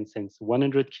instrumentation, they can sense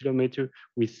 100 kilometers.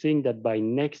 We think that by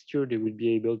next year, they will be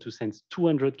able to sense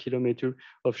 200 kilometers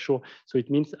offshore. So it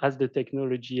means as the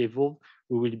technology evolves,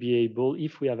 we will be able,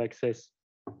 if we have access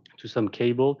to some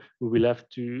cable, we will have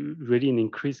to really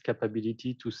increase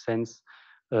capability to sense,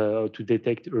 to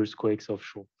detect earthquakes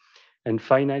offshore. And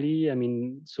finally, I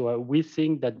mean, so we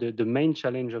think that the main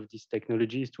challenge of this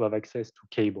technology is to have access to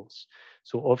cables,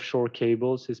 so offshore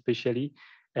cables especially.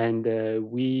 And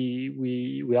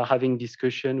we are having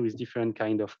discussion with different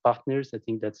kind of partners. I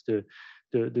think that's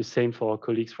the same for our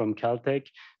colleagues from Caltech.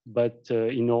 But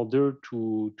in order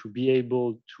to be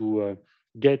able to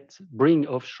bring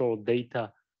offshore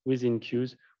data within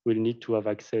queues, we'll need to have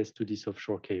access to these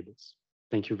offshore cables.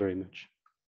 Thank you very much.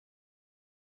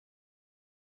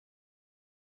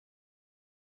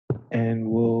 And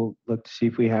we'll look to see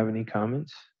if we have any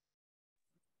comments.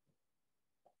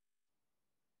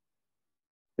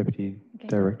 Deputy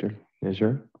Director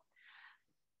Nazar.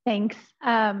 Thanks.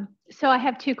 So I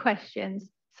have two questions.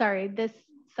 Sorry, this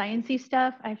sciencey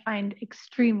stuff I find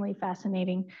extremely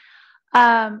fascinating.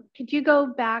 Could you go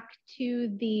back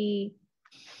to the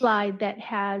slide that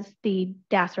has the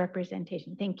DAS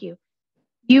representation? Thank you.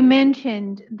 You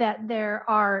mentioned that there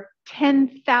are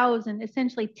 10,000,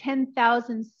 essentially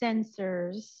 10,000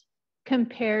 sensors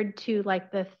compared to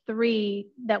like the 3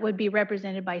 that would be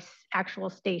represented by actual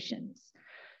stations.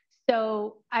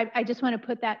 So I just want to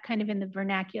put that kind of in the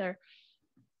vernacular.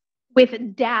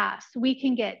 With DAS, we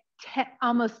can get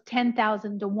almost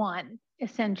 10,000 to 1,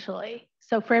 essentially.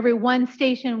 So for every one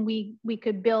station we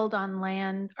could build on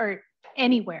land or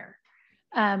anywhere.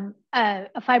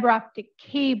 A fiber optic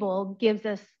cable gives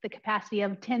us the capacity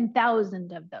of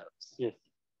 10,000 of those. Yes.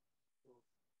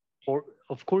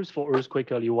 Of course, for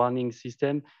earthquake early warning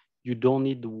system, you don't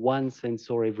need one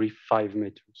sensor every 5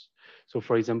 meters. So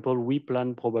for example, we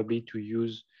plan probably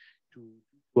to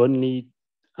only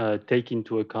take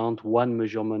into account one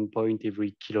measurement point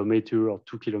every kilometer or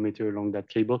 2 kilometers along that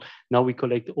cable. Now we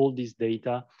collect all this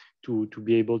data to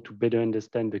be able to better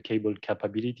understand the cable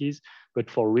capabilities.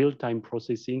 But for real-time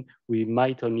processing, we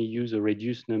might only use a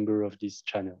reduced number of these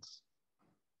channels.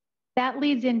 That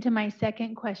leads into my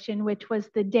second question, which was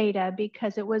the data,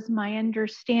 because it was my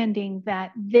understanding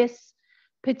that this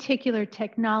particular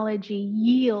technology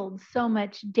yields so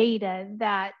much data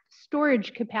that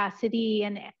storage capacity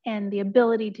and the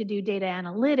ability to do data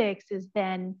analytics is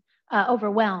then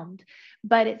overwhelmed.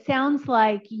 But it sounds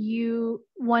like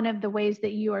one of the ways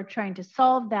that you are trying to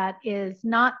solve that is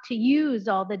not to use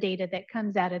all the data that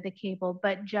comes out of the cable,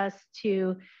 but just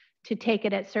to to take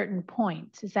it at certain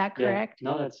points. Is that Yeah, correct?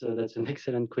 no, that's an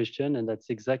excellent question, and that's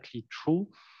exactly true.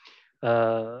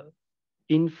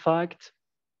 In fact,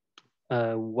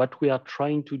 what we are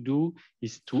trying to do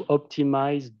is to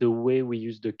optimize the way we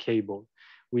use the cable,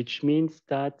 which means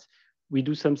that we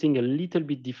do something a little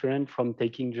bit different from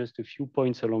taking just a few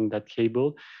points along that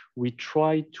cable. We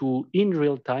try to, in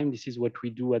real time, this is what we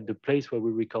do at the place where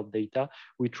we record data,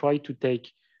 we try to take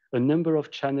a number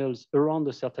of channels around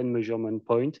a certain measurement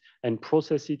point and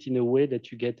process it in a way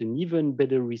that you get an even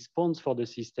better response for the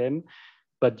system,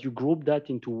 but you group that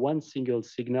into one single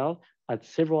signal at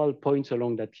several points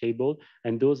along that cable.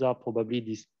 And those are probably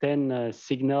these 10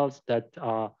 signals that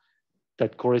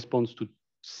corresponds to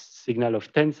signal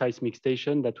of 10 seismic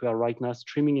stations that we are right now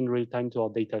streaming in real time to our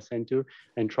data center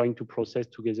and trying to process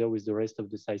together with the rest of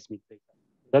the seismic data.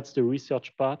 That's the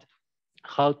research part.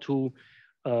 How to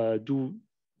do,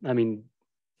 I mean,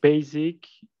 basic,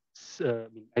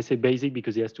 I say basic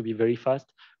because it has to be very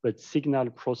fast, but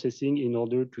signal processing in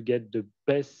order to get the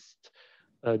best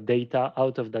data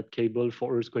out of that cable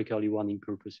for earthquake early warning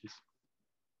purposes.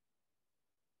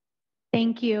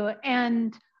 Thank you.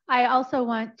 And I also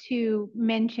want to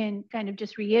mention, kind of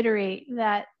just reiterate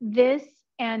that this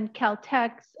and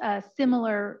Caltech's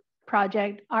similar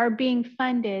project are being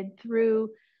funded through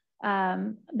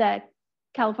the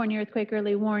California Earthquake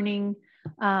Early Warning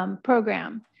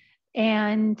program.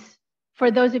 And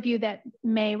for those of you that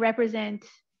may represent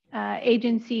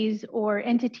agencies or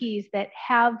entities that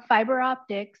have fiber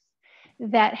optics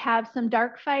that have some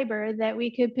dark fiber that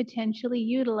we could potentially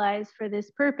utilize for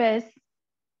this purpose,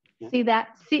 see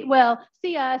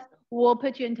us, we'll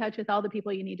put you in touch with all the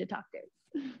people you need to talk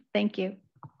to. Thank you.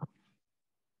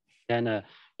 And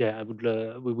yeah,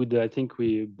 I think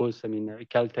we both, I mean,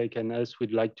 Caltech and us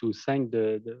would like to thank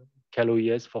the Cal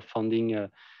OES for funding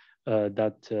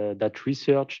that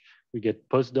research. We get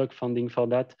postdoc funding for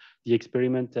that. The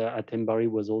experiment at Embari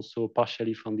was also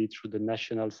partially funded through the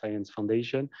National Science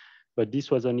Foundation, but this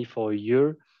was only for a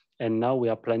year. And now we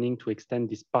are planning to extend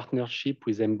this partnership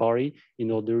with Embari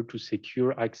in order to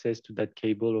secure access to that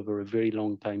cable over a very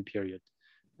long time period.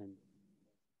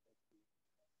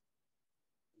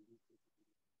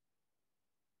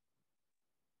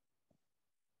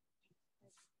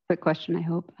 Quick question, I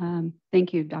hope.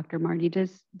 Thank you, Dr. Marty.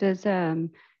 Does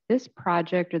this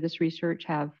project or this research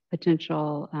have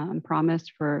potential promise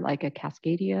for like a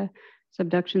Cascadia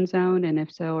subduction zone? And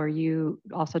if so, are you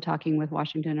also talking with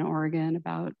Washington and Oregon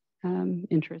about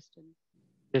interest in?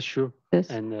 Yes, sure.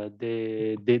 And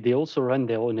they also run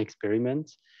their own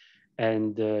experiments.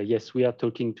 And yes, we are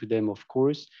talking to them, of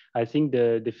course. I think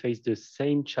they face the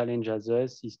same challenge as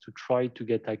us, is to try to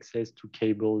get access to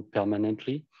cable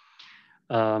permanently.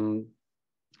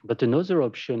 But another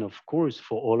option, of course,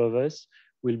 for all of us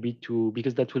will be to,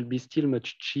 because that will be still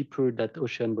much cheaper, that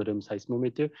ocean bottom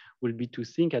seismometer, will be to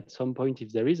think at some point,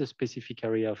 if there is a specific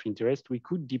area of interest, we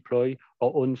could deploy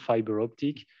our own fiber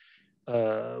optic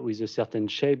with a certain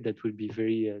shape that will be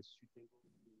very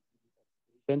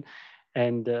suitable.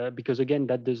 And because again,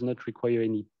 that does not require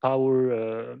any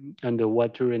power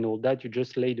underwater and all that. You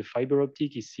just lay the fiber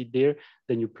optic, you sit there,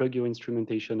 then you plug your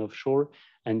instrumentation offshore,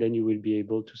 and then you will be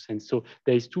able to sense. So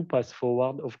there is two paths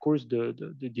forward. Of course,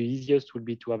 the easiest would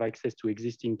be to have access to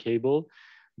existing cable,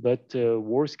 but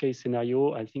worst case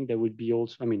scenario, I think there would be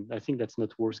also, I mean, I think that's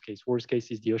not worst case. Worst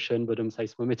case is the ocean bottom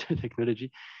seismometer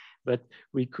technology, but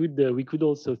we could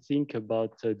also think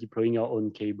about deploying our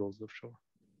own cables offshore.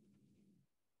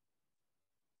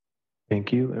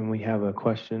 Thank you. And we have a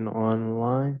question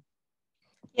online.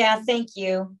 Yeah, thank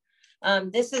you. I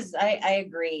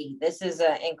agree. This is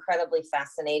incredibly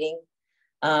fascinating.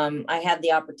 I had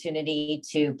the opportunity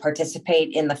to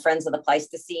participate in the Friends of the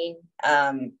Pleistocene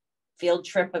field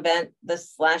trip event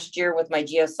this last year with my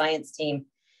geoscience team.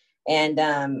 And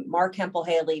Mark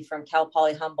Hempel-Haley from Cal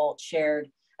Poly Humboldt shared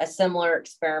a similar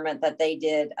experiment that they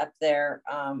did up there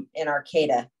in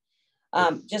Arcata.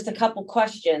 Just a couple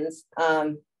questions.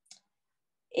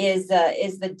 Is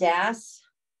the DAS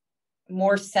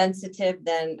more sensitive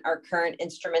than our current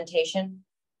instrumentation?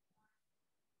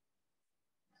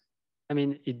 I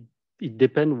mean, it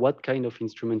depends what kind of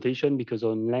instrumentation, because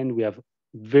on land we have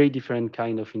very different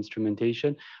kind of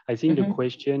instrumentation. I think the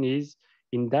question is,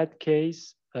 in that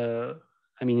case,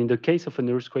 I mean, in the case of an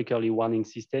earthquake early warning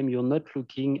system, you're not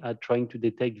looking at trying to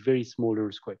detect very small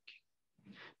earthquake,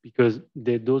 because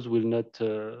those will not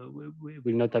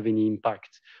have any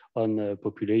impact on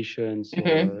populations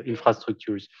or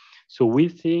infrastructures. So we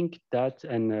think that,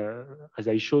 and as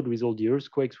I showed with all the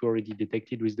earthquakes we already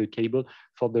detected with the cable,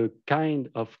 for the kind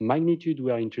of magnitude we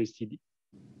are interested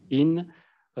in,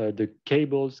 the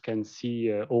cables can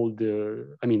see all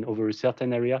the, I mean, over a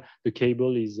certain area, the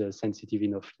cable is sensitive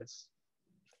enough. Yes.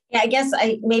 Yeah, I guess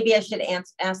maybe I should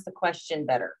ask the question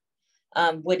better.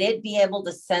 Would it be able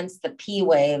to sense the P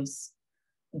waves,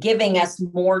 giving us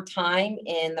more time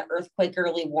in the earthquake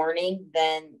early warning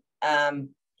than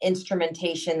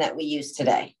instrumentation that we use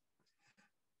today?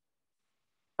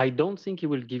 I don't think it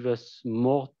will give us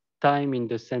more time in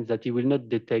the sense that it will not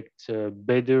detect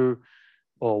better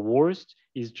or worse.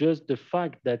 It's just the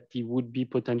fact that it would be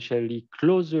potentially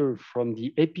closer from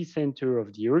the epicenter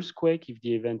of the earthquake if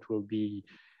the event will be,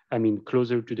 I mean,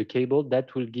 closer to the cable.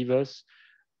 That will give us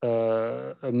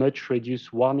a much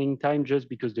reduced warning time just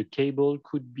because the cable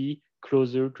could be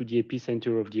closer to the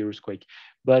epicenter of the earthquake.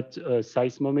 But a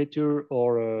seismometer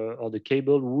or the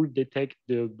cable would detect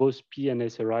the both P and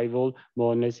S arrival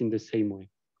more or less in the same way.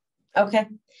 Okay.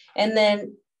 And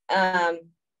then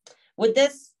would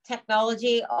this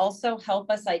technology also help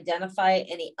us identify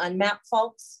any unmapped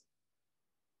faults?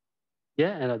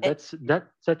 Yeah, and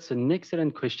that's an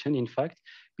excellent question, in fact,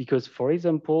 because, for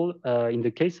example, in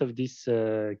the case of this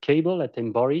cable at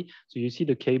Embari, so you see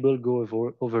the cable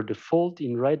go over the fault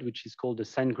in red, which is called the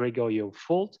San Gregorio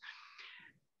fault.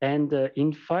 And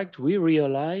in fact, we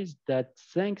realized that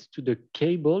thanks to the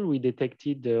cable, we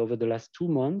detected over the last 2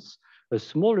 months, a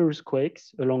small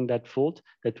earthquakes along that fault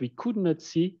that we could not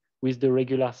see with the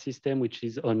regular system, which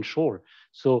is onshore.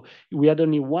 So we had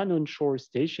only one onshore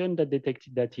station that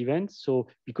detected that event. So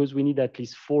because we need at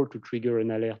least 4 to trigger an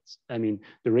alert, I mean,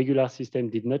 the regular system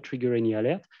did not trigger any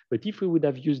alert. But if we would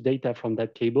have used data from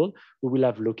that cable, we will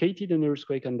have located an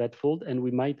earthquake on that fault, and we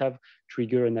might have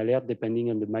triggered an alert depending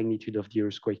on the magnitude of the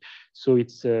earthquake. So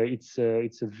it's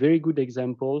a very good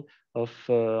example of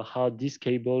how this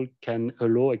cable can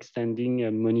allow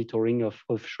extending monitoring of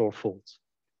offshore faults.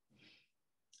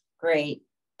 Great.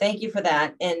 Thank you for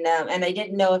that. And I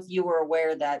didn't know if you were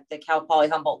aware that the Cal Poly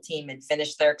Humboldt team had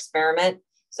finished their experiment.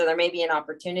 So there may be an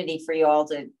opportunity for you all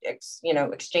to,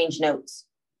 exchange notes.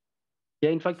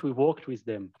 Yeah, in fact, we worked with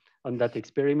them on that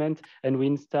experiment, and we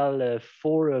installed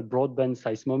 4 broadband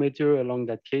seismometer along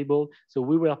that cable. So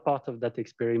we were part of that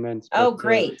experiment. Oh,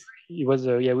 great. It was,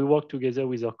 yeah, we worked together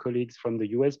with our colleagues from the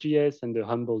USGS and the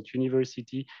Humboldt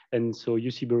University. And so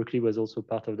UC Berkeley was also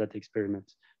part of that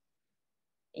experiment.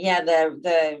 Yeah,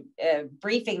 the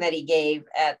briefing that he gave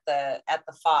at the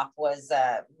FOP was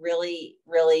really,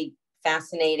 really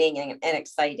fascinating and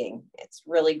exciting. It's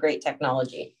really great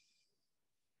technology.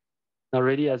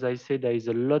 Already, as I said, there is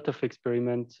a lot of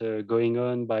experiment going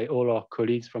on by all our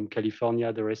colleagues from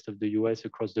California, the rest of the US,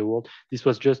 across the world. This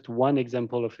was just one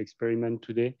example of experiment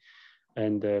today,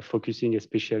 and focusing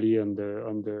especially on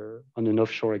an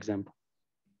offshore example.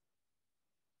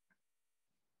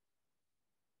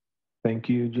 Thank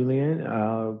you, Julian.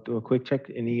 I'll do a quick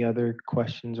check. Any other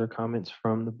questions or comments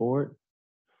from the board?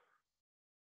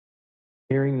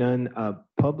 Hearing none,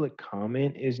 public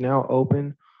comment is now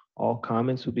open. All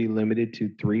comments will be limited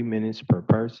to 3 minutes per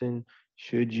person.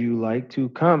 Should you like to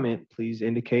comment, please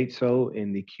indicate so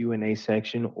in the Q&A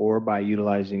section or by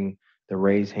utilizing the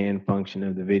raise hand function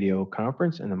of the video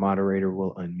conference, and the moderator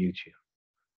will unmute you.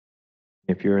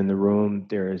 If you're in the room,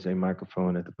 there is a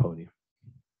microphone at the podium.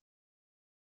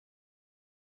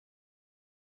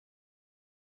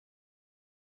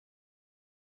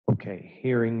 Okay,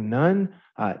 hearing none.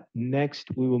 Next,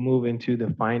 we will move into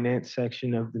the finance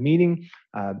section of the meeting.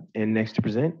 And next to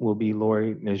present will be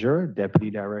Lori Najura, Deputy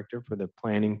Director for the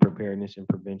Planning, Preparedness, and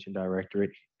Prevention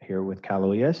Directorate here with Cal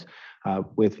OES,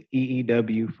 with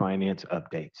EEW finance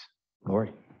updates.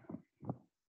 Lori.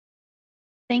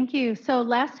 Thank you. So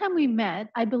last time we met,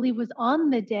 I believe, was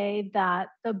on the day that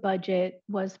the budget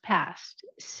was passed.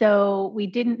 So we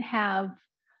didn't have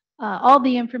all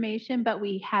the information, but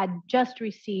we had just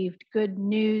received good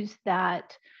news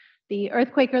that the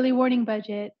earthquake early warning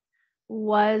budget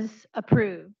was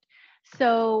approved.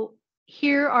 So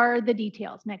here are the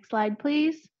details. Next slide,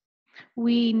 please.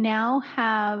 We now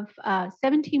have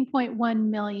 $17.1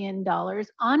 million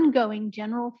ongoing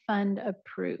general fund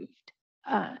approved.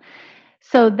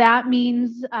 So that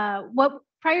means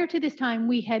prior to this time,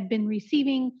 we had been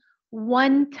receiving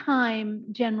one-time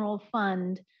general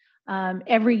fund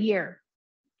every year.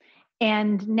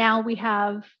 And now we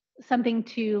have something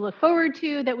to look forward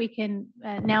to that we can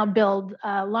now build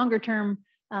longer term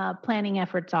planning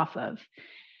efforts off of.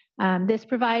 This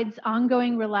provides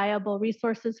ongoing reliable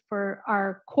resources for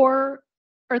our core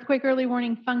earthquake early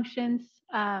warning functions.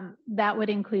 That would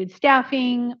include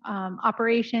staffing,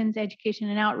 operations, education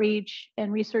and outreach,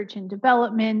 and research and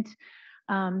development.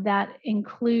 That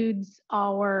includes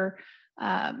our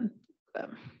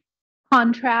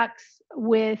contracts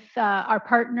with our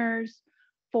partners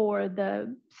for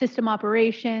the system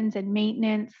operations and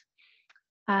maintenance.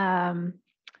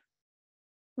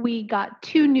 We got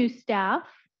 2 new staff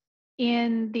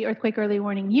in the earthquake early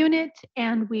warning unit,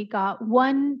 and we got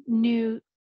 1 new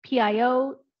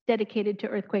PIO dedicated to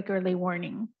earthquake early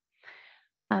warning.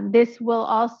 This will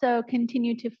also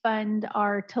continue to fund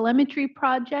our telemetry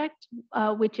project,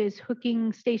 which is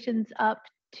hooking stations up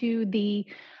to the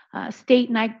state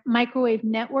microwave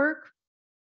network.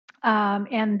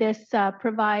 And this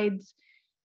provides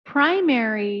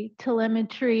primary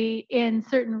telemetry in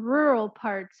certain rural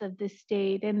parts of the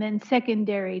state, and then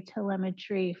secondary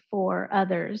telemetry for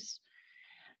others.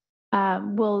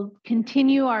 We'll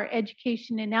continue our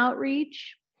education and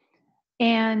outreach.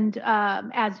 And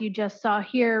as you just saw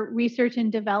here, research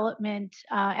and development,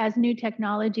 as new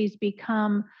technologies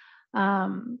become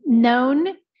known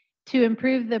to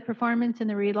improve the performance and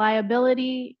the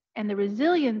reliability and the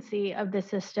resiliency of the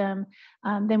system,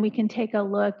 then we can take a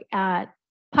look at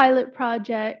pilot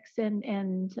projects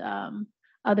and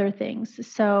other things.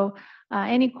 So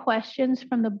any questions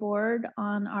from the board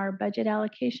on our budget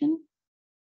allocation?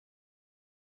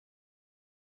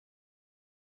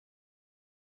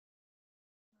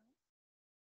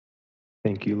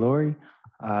 Thank you, Lori.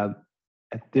 At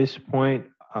this point,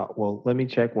 well, let me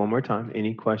check one more time.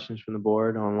 Any questions from the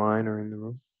board online or in the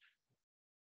room?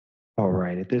 All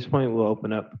right, at this point, we'll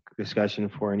open up discussion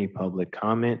for any public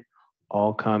comment.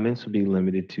 All comments will be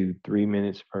limited to 3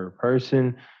 minutes per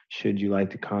person. Should you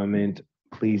like to comment,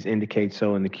 please indicate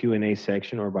so in the Q&A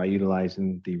section or by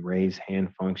utilizing the raise hand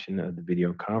function of the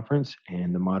video conference,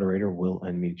 and the moderator will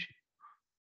unmute you.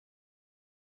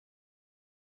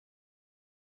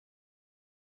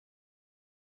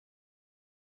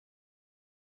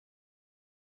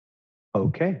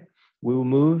 Okay, we will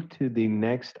move to the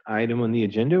next item on the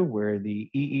agenda, where the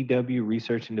EEW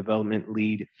Research and Development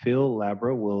Lead, Phil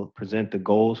Labra, will present the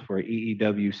goals for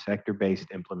EEW sector-based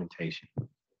implementation.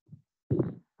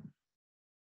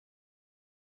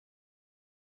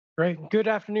 Great. Good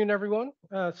afternoon, everyone.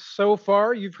 So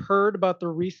far, you've heard about the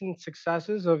recent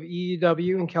successes of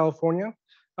EEW in California,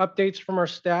 updates from our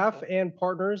staff and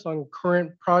partners on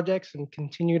current projects and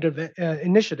continued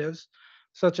initiatives,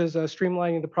 such as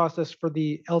streamlining the process for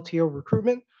the LTO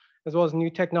recruitment, as well as new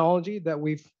technology that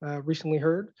we've recently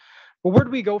heard. But where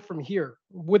do we go from here?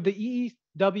 With the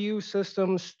EEW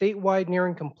system statewide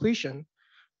nearing completion,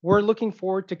 we're looking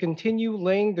forward to continue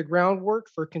laying the groundwork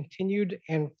for continued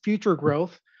and future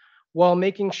growth while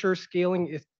making sure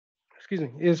scaling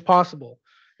is possible,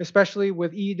 especially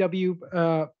with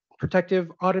EEW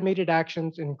protective automated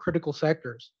actions in critical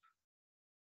sectors.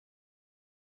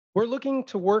 We're looking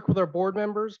to work with our board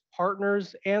members,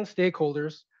 partners, and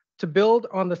stakeholders to build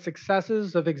on the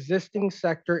successes of existing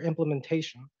sector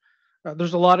implementation.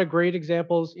 There's a lot of great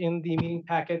examples in the meeting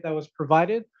packet that was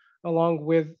provided, along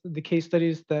with the case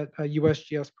studies that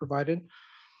USGS provided.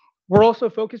 We're also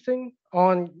focusing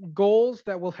on goals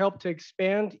that will help to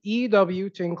expand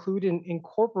EEW to include and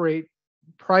incorporate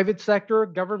private sector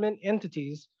government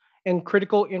entities and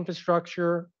critical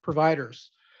infrastructure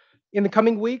providers. In the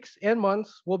coming weeks and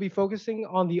months, we'll be focusing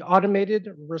on the automated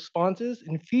responses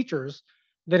and features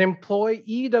that employ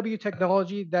EEW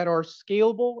technology that are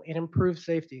scalable and improve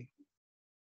safety.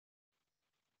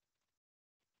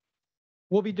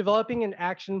 We'll be developing an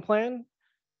action plan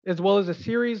as well as a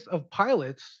series of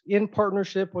pilots in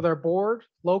partnership with our board,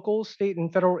 local, state,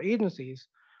 and federal agencies,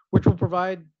 which will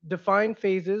provide defined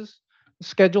phases,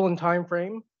 schedule, and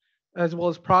timeframe, as well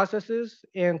as processes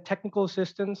and technical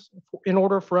assistance in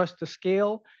order for us to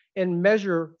scale and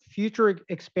measure future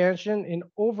expansion and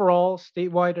overall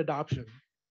statewide adoption.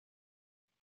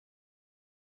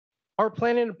 Our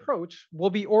plan and approach will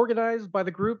be organized by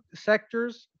the group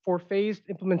sectors for phased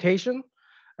implementation.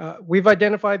 We've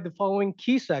identified the following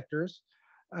key sectors,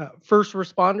 first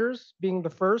responders being the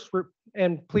first,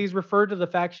 and please refer to the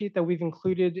fact sheet that we've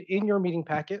included in your meeting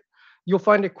packet. You'll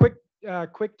find a quick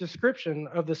description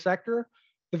of the sector,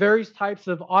 the various types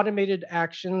of automated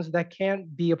actions that can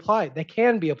be applied,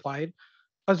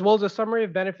 as well as a summary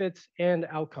of benefits and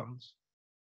outcomes.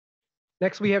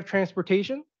 Next, we have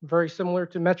transportation, very similar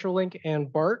to Metrolink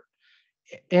and BART,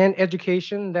 and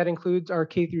education that includes our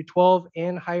K through 12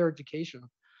 and higher education.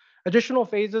 Additional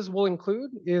phases will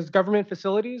include is government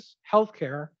facilities,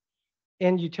 healthcare,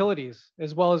 and utilities,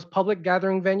 as well as public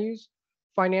gathering venues,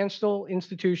 financial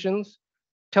institutions,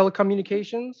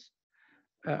 telecommunications,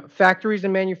 factories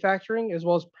and manufacturing, as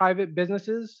well as private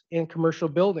businesses and commercial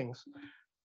buildings.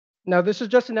 Now, this is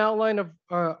just an outline of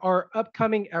our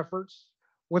upcoming efforts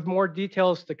with more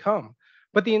details to come.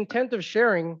 But the intent of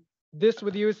sharing this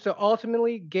with you is to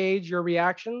ultimately gauge your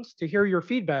reactions, to hear your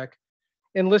feedback,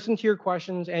 and listen to your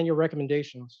questions and your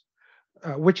recommendations,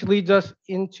 which leads us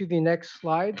into the next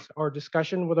slides, our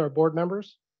discussion with our board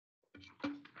members.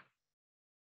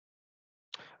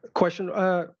 Question,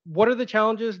 what are the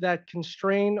challenges that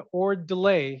constrain or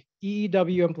delay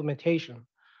EEW implementation?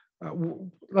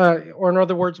 Or in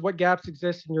other words, what gaps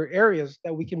exist in your areas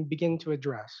that we can begin to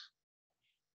address?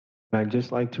 I'd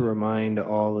just like to remind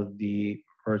all of the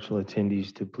virtual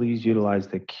attendees to please utilize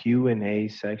the Q&A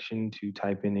section to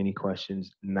type in any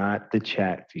questions, not the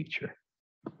chat feature.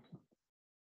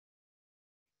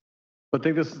 I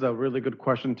think this is a really good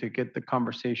question to get the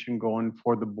conversation going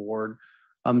for the board.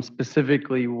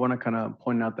 Specifically, we want to kind of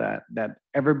point out that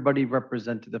everybody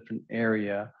represents a different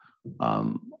area,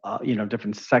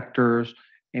 different sectors,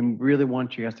 and really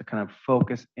want you guys to kind of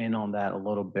focus in on that a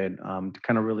little bit, to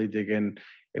kind of really dig in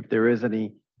if there is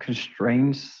any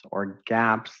constraints or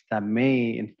gaps that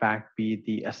may in fact be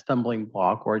the stumbling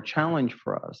block or a challenge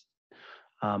for us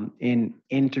in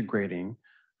integrating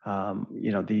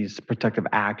these protective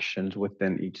actions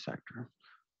within each sector.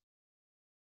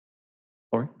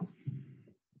 Lori?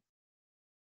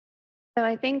 So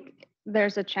I think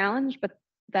there's a challenge, but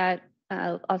that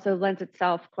also lends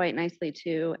itself quite nicely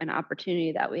to an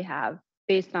opportunity that we have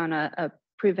based on a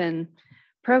proven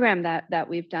program that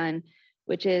we've done,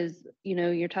 which is,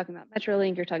 you're talking about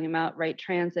Metrolink, you're talking about Wright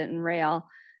Transit and rail.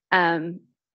 The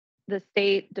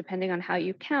state, depending on how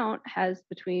you count, has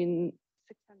between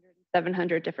 600 and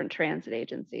 700 different transit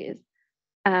agencies.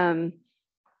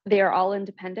 They are all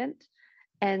independent.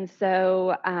 And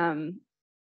so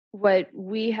what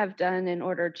we have done in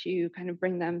order to kind of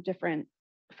bring them different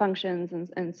functions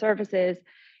and services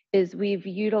is we've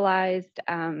utilized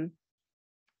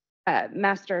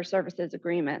master services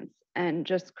agreements and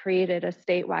just created a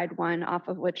statewide one off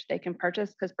of which they can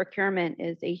purchase, because procurement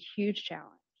is a huge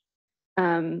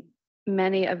challenge.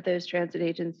 Many of those transit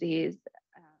agencies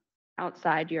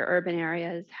outside your urban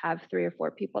areas have 3 or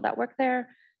 4 people that work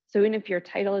there. So even if your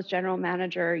title is general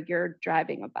manager, you're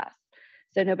driving a bus.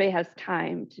 So nobody has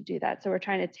time to do that. So we're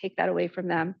trying to take that away from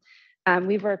them.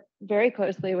 We've worked very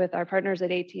closely with our partners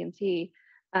at AT&T,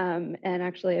 and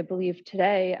actually, I believe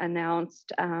today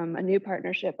announced a new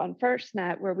partnership on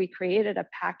FirstNet where we created a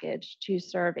package to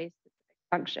serve a specific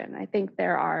function. I think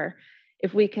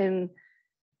if we can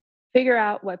figure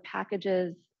out what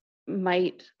packages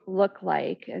might look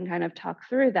like and kind of talk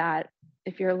through that,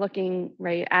 if you're looking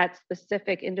right at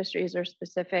specific industries or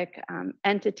specific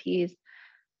entities,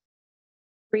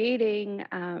 creating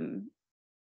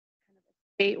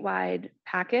statewide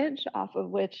package off of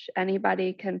which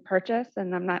anybody can purchase.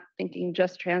 And I'm not thinking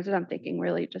just transit, I'm thinking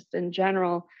really just in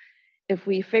general. If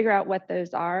we figure out what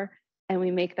those are and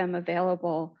we make them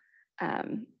available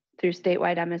through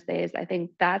statewide MSAs, I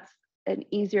think that's an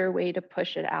easier way to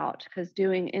push it out, because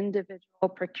doing individual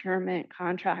procurement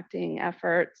contracting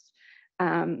efforts,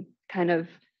 kind of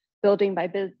building by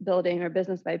building or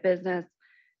business by business,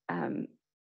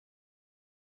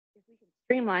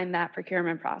 streamline that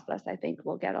procurement process, I think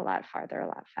we'll get a lot farther, a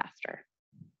lot faster.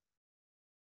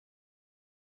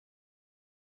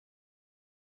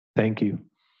 Thank you.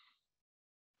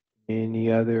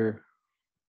 Any other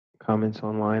comments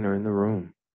online or in the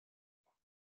room?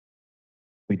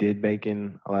 We did bake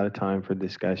in a lot of time for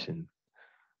discussion.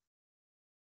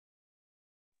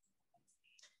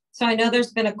 So I know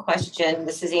there's been a question.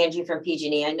 This is Angie from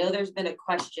PG&E. I know there's been a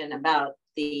question about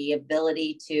the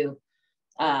ability to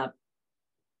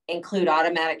include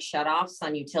automatic shutoffs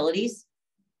on utilities.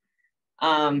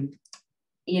 From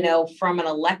an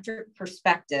electric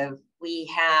perspective, we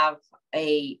have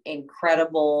a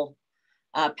incredible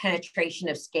penetration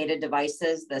of SCADA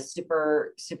devices, the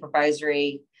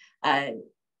supervisory. I'm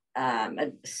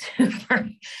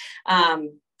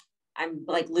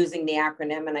like losing the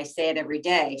acronym and I say it every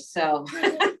day. So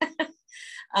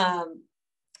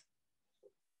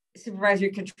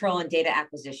supervisory control and data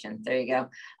acquisition. There you go.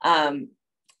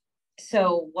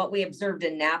 So what we observed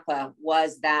in Napa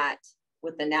was that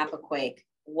with the Napa quake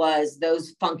was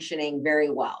those functioning very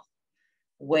well,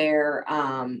 where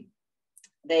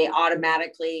they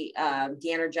automatically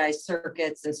de-energized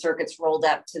circuits and circuits rolled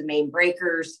up to the main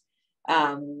breakers,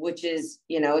 which is,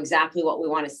 exactly what we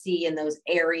want to see in those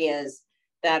areas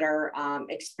that are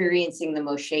experiencing the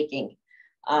most shaking.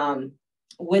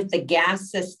 With the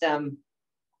gas system,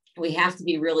 we have to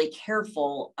be really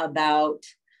careful about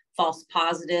false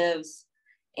positives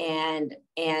and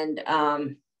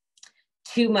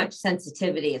too much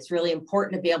sensitivity. It's really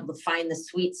important to be able to find the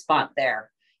sweet spot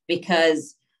there,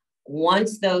 because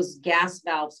once those gas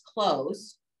valves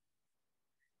close,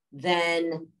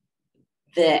 then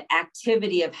the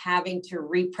activity of having to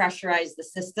repressurize the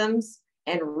systems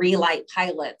and relight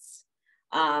pilots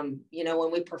You know,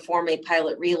 when we perform a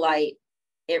pilot relight,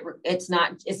 it's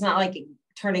not like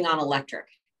turning on electric.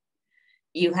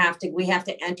 We have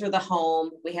to enter the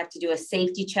home. We have to do a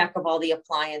safety check of all the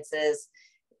appliances.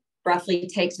 Roughly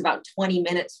takes about 20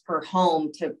 minutes per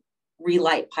home to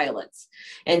relight pilots.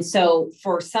 And so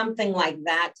for something like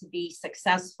that to be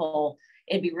successful,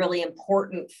 it'd be really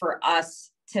important for us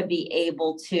to be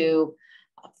able to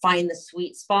find the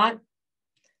sweet spot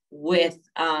with,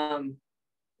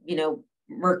 you know,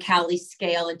 Mercalli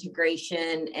scale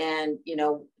integration and, you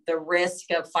know, the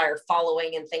risk of fire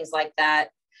following and things like that.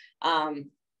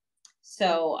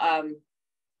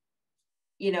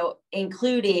 You know,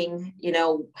 including, you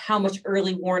know, how much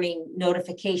early warning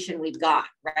notification we've got,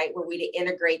 right? Where we to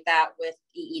integrate that with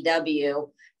EEW.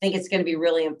 I think it's going to be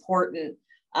really important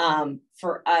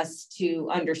for us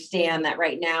to understand that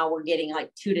right now we're getting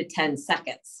like 2 to 10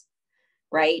 seconds,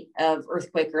 right, of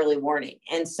earthquake early warning.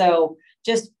 And so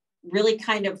just really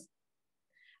kind of,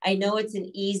 I know it's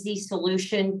an easy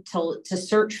solution to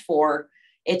search for.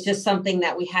 It's just something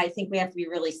that I think we have to be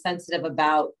really sensitive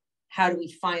about. How do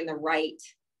we find the right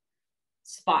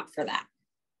spot for that?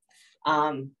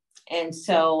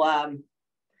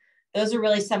 Those are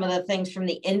really some of the things from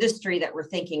the industry that we're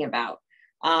thinking about.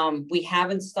 We have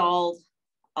installed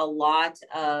a lot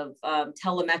of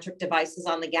telemetric devices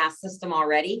on the gas system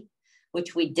already,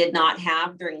 which we did not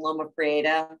have during Loma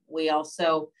Prieta. We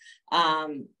also,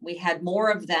 we had more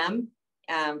of them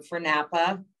for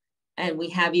Napa, and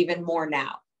we have even more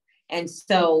now. And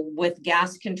so with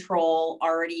gas control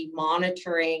already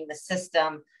monitoring the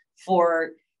system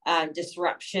for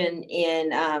disruption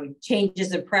in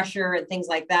changes in pressure and things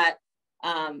like that,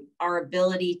 our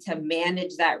ability to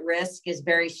manage that risk is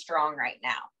very strong right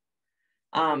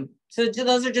now. So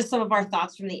those are just some of our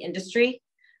thoughts from the industry.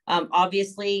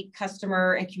 Obviously,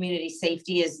 customer and community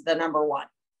safety is the number one.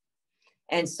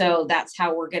 And so that's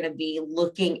how we're going to be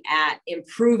looking at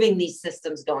improving these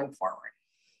systems going forward.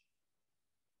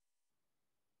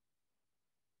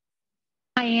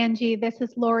 Hi, Angie, this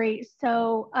is Lori.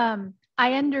 So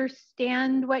I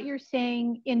understand what you're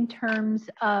saying in terms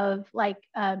of like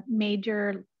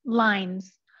major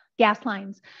lines, gas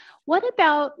lines. What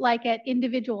about like at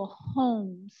individual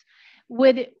homes?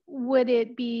 Would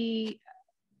it be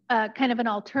kind of an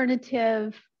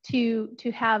alternative to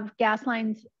have gas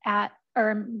lines at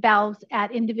or valves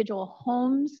at individual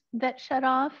homes that shut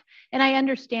off? And I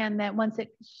understand that once it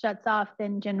shuts off,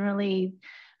 then generally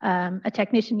a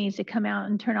technician needs to come out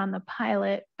and turn on the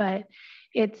pilot, but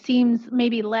it seems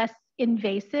maybe less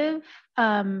invasive,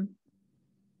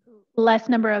 less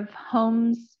number of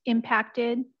homes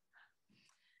impacted.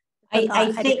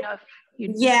 I think,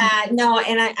 yeah, no,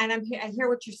 and I hear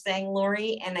what you're saying,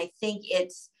 Lori, and I think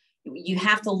you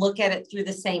have to look at it through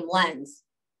the same lens,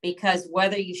 because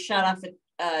whether you shut off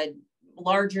a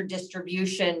larger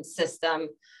distribution system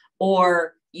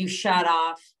or you shut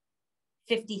off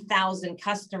 50,000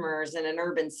 customers in an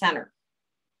urban center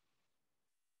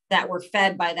that were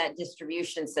fed by that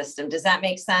distribution system. Does that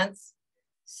make sense?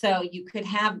 So you could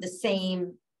have the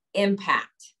same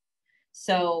impact.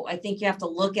 So I think you have to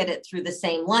look at it through the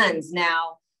same lens.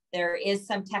 Now, there is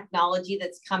some technology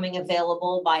that's coming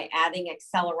available by adding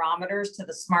accelerometers to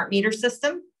the smart meter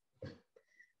system,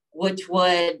 which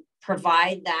would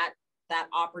provide that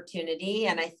opportunity.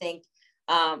 And I think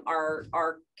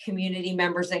our community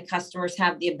members and customers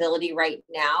have the ability right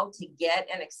now to get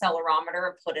an accelerometer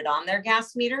and put it on their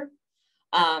gas meter.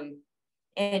 And,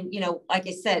 you know, like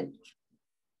I said,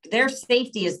 their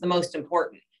safety is the most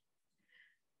important.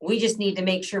 We just need to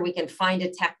make sure we can find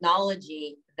a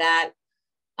technology that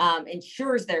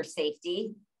ensures their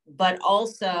safety, but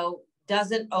also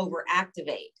doesn't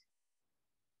overactivate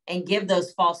and give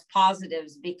those false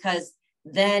positives, because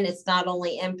then it's not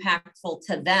only impactful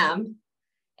to them,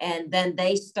 and then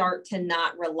they start to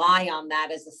not rely on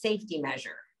that as a safety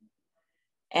measure.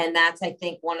 And that's, I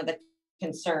think, one of the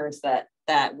concerns that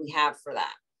we have for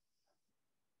that.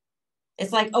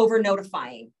 It's like over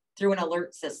notifying through an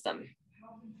alert system.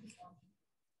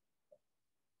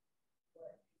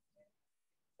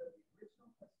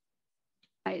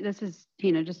 This is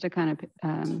Tina, just to kind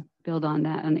of build on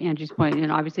that, on Angie's point.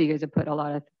 And obviously you guys have put a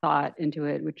lot of thought into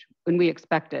it, which when we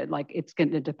expected, like it's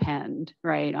going to depend,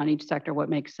 right, on each sector, what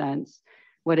makes sense,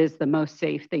 what is the most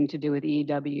safe thing to do with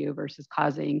EEW versus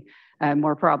causing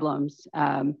more problems.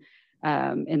 And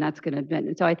that's going to depend.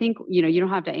 And so I think, you know, you don't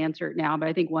have to answer it now, but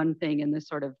I think one thing in this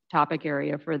sort of topic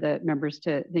area for the members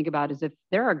to think about is if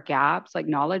there are gaps, like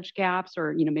knowledge gaps,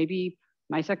 or, you know, maybe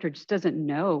my sector just doesn't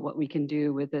know what we can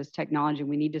do with this technology.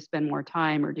 We need to spend more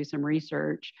time or do some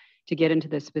research to get into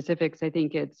the specifics. I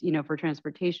think it's, you know, for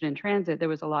transportation and transit, there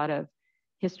was a lot of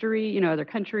history, other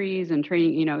countries and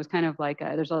training, it's kind of like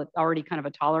there's already kind of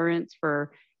a tolerance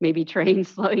for maybe trains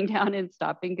slowing down and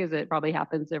stopping because it probably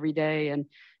happens every day.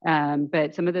 And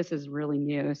but some of this is really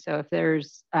new. So if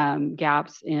there's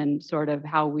gaps in sort of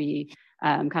how we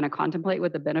kind of contemplate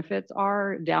what the benefits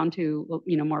are down to,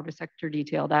 more of a sector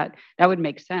detail, that would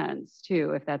make sense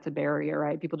too, if that's a barrier,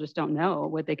 right? People just don't know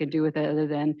what they can do with it other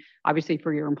than obviously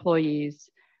for your employees,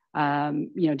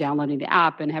 downloading the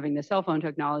app and having the cell phone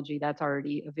technology that's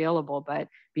already available. But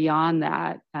beyond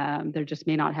that, there just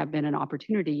may not have been an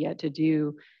opportunity yet to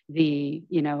do the,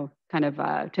 to kind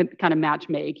of match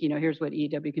make, here's what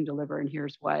EW can deliver and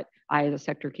here's what I as a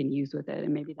sector can use with it.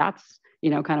 And maybe that's,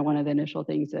 kind of one of the initial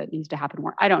things that needs to happen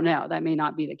more. I don't know, that may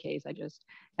not be the case. I just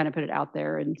kind of put it out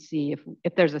there and see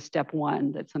if there's a step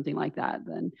one that's something like that,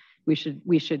 then we should,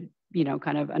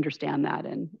 kind of understand that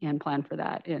and plan for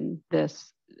that in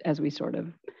this as we sort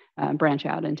of branch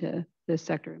out into this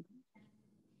sector.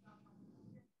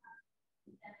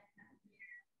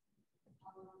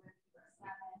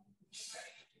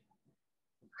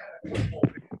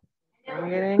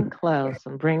 Bring it in close.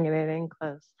 I'm bringing it in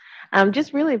close.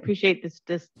 Just really appreciate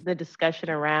the discussion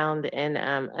around and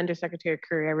Undersecretary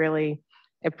Curry, I really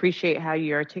appreciate how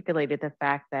you articulated the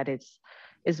fact that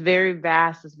it's very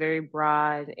vast, it's very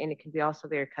broad, and it can be also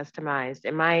very customized.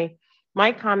 And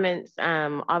my comments,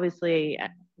 obviously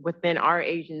within our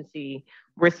agency,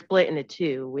 we're split into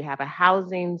two. We have a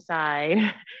housing side,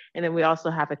 and then we also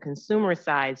have a consumer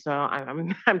side. So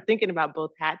I'm thinking about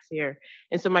both hats here.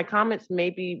 And so my comments may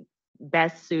be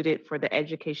best suited for the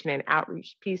education and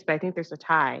outreach piece, but I think there's a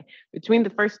tie between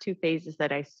the first two phases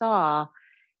that I saw.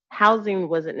 Housing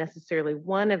wasn't necessarily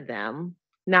one of them,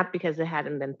 not because it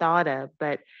hadn't been thought of,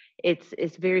 but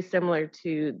it's very similar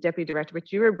to Deputy Director,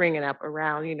 what you were bringing up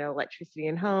around, electricity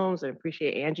in homes, and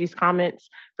appreciate Angie's comments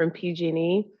from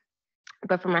PG&E.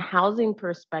 But from a housing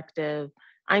perspective,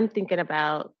 I'm thinking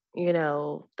about,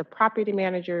 the property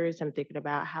managers, I'm thinking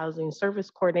about housing service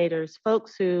coordinators,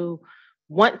 folks who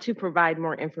want to provide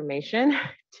more information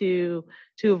to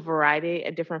a variety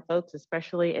of different folks,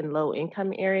 especially in low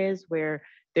income areas where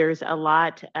there's a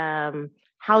lot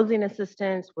housing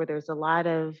assistance, where there's a lot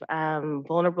of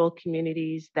vulnerable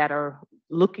communities that are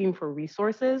looking for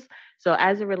resources. So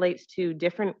as it relates to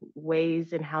different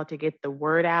ways and how to get the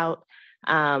word out,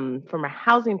 from a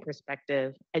housing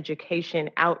perspective,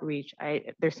 education, outreach,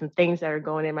 there's some things that are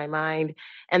going in my mind.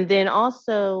 And then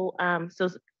also, so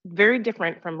very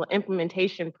different from the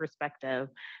implementation perspective,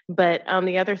 but on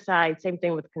the other side, same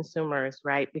thing with consumers,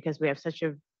 right? Because we have such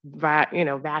a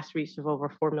vast reach of over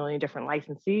 4 million different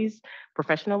licensees,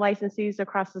 professional licensees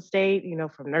across the state,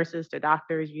 from nurses to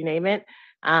doctors, you name it,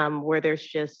 where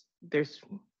there's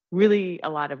really a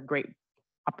lot of great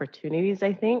opportunities,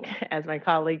 I think, as my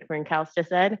colleague from Cal just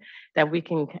said, that we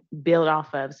can build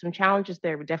off of. Some challenges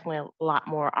there, but definitely a lot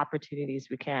more opportunities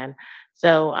we can.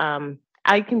 So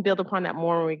I can build upon that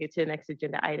more when we get to the next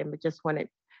agenda item, but just wanted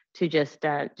to just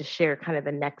share kind of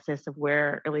the nexus of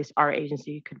where at least our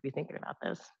agency could be thinking about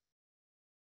this.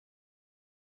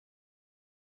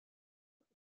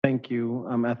 Thank you.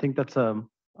 I think that's I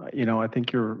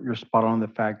think you're spot on the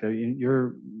fact that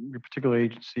your particular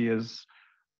agency is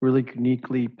really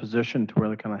uniquely positioned to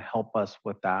really kind of help us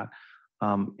with that.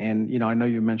 And I know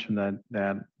you mentioned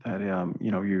that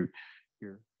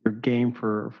your game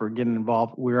for getting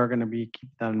involved. We are going to be keep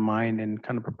that in mind and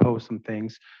kind of propose some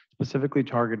things specifically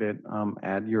targeted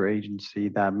at your agency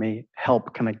that may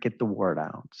help kind of get the word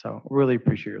out. So really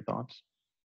appreciate your thoughts.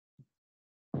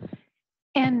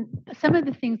 And some of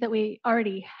the things that we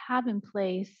already have in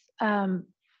place and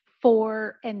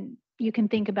you can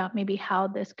think about maybe how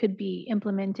this could be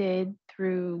implemented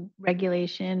through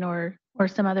regulation or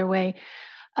some other way.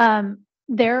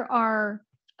 There are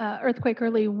earthquake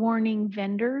early warning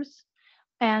vendors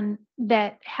and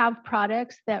that have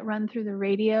products that run through the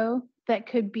radio that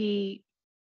could be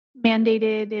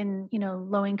mandated in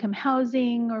low income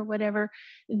housing or whatever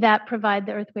that provide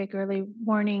the earthquake early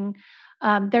warning.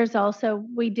 There's also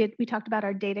we talked about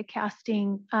our data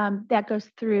casting that goes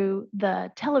through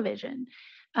the television.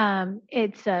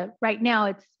 It's right now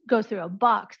it goes through a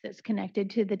box that's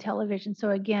connected to the television. So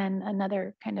again,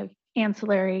 another kind of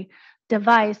ancillary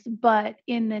device, but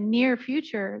in the near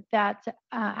future, that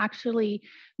actually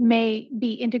may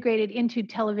be integrated into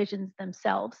televisions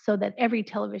themselves so that every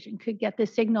television could get the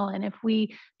signal. And if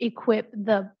we equip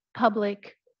the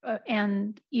public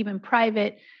and even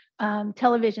private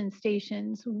television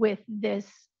stations with this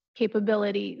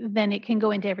capability, then it can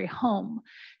go into every home.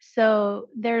 So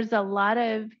there's a lot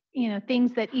of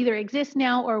things that either exist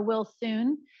now or will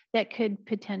soon that could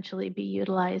potentially be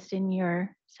utilized in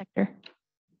your sector.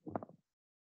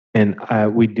 And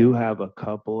we do have a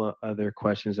couple of other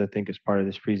questions, I think, as part of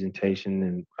this presentation,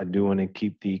 and I do want to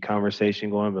keep the conversation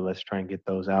going, but let's try and get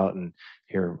those out and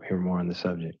hear more on the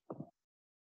subject.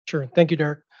 Sure. Thank you,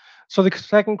 Derek. So the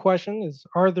second question is,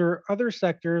 are there other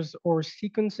sectors or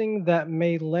sequencing that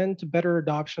may lend to better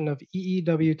adoption of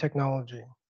EEW technology?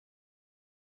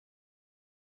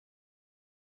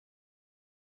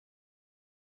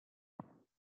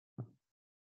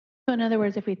 So in other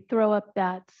words, if we throw up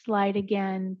that slide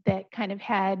again that kind of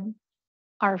had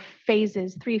our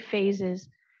phases, 3 phases,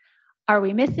 are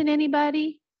we missing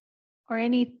anybody or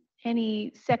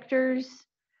any sectors,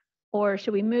 or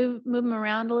should we move them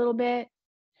around a little bit?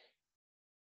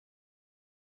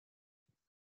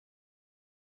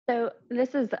 So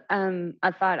this is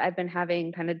a thought I've been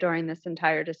having kind of during this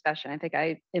entire discussion. I think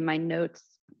I, in my notes,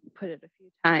 put it a few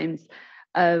times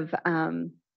of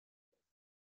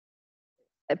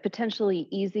a potentially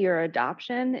easier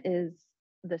adoption is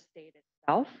the state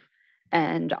itself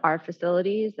and our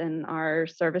facilities and our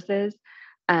services.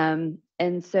 And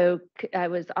so I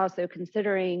was also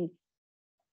considering,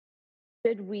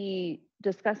 should we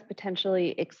discuss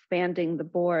potentially expanding the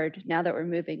board now that we're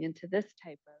moving into this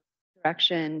type of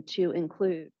direction to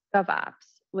include GovOps,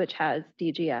 which has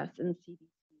DGS and CDT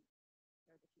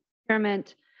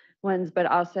procurement ones, but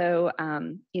also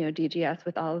DGS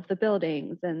with all of the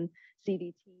buildings and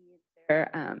CDT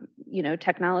their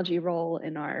technology role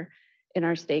in our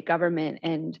state government.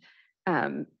 And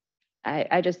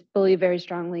I just believe very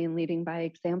strongly in leading by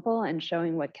example and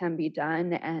showing what can be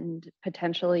done and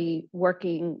potentially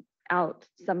working out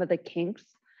some of the kinks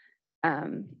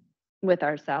with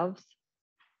ourselves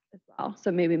as well.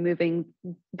 So maybe moving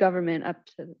government up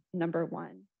to number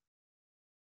 1.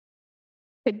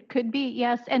 Could be,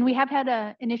 yes. And we have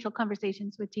had initial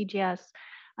conversations with DGS,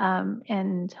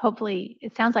 and hopefully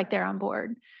it sounds like they're on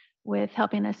board with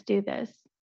helping us do this.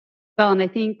 Well, and I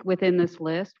think within this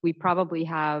list, we probably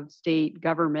have state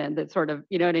government that sort of,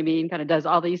 you know what I mean, kind of does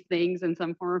all these things in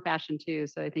some form or fashion too.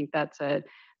 So I think that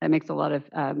makes a lot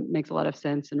of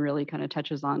sense and really kind of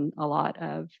touches on a lot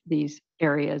of these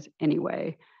areas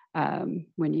anyway.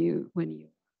 When you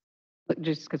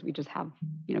just because we just have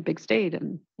big state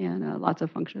and lots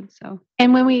of functions. So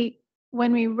and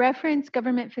when we reference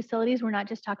government facilities, we're not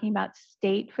just talking about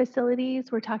state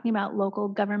facilities. We're talking about local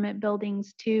government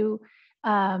buildings too.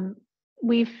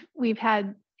 We've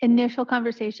had initial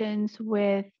conversations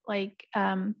with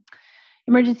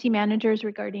emergency managers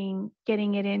regarding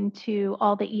getting it into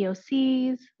all the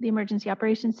EOCs, the emergency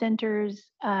operations centers,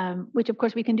 which of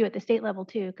course we can do at the state level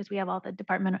too, because we have all the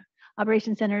department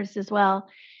operations centers as well.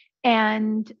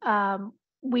 And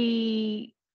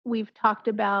we've talked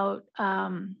about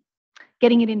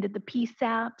getting it into the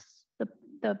PSAPs,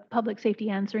 the public safety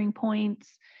answering points,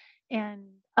 and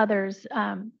others,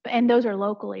 and those are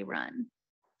locally run.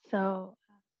 So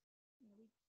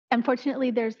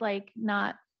unfortunately, there's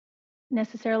not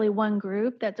necessarily one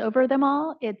group that's over them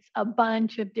all. It's a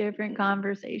bunch of different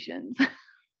conversations. I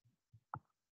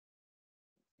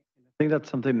think that's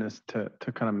something to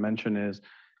kind of mention is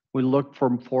we look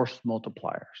for force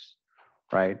multipliers,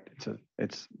 right?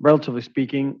 It's relatively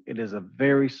speaking, it is a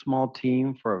very small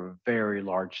team for a very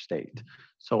large state.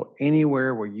 So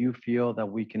anywhere where you feel that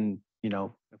we can,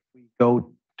 if we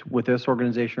go with this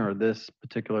organization or this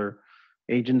particular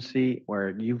agency where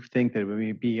you think that it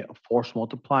may be a force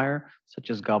multiplier, such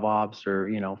as GovOps or,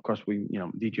 of course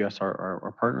DGS are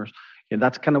our partners.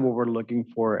 That's kind of what we're looking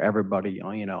for everybody,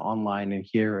 online and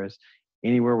here is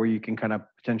anywhere where you can kind of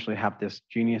potentially have this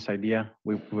genius idea,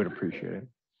 we would appreciate it.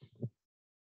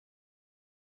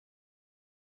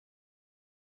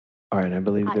 All right, I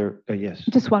believe yes.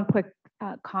 Just one quick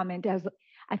comment. As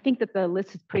I think that the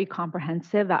list is pretty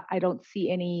comprehensive. I don't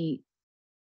see any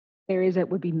areas that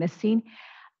would be missing.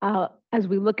 As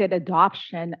we look at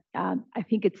adoption, I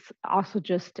think it's also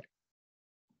just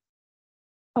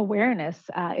awareness.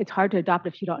 It's hard to adopt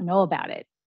if you don't know about it.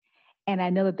 And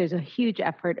I know that there's a huge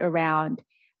effort around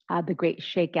the Great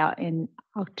Shakeout in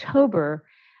October,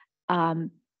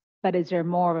 but is there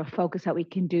more of a focus that we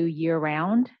can do year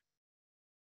round?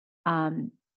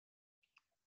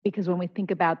 Because when we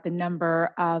think about the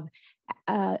number of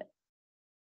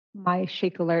My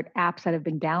Shake Alert apps that have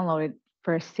been downloaded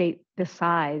for a state this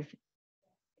size,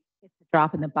 it's a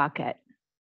drop in the bucket.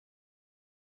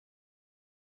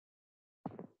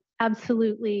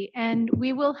 Absolutely. And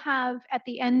we will have, at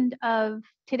the end of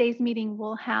today's meeting,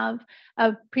 we'll have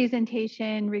a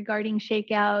presentation regarding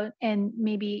Shakeout and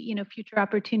maybe, future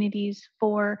opportunities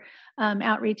for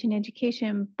outreach and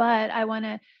education. But I want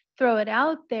to throw it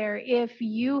out there. If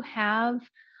you have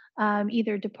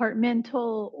either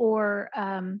departmental or,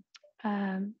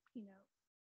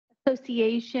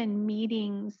 association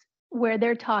meetings where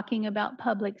they're talking about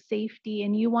public safety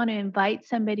and you want to invite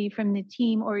somebody from the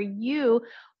team, or you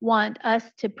want us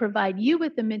to provide you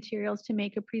with the materials to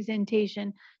make a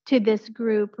presentation to this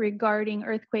group regarding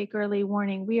earthquake early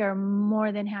warning, we are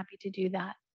more than happy to do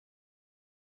that.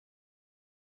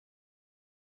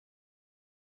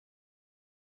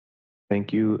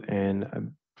 Thank you.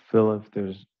 And Phil, if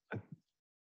there's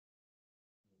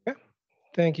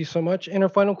Thank you so much. And our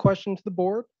final question to the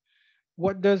board: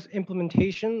 what does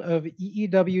implementation of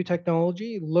EEW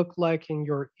technology look like in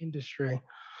your industry?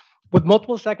 With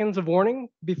multiple seconds of warning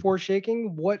before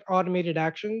shaking, what automated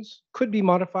actions could be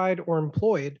modified or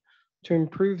employed to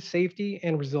improve safety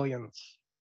and resilience?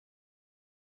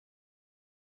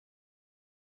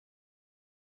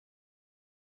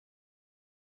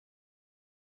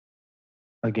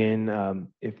 again,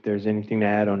 if there's anything to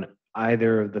add on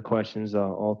either of the questions,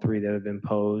 all three that have been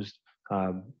posed,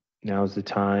 now's the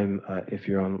time. If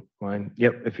you're online,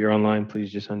 yep, if you're online,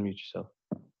 please just unmute yourself.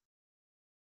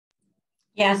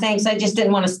 Yeah, thanks. I just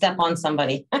didn't want to step on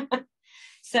somebody.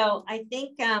 So I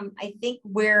think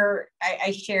where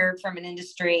I shared from an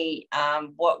industry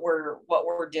what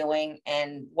we're doing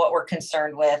and what we're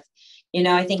concerned with. You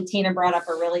know, I think Tina brought up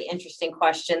a really interesting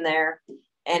question there,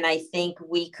 and I think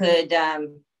we could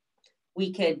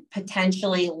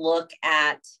potentially look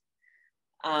at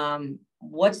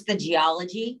what's the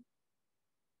geology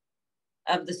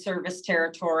of the service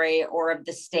territory or of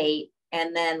the state,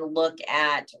 and then look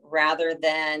at, rather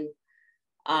than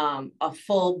a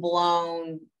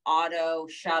full-blown auto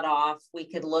shut off, we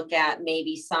could look at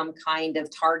maybe some kind of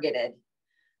targeted,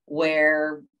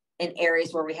 where in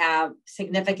areas where we have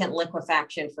significant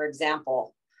liquefaction, for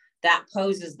example, that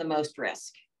poses the most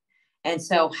risk. And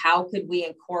so how could we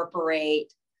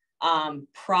incorporate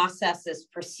processes,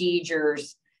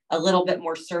 procedures a little bit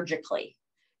more surgically?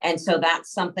 And so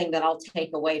that's something that I'll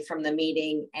take away from the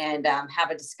meeting and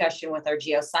have a discussion with our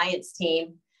geoscience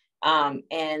team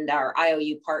and our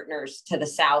IOU partners to the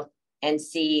south and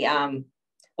see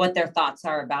what their thoughts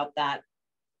are about that.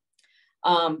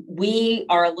 We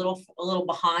are a little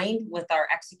behind with our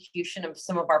execution of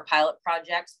some of our pilot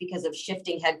projects because of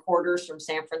shifting headquarters from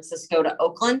San Francisco to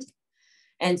Oakland.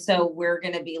 And so we're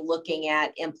going to be looking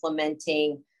at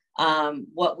implementing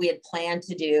what we had planned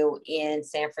to do in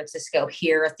San Francisco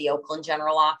here at the Oakland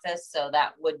General Office. So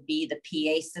that would be the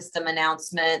PA system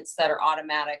announcements that are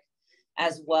automatic,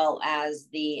 as well as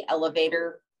the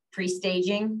elevator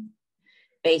pre-staging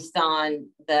based on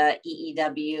the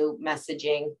EEW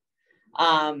messaging.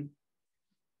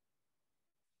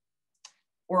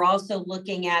 We're also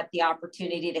looking at the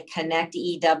opportunity to connect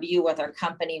EEW with our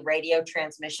company radio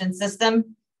transmission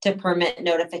system to permit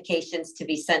notifications to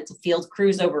be sent to field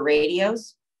crews over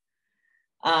radios.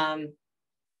 So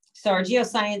our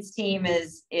geoscience team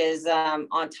is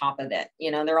on top of it.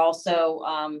 You know, they're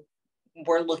also,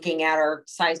 we're looking at our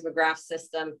seismograph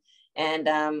system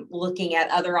and looking at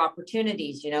other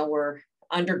opportunities. You know, we're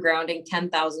undergrounding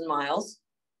 10,000 miles.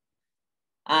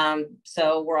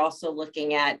 So we're also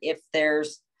looking at if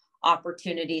there's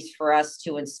opportunities for us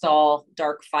to install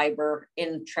dark fiber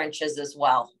in trenches as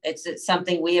well. It's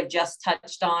something we have just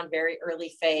touched on, very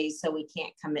early phase, so we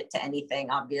can't commit to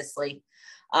anything, obviously.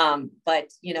 But,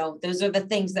 you know, those are the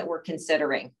things that we're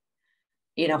considering.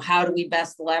 You know, how do we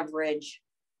best leverage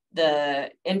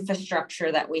the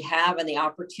infrastructure that we have and the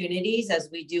opportunities as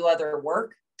we do other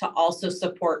work to also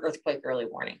support earthquake early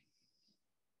warning?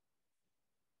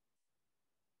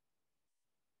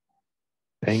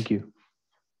 Thank you.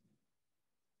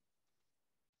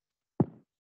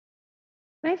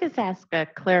 Can I just ask a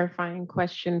clarifying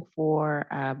question for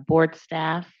board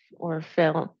staff, or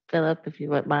Philip, if you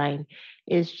would mind?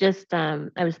 Is just, I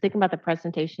was thinking about the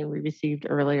presentation we received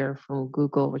earlier from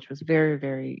Google, which was very,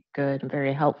 very good and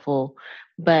very helpful.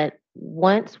 But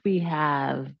once we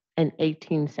have an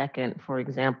 18-second, for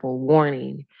example,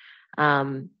 warning,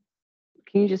 can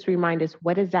you just remind us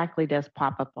what exactly does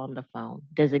pop up on the phone?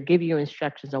 Does it give you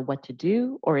instructions on what to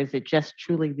do, or is it just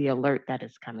truly the alert that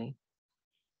is coming?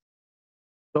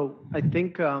 So I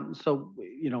think,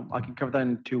 you know, I can cover that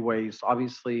in two ways.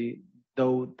 Obviously,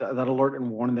 though, that alert and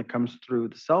warning that comes through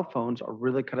the cell phones are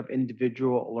really kind of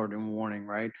individual alert and warning,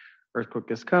 right?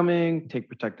 Earthquake is coming, take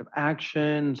protective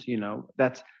actions, you know,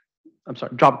 that's, I'm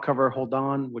sorry, drop cover, hold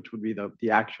on, which would be the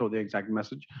exact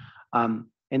message. And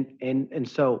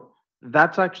so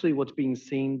that's actually what's being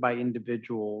seen by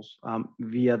individuals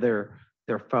via their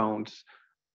phones.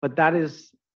 But that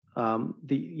is, that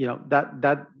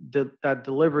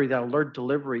delivery, that alert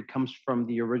delivery comes from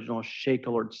the original shake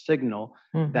alert signal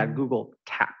that Google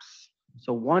taps.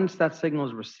 So once that signal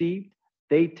is received,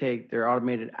 they take their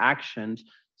automated actions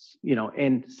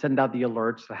and send out the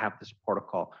alerts to have this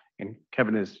protocol. And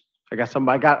Kevin is, I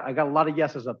got a lot of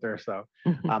yeses up there. So,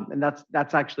 and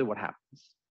that's actually what happens.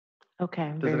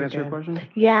 Okay. Does that very answer your good. question?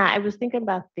 Yeah, I was thinking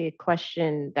about the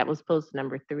question that was posed to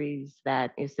number 3, is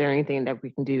that is there anything that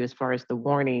we can do as far as the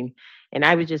warning? And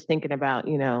I was just thinking about,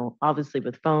 obviously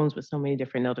with phones, with so many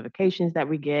different notifications that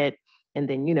we get, and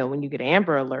then, when you get an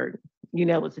Amber Alert,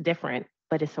 it's different,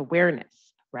 but it's awareness,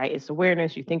 right? It's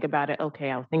awareness. You think about it, okay,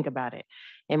 I'll think about it.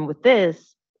 And with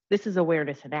this is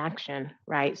awareness in action,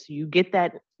 right? So you get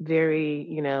that very,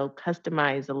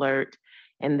 customized alert.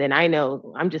 And then I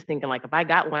know, I'm just thinking like, if I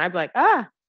got one, I'd be like,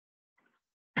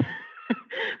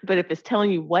 but if it's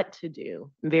telling you what to do,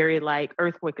 very like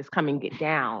earthquake is coming, get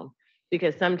down,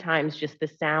 because sometimes just the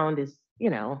sound is,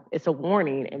 it's a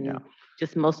warning, and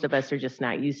just most of us are just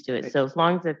not used to it. So as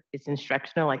long as it's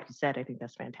instructional, like you said, I think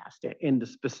that's fantastic. And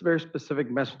the very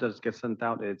specific message that gets sent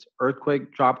out, it's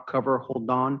earthquake, drop cover, hold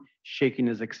on, shaking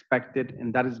is expected.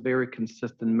 And that is very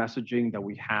consistent messaging that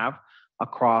we have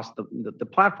across the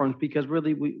platforms, because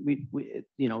really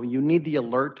you need the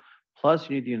alert, plus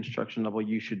you need the instruction of what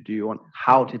you should do on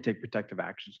how to take protective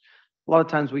actions. A lot of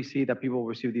times we see that people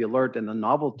receive the alert and the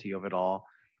novelty of it all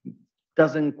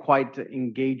doesn't quite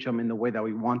engage them in the way that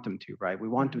we want them to, right? We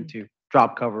want them to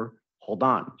drop cover, hold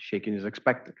on, shaking is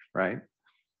expected, right?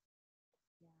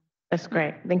 That's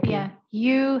great. Thank you. Yeah,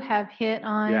 you have hit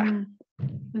on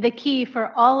the key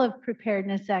for all of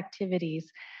preparedness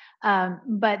activities.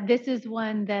 But this is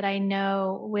one that I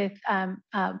know with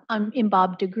in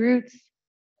Bob DeGroot's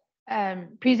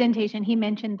presentation, he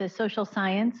mentioned the social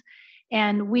science,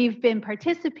 and we've been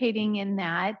participating in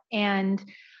that. And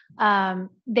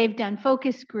they've done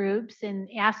focus groups and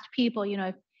asked people,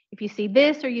 if you see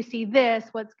this or you see this,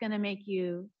 what's going to make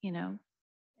you,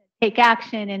 take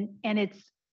action? And it's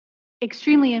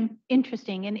extremely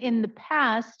interesting. And in the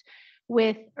past,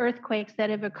 with earthquakes that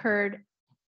have occurred,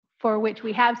 for which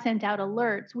we have sent out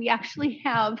alerts, we actually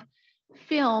have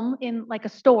film in like a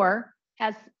store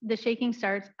as the shaking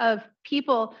starts of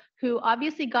people who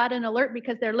obviously got an alert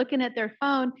because they're looking at their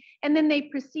phone, and then they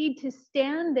proceed to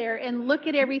stand there and look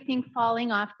at everything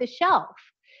falling off the shelf.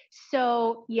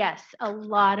 So yes, a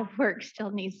lot of work still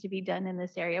needs to be done in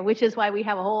this area, which is why we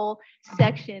have a whole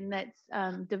section that's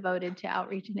devoted to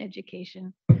outreach and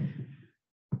education.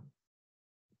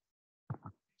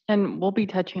 And we'll be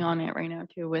touching on it right now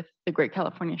too with the Great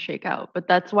California Shakeout. But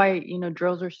that's why,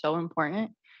 drills are so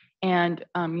important. And,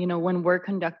 when we're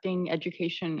conducting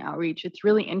education outreach, it's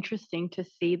really interesting to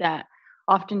see that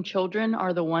often children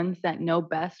are the ones that know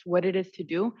best what it is to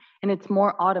do. And it's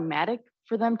more automatic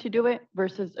for them to do it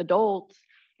versus adults.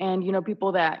 And,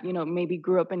 people that, maybe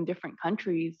grew up in different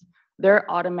countries, their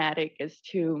automatic is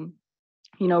to,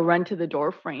 run to the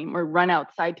door frame or run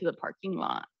outside to the parking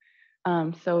lot.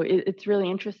 So it's really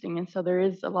interesting. And so there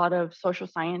is a lot of social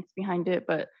science behind it,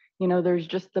 but there's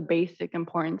just the basic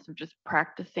importance of just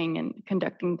practicing and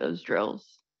conducting those drills.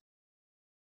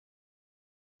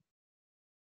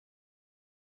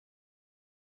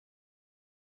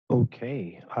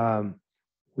 Okay,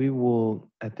 we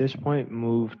will at this point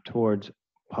move towards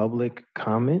public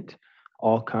comment.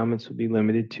 All comments will be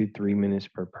limited to 3 minutes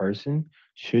per person.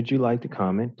 Should you like to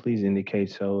comment, please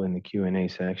indicate so in the Q&A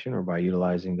section or by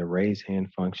utilizing the raise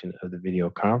hand function of the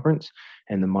video conference,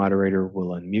 and the moderator will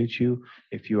unmute you.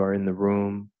 If you are in the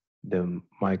room, the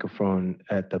microphone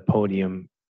at the podium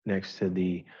next to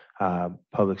the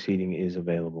public seating is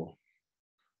available.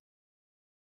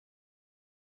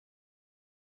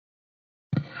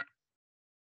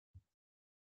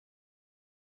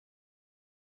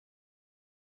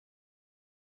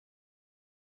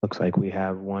 Looks like we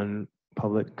have one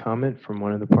public comment from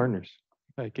one of the partners.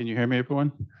 Hi, can you hear me,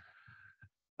 everyone?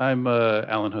 I'm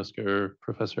Alan Husker,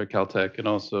 professor at Caltech and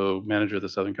also manager of the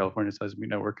Southern California Seismic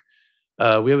Network.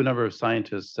 We have a number of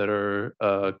scientists that are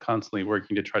constantly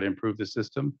working to try to improve the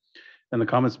system. And the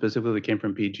comments specifically that came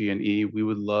from PG&E, we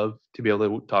would love to be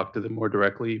able to talk to them more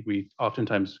directly. We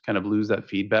oftentimes kind of lose that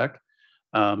feedback.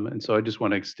 And so I just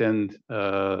want to extend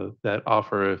that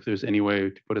offer. If there's any way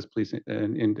to put us please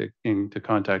into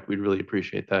contact, we'd really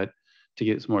appreciate that to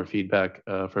get some more feedback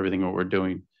for everything what we're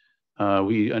doing.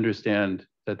 We understand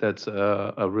that that's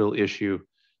a real issue,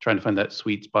 trying to find that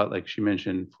sweet spot, like she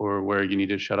mentioned, for where you need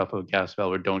to shut off a gas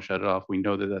valve or don't shut it off. We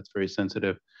know that that's very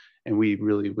sensitive, and we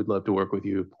really would love to work with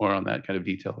you more on that kind of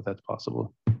detail if that's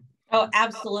possible. Oh,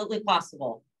 absolutely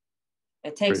possible.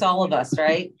 It takes all of us,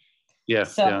 right? Yeah,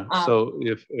 So, yeah. So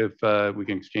if we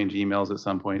can exchange emails at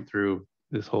some point through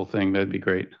this whole thing, that'd be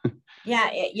great.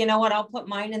 Yeah, you know what? I'll put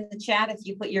mine in the chat if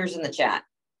you put yours in the chat.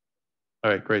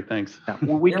 All right, great, thanks. Yeah,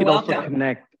 well, we You're could also welcome.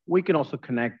 connect we can also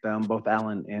connect both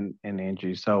Alan and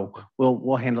Angie. So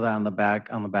we'll handle that on the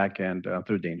back end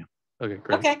through Dana. Okay,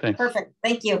 great. Okay, Thanks. perfect.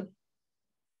 Thank you.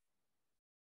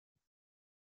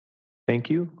 Thank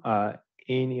you.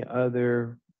 Any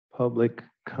other public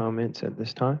comments at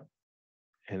this time?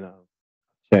 And I'll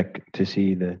check to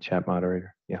see the chat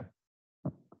moderator. Yeah.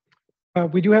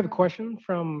 We do have a question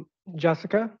from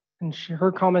Jessica, and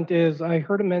her comment is, I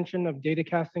heard a mention of data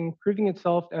casting proving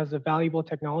itself as a valuable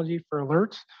technology for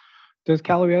alerts. Does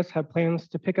Cal OES have plans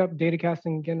to pick up data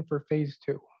casting again for phase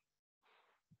 2?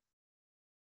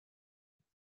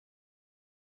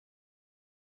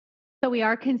 So we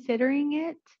are considering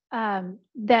it.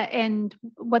 And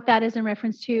what that is in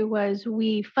reference to was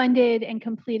we funded and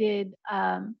completed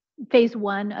phase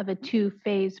 1 of a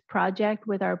 2-phase project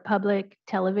with our public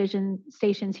television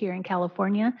stations here in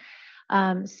California.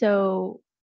 So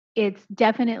it's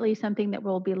definitely something that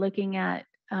we'll be looking at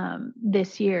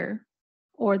this year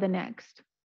or the next,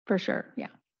 for sure. Yeah.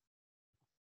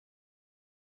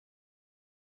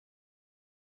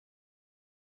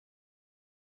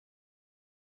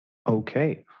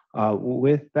 Okay.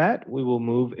 With that, we will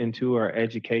move into our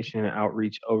education and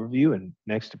outreach overview. And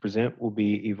next to present will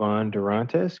be Yvonne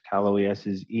Durantes, Cal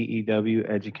OES's EEW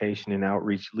Education and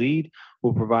Outreach Lead, who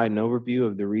will provide an overview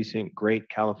of the recent Great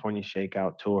California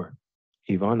Shakeout Tour.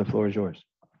 Yvonne, the floor is yours.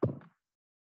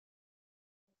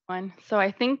 So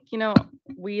I think,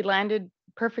 we landed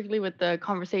perfectly with the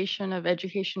conversation of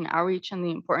education outreach and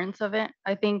the importance of it.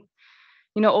 I think,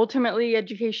 ultimately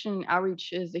education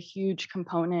outreach is a huge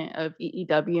component of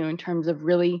EEW in terms of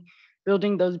really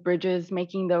building those bridges,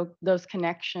 making those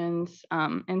connections.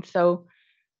 And so,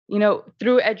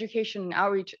 through education and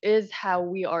outreach is how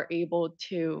we are able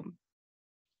to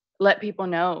let people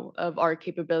know of our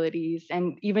capabilities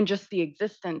and even just the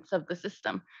existence of the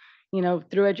system.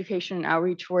 Through education and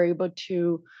outreach, we're able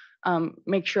to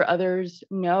make sure others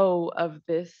know of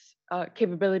this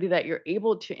capability that you're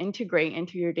able to integrate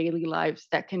into your daily lives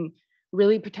that can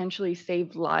really potentially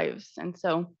save lives. And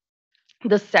so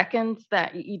the seconds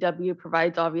that EEW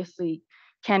provides obviously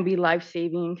can be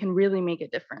life-saving, can really make a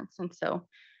difference. And so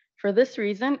for this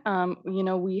reason,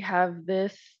 we have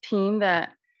this team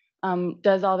that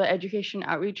does all the education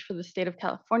outreach for the state of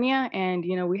California. And,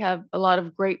 we have a lot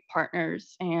of great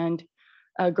partners and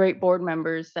great board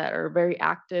members that are very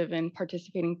active in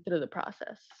participating through the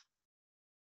process.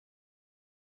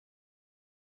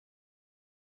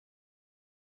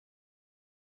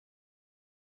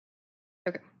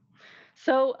 Okay.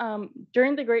 So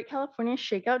during the Great California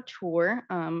Shakeout Tour,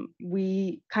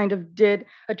 we kind of did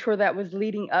a tour that was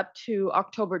leading up to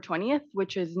October 20th,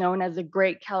 which is known as the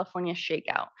Great California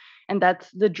Shakeout. And that's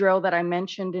the drill that I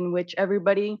mentioned in which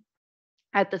everybody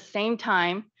at the same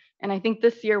time, and I think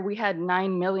this year we had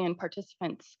 9 million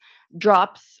participants,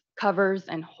 drops, covers,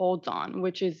 and holds on,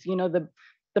 which is,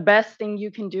 the best thing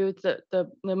you can do. It's the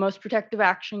most protective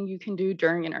action you can do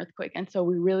during an earthquake. And so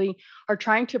we really are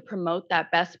trying to promote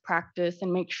that best practice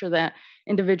and make sure that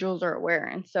individuals are aware.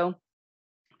 And so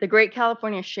the Great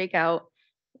California Shakeout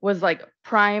was like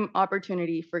prime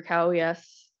opportunity for Cal OES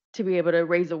to be able to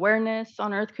raise awareness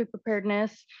on earthquake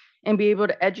preparedness and be able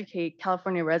to educate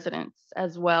California residents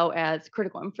as well as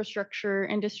critical infrastructure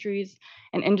industries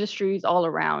and industries all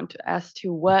around as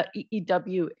to what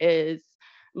EEW is,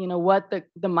 what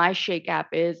the My Shake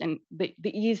app is, and the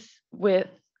ease with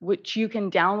which you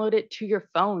can download it to your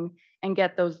phone and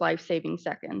get those life-saving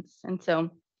seconds. And so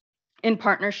in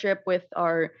partnership with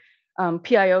our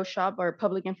PIO shop, our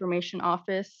Public Information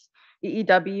Office,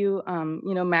 EEW,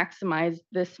 maximized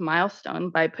this milestone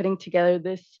by putting together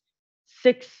this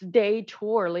 6-day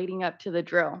tour leading up to the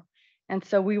drill. And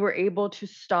so we were able to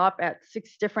stop at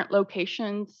 6 different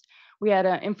locations. We had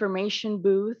an information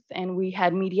booth and we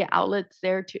had media outlets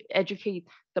there to educate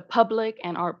the public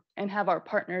and have our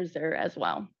partners there as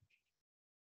well.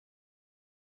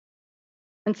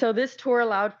 And so this tour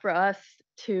allowed for us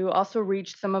to also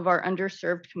reach some of our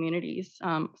underserved communities,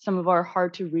 some of our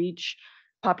hard to reach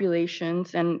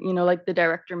populations. And, like the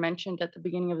director mentioned at the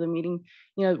beginning of the meeting,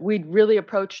 we'd really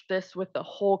approached this with the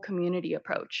whole community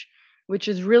approach, which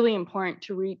is really important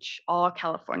to reach all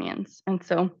Californians. And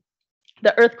so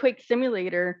the earthquake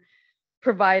simulator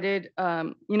provided,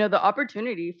 the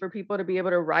opportunity for people to be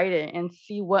able to write it and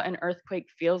see what an earthquake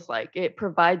feels like. It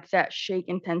provides that shake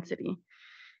intensity.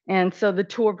 And so the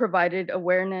tour provided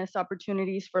awareness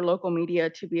opportunities for local media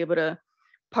to be able to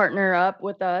partner up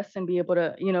with us and be able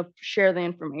to, share the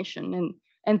information.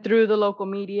 And through the local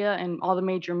media and all the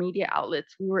major media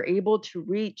outlets, we were able to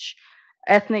reach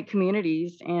ethnic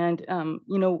communities. And,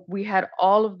 we had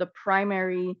all of the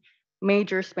primary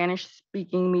major Spanish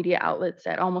speaking media outlets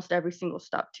at almost every single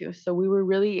stop too. So we were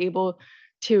really able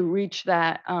to reach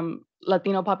that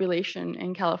Latino population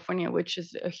in California, which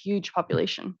is a huge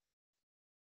population.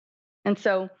 And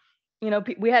so,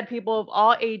 we had people of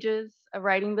all ages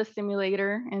riding the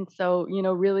simulator. And so,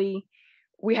 really,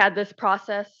 we had this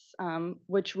process,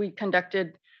 which we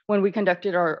conducted when we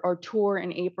conducted our tour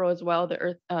in April as well,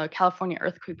 the California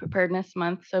Earthquake Preparedness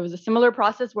Month. So it was a similar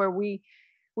process where we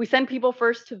send people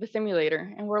first to the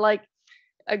simulator, and we're like,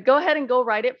 go ahead and go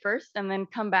ride it first, and then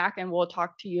come back and we'll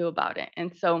talk to you about it.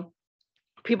 And so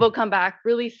people come back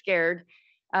really scared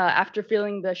after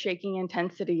feeling the shaking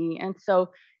intensity. And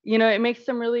so, it makes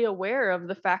them really aware of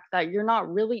the fact that you're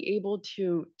not really able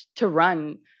to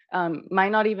run,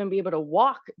 might not even be able to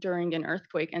walk during an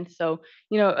earthquake. And so,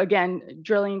 again,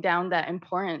 drilling down that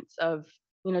importance of,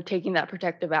 taking that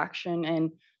protective action and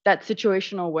that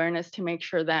situational awareness to make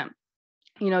sure that,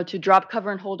 to drop,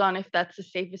 cover, and hold on if that's the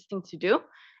safest thing to do.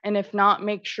 And if not,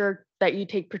 make sure that you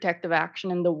take protective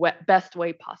action in the best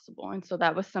way possible. And so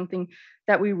that was something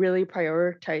that we really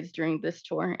prioritized during this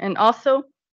tour. And also,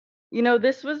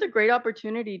 this was a great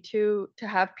opportunity to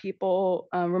have people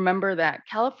remember that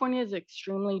California is an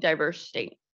extremely diverse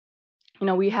state.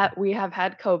 We have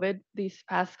had COVID these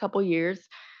past couple years.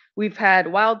 We've had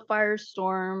wildfire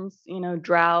storms,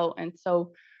 drought. And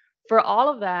so for all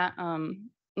of that,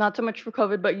 not so much for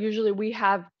COVID, but usually we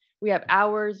have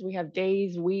hours, we have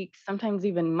days, weeks, sometimes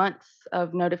even months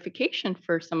of notification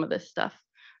for some of this stuff.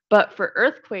 But for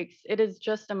earthquakes, it is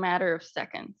just a matter of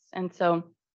seconds. And so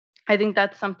I think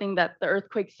that's something that the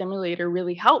earthquake simulator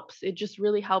really helps. It just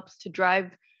really helps to drive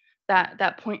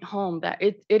that point home, that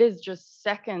it is just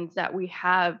seconds that we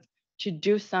have to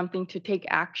do something, to take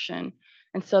action.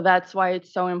 And so that's why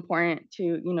it's so important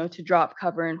to drop,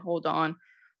 cover, and hold on,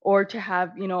 or to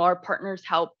have, our partners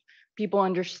help people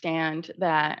understand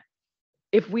that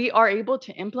if we are able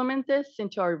to implement this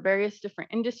into our various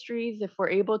different industries, if we're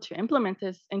able to implement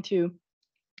this into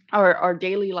our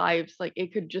daily lives, like,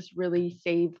 it could just really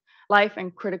save life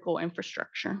and critical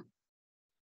infrastructure.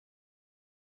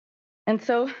 And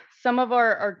so some of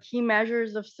our key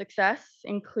measures of success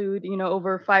include,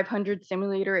 over 500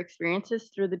 simulator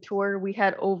experiences through the tour. We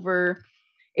had over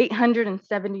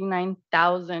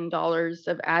 $879,000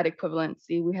 of ad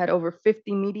equivalency. We had over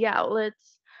 50 media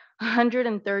outlets,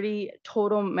 130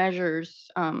 total mentions,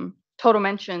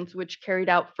 which carried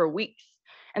out for weeks.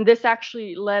 And this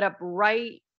actually led up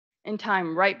right in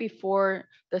time, right before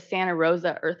the Santa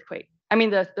Rosa earthquake.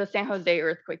 The San Jose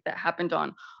earthquake that happened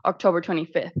on October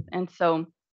 25th. And so,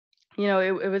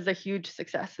 it was a huge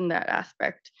success in that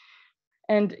aspect.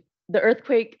 And the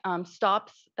earthquake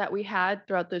stops that we had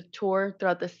throughout the tour,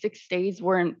 throughout the 6 days,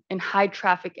 were in high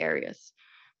traffic areas.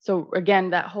 So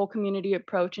again, that whole community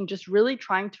approach and just really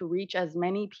trying to reach as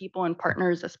many people and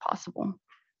partners as possible.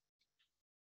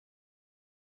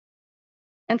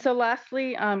 And so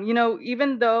lastly,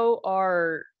 even though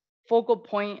our focal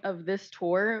point of this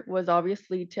tour was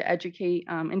obviously to educate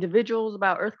individuals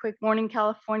about Earthquake Warning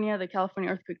California, the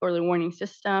California Earthquake Early Warning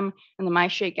System, and the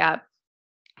MyShake app,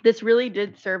 this really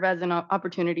did serve as an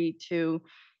opportunity to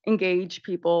engage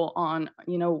people on,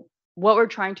 what we're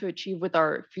trying to achieve with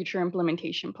our future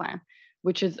implementation plan,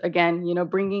 which is, again,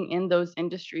 bringing in those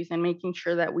industries and making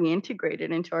sure that we integrate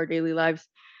it into our daily lives.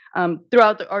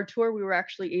 Throughout our tour, we were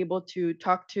actually able to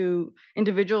talk to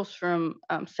individuals from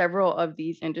several of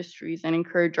these industries and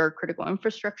encourage our critical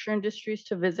infrastructure industries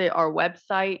to visit our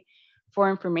website for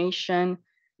information.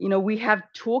 We have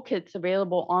toolkits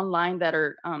available online that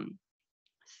are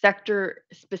sector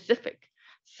specific.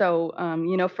 So,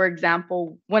 for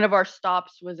example, one of our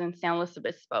stops was in San Luis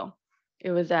Obispo.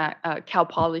 It was at Cal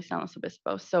Poly San Luis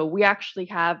Obispo. So we actually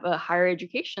have a higher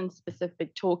education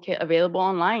specific toolkit available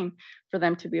online for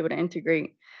them to be able to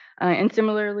integrate. And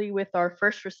similarly with our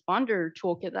first responder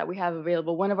toolkit that we have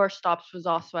available, one of our stops was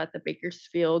also at the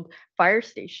Bakersfield Fire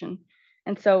Station.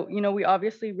 And so, we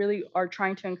obviously really are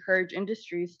trying to encourage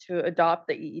industries to adopt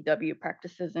the EEW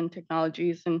practices and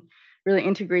technologies and really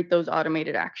integrate those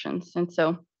automated actions. And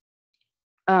so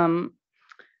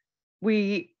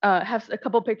we have a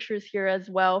couple pictures here as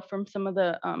well from some of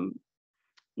the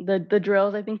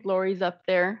drills. I think Lori's up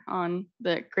there on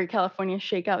the Great California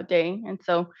Shakeout Day. And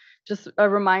so just a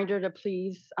reminder to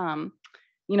please,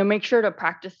 make sure to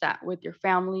practice that with your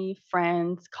family,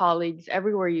 friends, colleagues,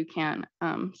 everywhere you can.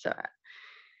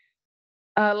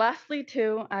 Lastly,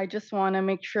 too, I just want to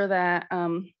make sure that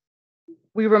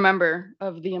we remember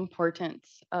of the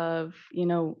importance of,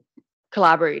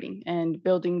 collaborating and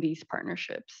building these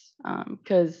partnerships,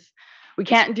 because we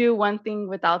can't do one thing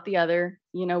without the other.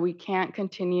 We can't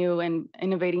continue and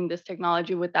innovating this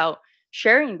technology without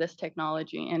sharing this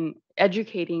technology and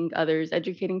educating others,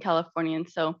 educating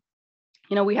Californians. So,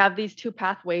 we have these two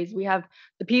pathways. We have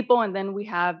the people and then we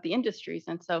have the industries.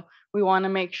 And so we want to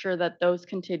make sure that those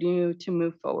continue to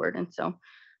move forward. And so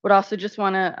would also just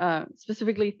want to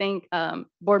specifically thank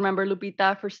board member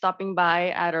Lupita for stopping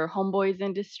by at our Homeboys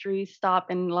Industry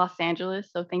stop in Los Angeles.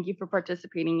 So thank you for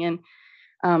participating in.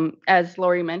 As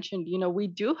Lori mentioned, we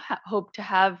do hope to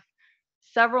have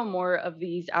several more of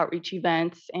these outreach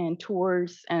events and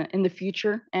tours in the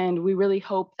future. And we really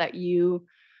hope that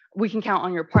we can count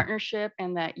on your partnership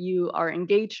and that you are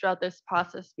engaged throughout this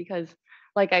process because,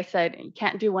 like I said, you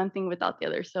can't do one thing without the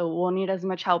other. So we'll need as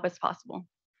much help as possible.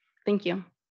 Thank you.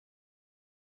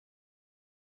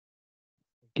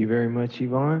 Thank you very much,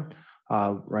 Yvonne.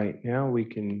 Right now, we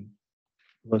can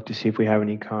look to see if we have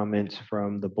any comments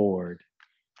from the board.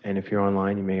 And if you're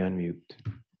online, you may unmute.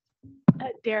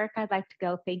 Derek, I'd like to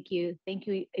go. Thank you. Thank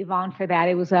you, Yvonne, for that.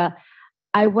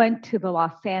 I went to the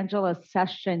Los Angeles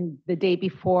session the day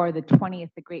before the 20th,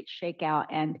 the Great Shakeout,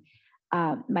 and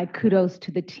my kudos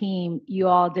to the team. You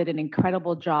all did an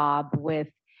incredible job with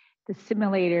the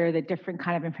simulator, the different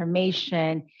kind of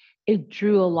information. It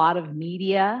drew a lot of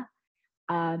media,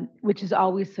 which is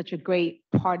always such a great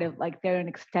part of, like, they're an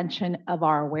extension of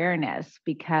our awareness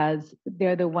because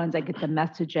they're the ones that get the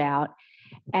message out.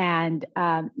 And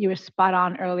you were spot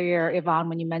on earlier, Yvonne,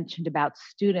 when you mentioned about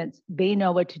students. They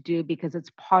know what to do because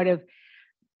it's part of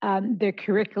their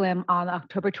curriculum on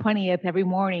October 20th. Every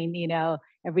morning,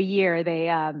 every year they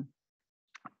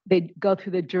go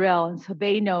through the drill. And so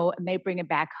they know and they bring it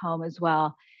back home as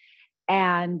well.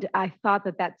 And I thought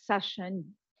that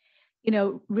session,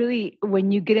 really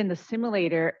when you get in the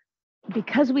simulator,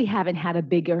 because we haven't had a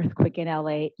big earthquake in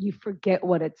LA, you forget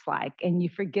what it's like and you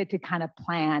forget to kind of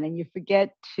plan and you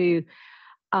forget to,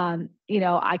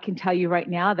 I can tell you right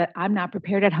now that I'm not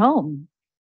prepared at home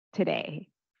today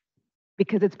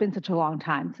because it's been such a long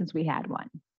time since we had one.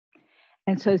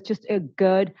 And so it's just a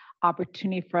good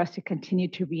opportunity for us to continue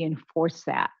to reinforce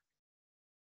that.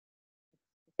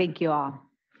 Thank you all.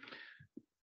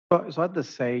 So I have to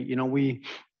say,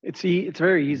 it's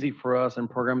very easy for us in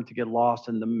programming to get lost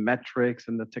in the metrics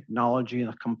and the technology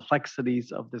and the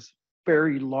complexities of this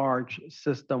very large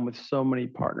system with so many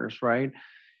partners, right?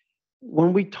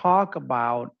 When we talk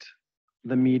about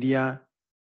the media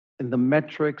and the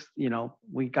metrics,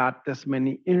 we got this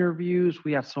many interviews,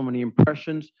 we have so many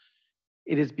impressions.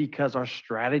 It is because our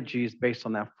strategy is based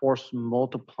on that force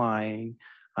multiplying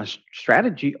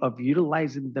strategy of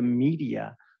utilizing the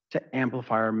media to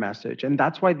amplify our message. And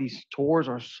that's why these tours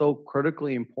are so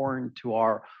critically important to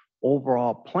our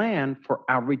overall plan for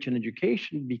outreach and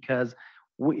education, because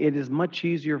it is much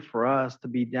easier for us to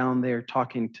be down there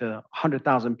talking to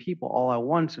 100,000 people all at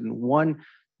once in one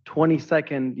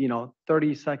 20-second,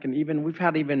 30-second, we've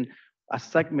had a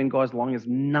segment go as long as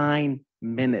 9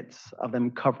 minutes of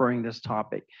them covering this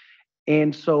topic.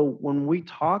 And so when we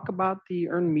talk about the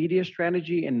earned media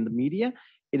strategy and the media,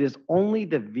 it is only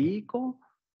the vehicle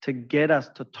to get us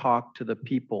to talk to the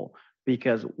people,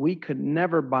 because we could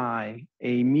never buy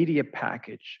a media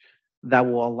package that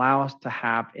will allow us to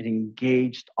have an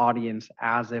engaged audience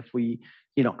as if we,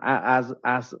 as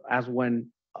when,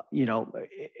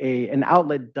 an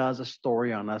outlet does a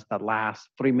story on us that lasts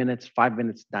 3 minutes, 5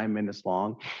 minutes, 9 minutes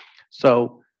long.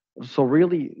 So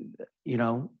really,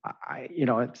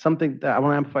 it's something that I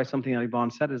want to amplify something that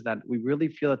Yvonne said, is that we really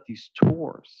feel that these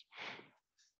tours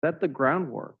set the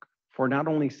groundwork for not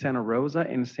only Santa Rosa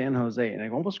and San Jose, and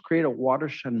it almost create a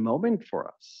watershed moment for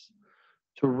us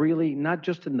to really, not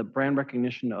just in the brand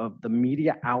recognition of the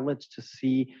media outlets to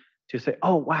say,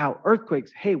 oh, wow,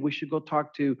 earthquakes. Hey, we should go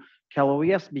talk to Cal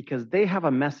OES because they have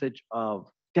a message of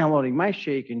downloading my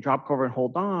shake and drop cover and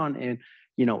hold on. And,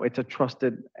 it's a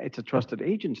trusted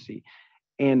agency.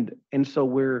 And so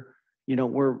we're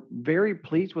very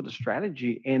pleased with the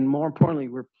strategy. And more importantly,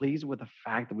 we're pleased with the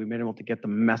fact that we've been able to get the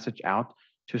message out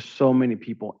to so many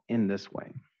people in this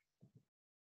way.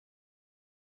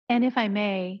 And if I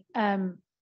may,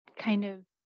 kind of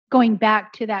going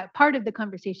back to that part of the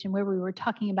conversation where we were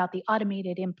talking about the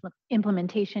automated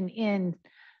implementation in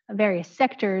various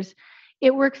sectors,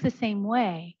 it works the same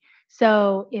way.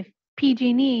 So if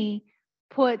PG&E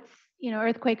puts,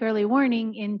 earthquake early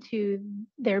warning into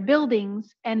their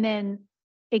buildings and then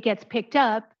it gets picked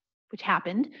up, which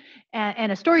happened,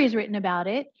 and a story is written about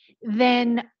it,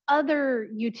 then other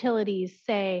utilities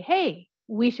say, hey,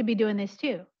 we should be doing this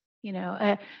too.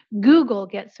 Google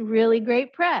gets really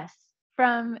great press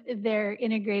from their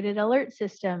integrated alert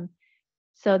system.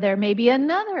 So there may be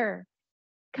another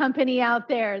company out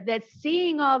there that's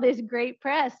seeing all this great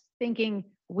press thinking,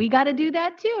 we got to do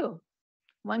that too.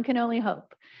 One can only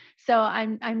hope. So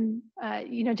I'm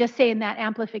just saying that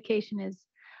amplification is,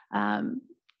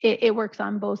 it works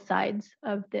on both sides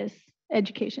of this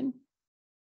education.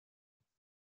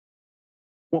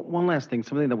 One last thing,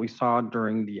 something that we saw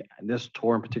during this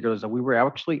tour in particular is that we were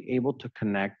actually able to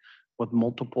connect with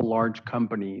multiple large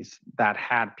companies that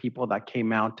had people that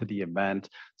came out to the event,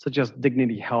 such as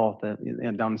Dignity Health down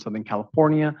in Southern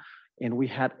California. And we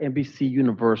had NBC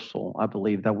Universal, I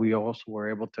believe, that we also were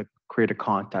able to create a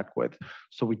contact with.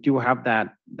 So we do have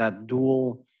that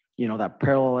dual, that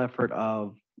parallel effort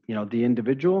of, the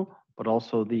individual, but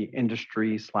also the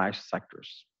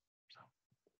industry/sectors.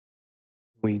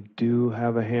 We do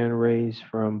have a hand raised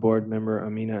from board member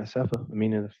Amina Asefa.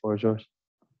 Amina, the floor is yours.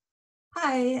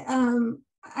 Hi,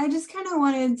 I just kind of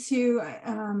wanted to,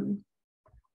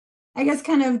 I guess,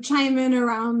 kind of chime in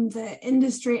around the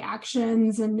industry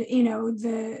actions and,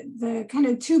 the kind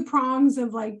of two prongs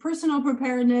of like personal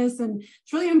preparedness. And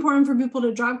it's really important for people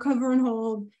to drop, cover, and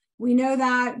hold. We know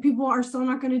that people are still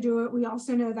not going to do it. We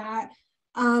also know that.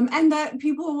 And that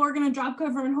people are going to drop,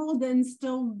 cover, and hold and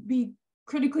still be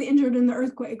critically injured in the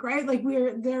earthquake, right? Like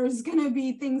there's going to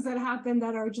be things that happen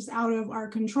that are just out of our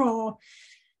control.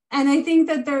 And I think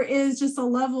that there is just a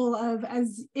level of,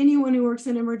 as anyone who works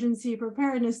in emergency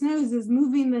preparedness knows, is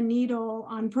moving the needle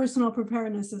on personal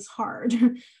preparedness is hard.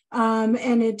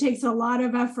 And it takes a lot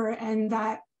of effort, and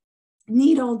that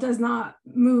needle does not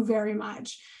move very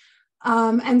much.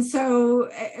 And so,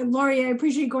 Lori, I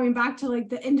appreciate going back to like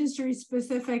the industry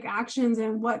specific actions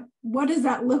and what does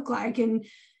that look like? And,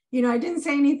 I didn't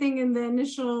say anything in the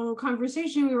initial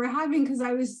conversation we were having because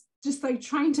I was just like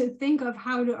trying to think of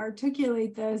how to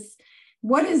articulate this.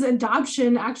 What does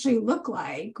adoption actually look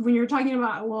like when you're talking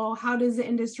about, well, how does the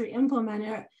industry implement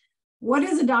it? What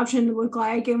does adoption look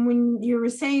like? And when you were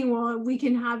saying, well, we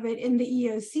can have it in the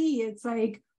EOC, it's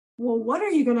like, well, what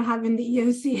are you going to have in the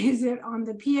EOC? Is it on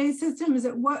the PA system? Is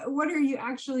it what are you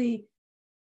actually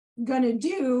going to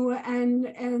do?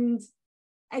 And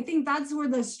I think that's where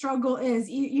the struggle is.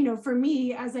 For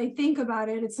me, as I think about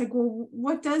it, it's like, well,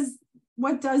 what does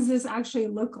this actually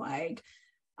look like?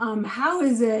 How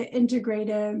is it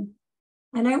integrated?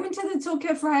 And I went to the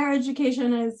Toolkit for Higher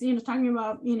Education as, talking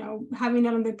about, having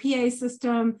it on the PA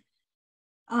system.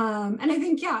 And I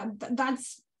think,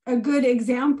 that's a good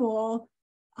example.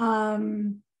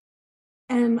 And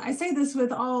I say this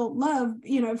with all love,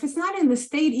 if it's not in the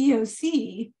state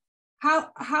EOC,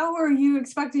 how are you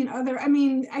expecting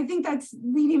I think that's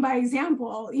leading by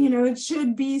example. It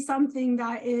should be something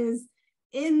that is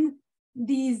in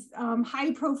these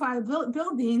high profile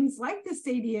buildings like the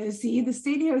state EOC. The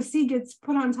state EOC gets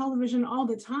put on television all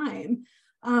the time.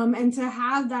 And to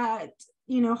have that,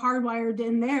 hardwired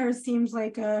in there seems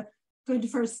like a good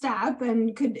first step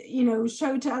and could,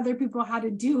 show to other people how to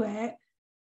do it.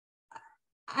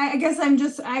 I guess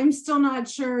I'm still not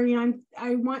sure,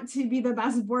 I want to be the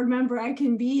best board member I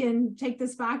can be and take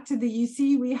this back to the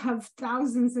UC. We have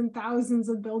thousands and thousands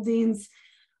of buildings.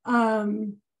 I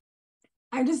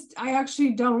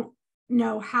actually don't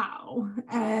know how.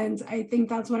 And I think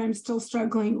that's what I'm still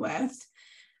struggling with.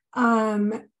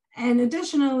 And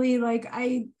additionally, like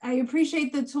I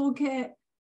appreciate the toolkit.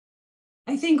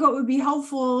 I think what would be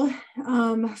helpful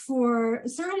for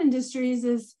certain industries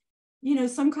is,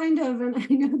 some kind of, and I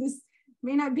know this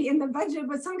may not be in the budget,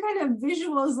 but some kind of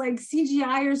visuals like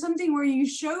CGI or something where you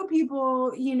show people,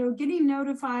 getting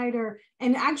notified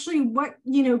and actually what,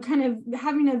 kind of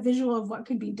having a visual of what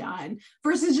could be done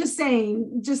versus just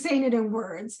saying it in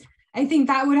words. I think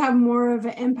that would have more of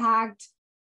an impact.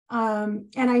 And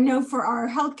I know for our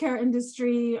healthcare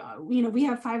industry, we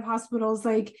have 5 hospitals,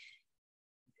 like,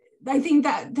 I think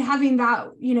that having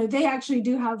that, they actually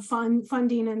do have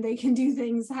funding and they can do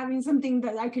things, having something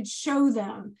that I could show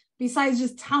them besides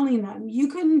just telling them, you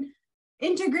can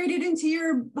integrate it into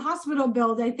your hospital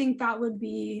build. I think that would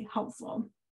be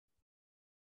helpful.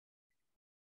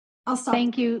 I'll stop.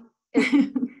 Thank you.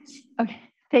 Okay.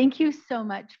 Thank you so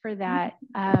much for that.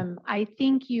 I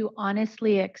think you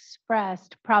honestly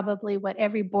expressed probably what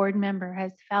every board member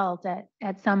has felt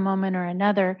at some moment or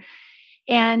another.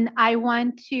 And I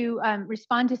want to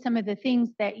respond to some of the things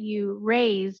that you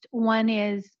raised. One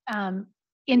is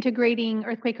integrating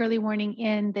earthquake early warning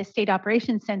in the State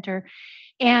Operations Center.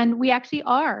 And we actually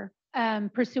are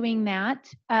pursuing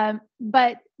that.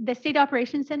 But the State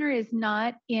Operations Center is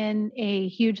not in a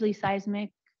hugely seismically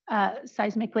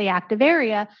active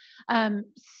area.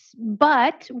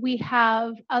 But we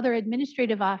have other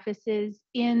administrative offices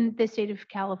in the state of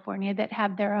California that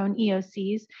have their own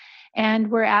EOCs.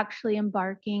 And we're actually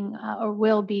embarking or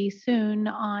will be soon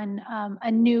on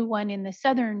a new one in the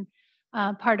southern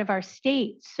part of our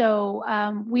state. So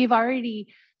we've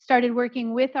already started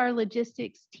working with our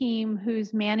logistics team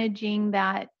who's managing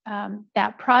that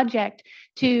that project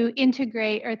to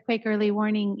integrate earthquake early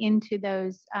warning into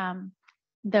those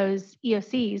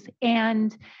EOCs.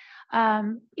 And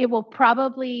it will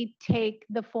probably take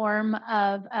the form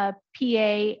of a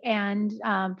PA and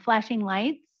flashing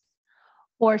lights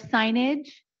or signage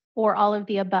or all of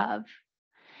the above.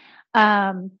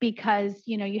 Because,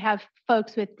 you know, you have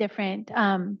folks with different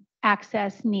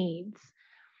access needs.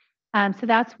 So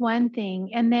that's one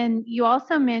thing. And then you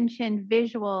also mentioned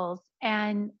visuals,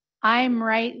 and I'm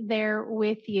right there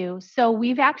with you. So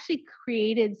we've actually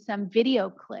created some video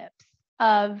clips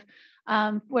of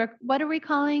what are we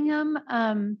calling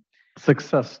them?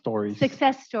 Success stories.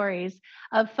 Success stories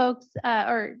of folks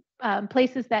or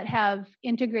places that have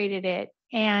integrated it.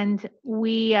 And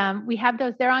we have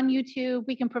those. They're on YouTube.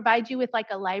 We can provide you with like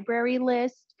a library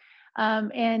list,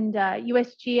 and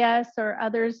USGS or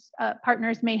others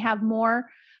partners may have more.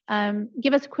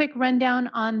 Give us a quick rundown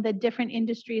on the different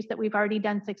industries that we've already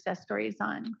done success stories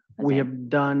on. We have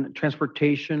done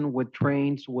transportation with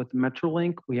trains with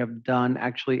Metrolink. We have done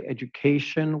actually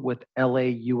education with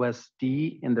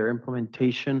LAUSD in their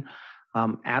implementation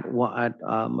at one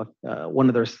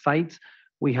of their sites.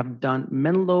 We have done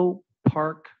Menlo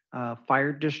Park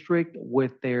Fire District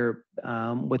with their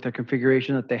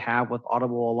configuration that they have with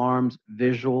audible alarms,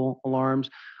 visual alarms,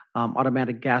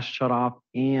 automatic gas shutoff,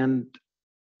 and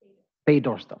bay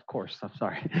door stuff, of course. I'm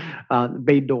sorry,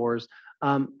 bay doors.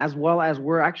 As well as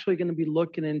we're actually going to be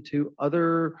looking into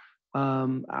other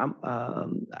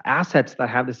assets that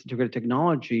have this integrated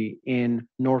technology in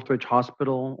Northridge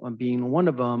Hospital being one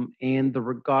of them, and the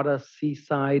Regatta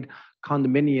Seaside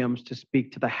condominiums to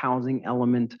speak to the housing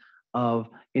element of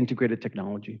integrated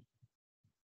technology.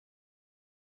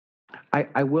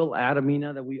 I will add,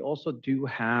 Amina, that we also do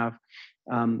have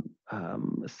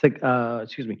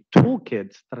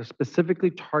toolkits that are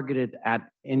specifically targeted at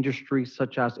industries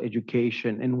such as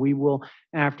education. And we will,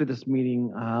 after this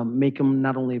meeting, make them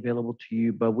not only available to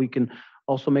you, but we can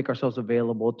also make ourselves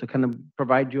available to kind of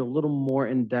provide you a little more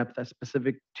in depth, as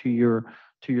specific to your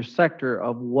sector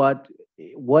of what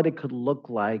it could look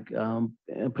like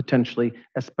potentially,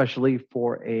 especially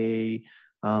for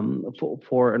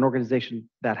an organization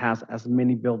that has as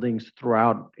many buildings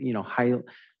throughout, you know,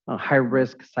 high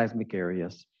risk seismic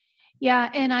areas. Yeah,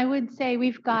 and I would say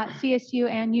we've got CSU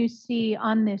and UC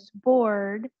on this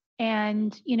board.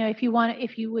 And, you know, if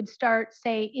you would start,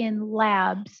 say, in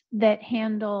labs that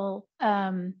handle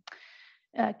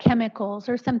chemicals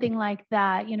or something like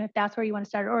that, you know, if that's where you want to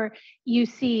start, or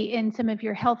UC in some of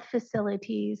your health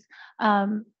facilities,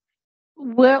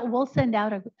 we'll send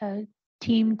out a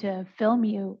team to film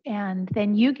you, and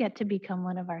then you get to become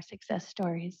one of our success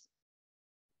stories.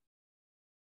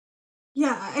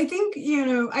 Yeah, I think, you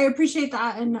know, I appreciate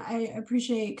that, and I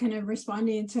appreciate kind of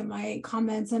responding to my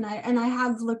comments, and I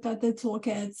have looked at the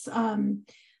toolkits,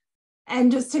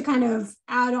 and just to kind of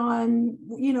add on,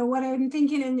 you know, what I'm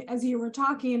thinking, and as you were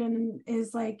talking, and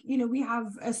is like, you know, we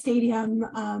have a stadium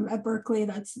at Berkeley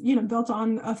that's, you know, built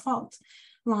on a fault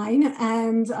line,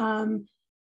 and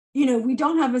you know, we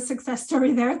don't have a success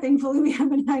story there. Thankfully, we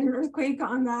haven't had an earthquake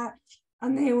on the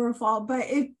Hayward Fault. But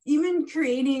even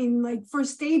creating, like, for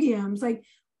stadiums, like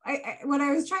what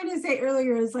I was trying to say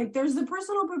earlier is, like, there's the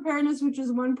personal preparedness, which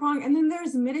is one prong, and then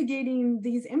there's mitigating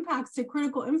these impacts to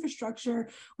critical infrastructure,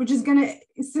 which is going to,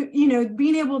 you know,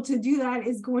 being able to do that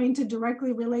is going to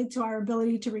directly relate to our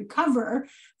ability to recover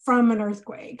from an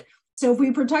earthquake. So if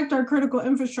we protect our critical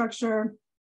infrastructure,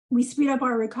 we speed up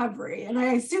our recovery. And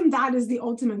I assume that is the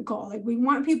ultimate goal. Like, we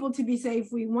want people to be safe,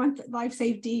 we want life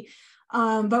safety.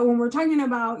 But when we're talking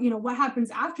about, you know, what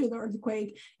happens after the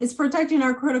earthquake, it's protecting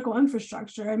our critical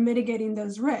infrastructure and mitigating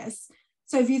those risks.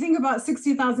 So if you think about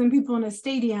 60,000 people in a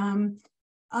stadium,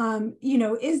 you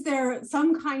know, is there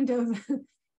some kind of,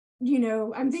 you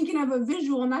know, I'm thinking of a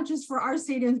visual, not just for our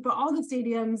stadiums, but all the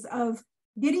stadiums, of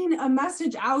getting a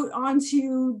message out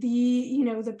onto the, you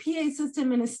know, the PA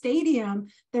system in a stadium,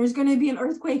 there's going to be an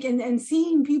earthquake, and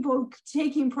seeing people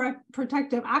taking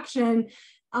protective action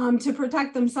to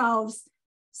protect themselves.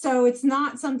 So it's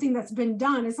not something that's been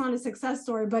done. It's not a success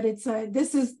story, but it's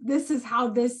this is how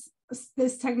this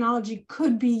technology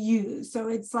could be used. So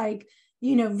it's like,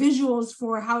 you know, visuals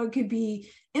for how it could be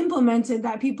implemented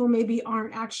that people maybe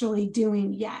aren't actually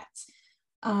doing yet.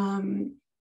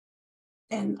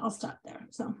 And I'll stop there.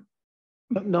 So.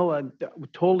 No, I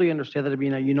totally understand that,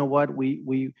 Amina. You know what?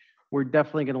 We're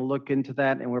definitely going to look into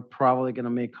that, and we're probably going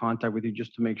to make contact with you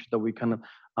just to make sure that we kind of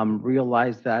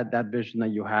realize that vision that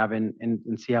you have, and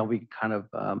see how we can kind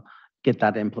of get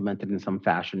that implemented in some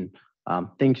fashion.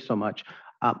 Thank you so much.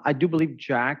 I do believe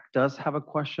Jack does have a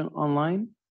question online.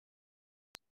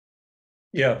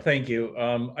 Yeah, thank you.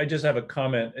 I just have a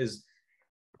comment. Is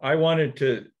I wanted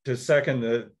to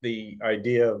second the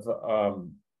idea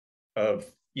of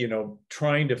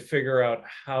trying to figure out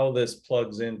how this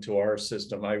plugs into our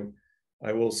system. I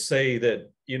will say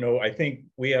that I think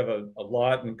we have a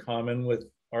lot in common with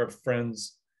our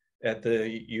friends at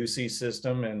the UC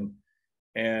system,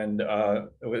 and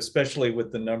especially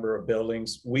with the number of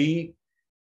buildings. We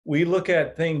look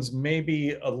at things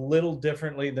maybe a little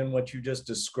differently than what you just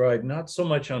described, not so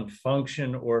much on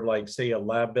function or like say a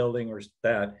lab building or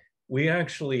that. We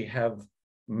actually have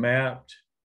mapped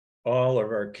all of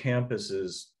our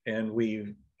campuses, and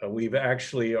we've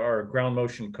actually our ground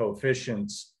motion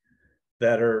coefficients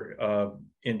that are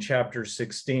in chapter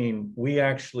 16, we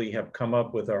actually have come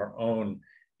up with our own,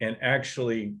 and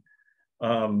actually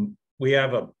we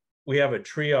have a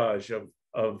triage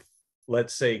of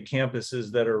let's say campuses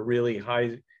that are really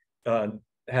high,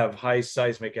 have high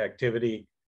seismic activity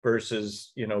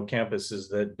versus campuses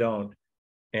that don't.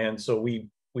 And so we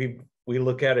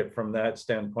look at it from that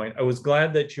standpoint. I was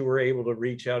glad that you were able to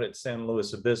reach out at San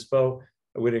Luis Obispo.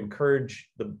 I would encourage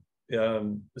the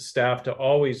staff to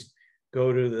always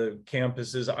go to the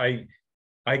campuses.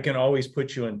 I can always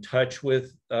put you in touch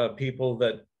with people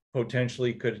that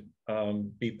potentially could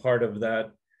be part of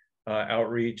that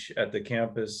outreach at the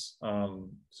campus. So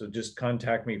just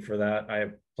contact me for that. I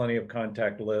have plenty of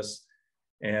contact lists.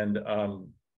 And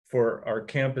for our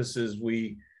campuses,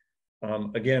 we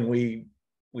again, we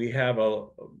have at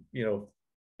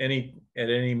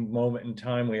any moment in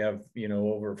time, we have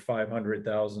over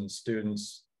 500,000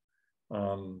 students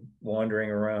wandering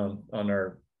around on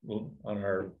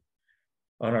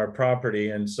our property.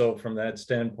 And so from that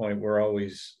standpoint, we're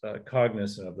always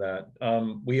cognizant of that.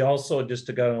 We also, just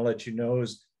to kind of let you know,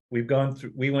 is we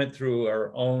went through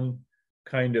our own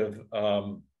kind of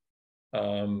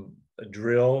a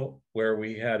drill where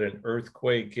we had an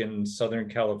earthquake in Southern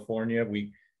California.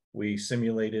 We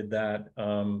simulated that.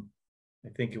 I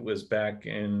think it was back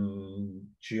in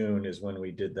June is when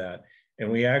we did that.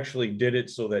 And we actually did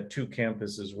it so that 2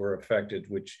 campuses were affected,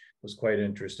 which was quite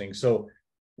interesting. So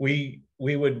we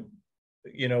have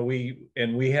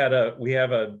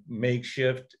a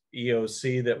makeshift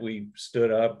EOC that we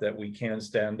stood up, that we can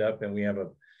stand up, and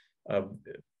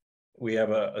we have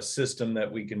a system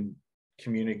that we can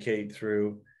communicate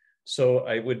through. So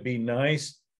it would be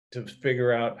nice to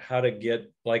figure out how to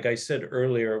get, like I said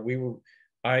earlier,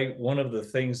 one of the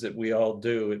things that we all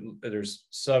do, there's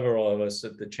several of us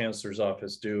at the chancellor's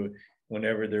office do,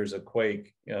 whenever there's a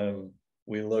quake,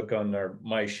 we look on our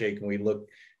MyShake and we look,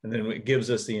 and then it gives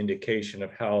us the indication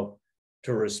of how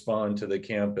to respond to the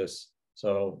campus.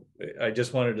 So I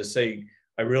just wanted to say,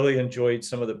 I really enjoyed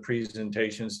some of the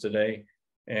presentations today,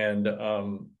 and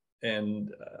I'm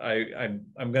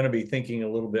going to be thinking a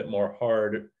little bit more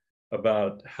hard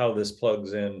about how this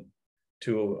plugs in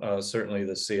to certainly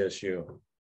the CSU.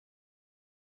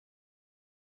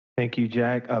 Thank you,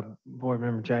 Jack. Board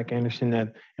Member Jack Anderson.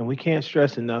 And we can't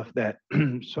stress enough that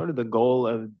sort of the goal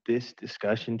of this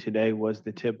discussion today was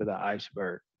the tip of the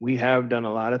iceberg. We have done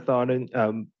a lot of thought,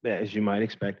 as you might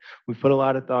expect. We've put a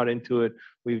lot of thought into it.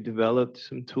 We've developed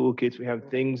some toolkits. We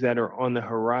have things that are on the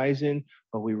horizon,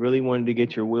 but we really wanted to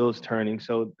get your wheels turning.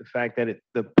 So the fact that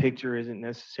the picture isn't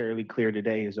necessarily clear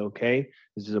today is okay.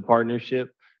 This is a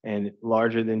partnership, and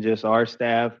larger than just our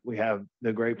staff. We have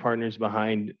the great partners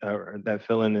behind that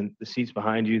fill in the seats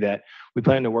behind you that we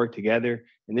plan to work together.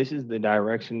 And this is the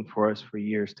direction for us for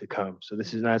years to come. So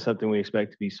this is not something we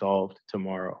expect to be solved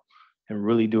tomorrow. And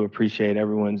really do appreciate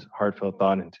everyone's heartfelt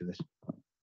thought into this.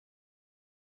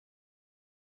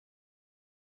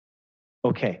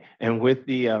 Okay, and with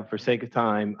the, for sake of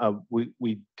time,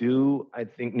 we do, I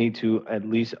think, need to at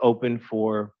least open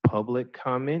for public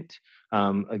comment.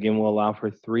 Again, we'll allow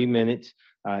for 3 minutes.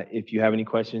 If you have any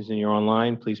questions and you're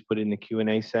online, please put it in the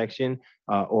Q&A section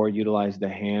or utilize the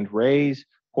hand raise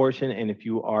portion. And if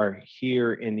you are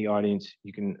here in the audience,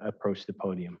 you can approach the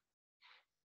podium.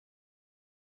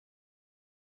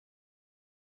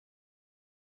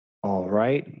 All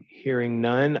right, hearing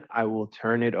none, I will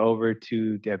turn it over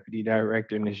to Deputy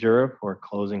Director Najura for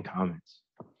closing comments.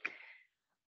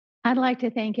 I'd like to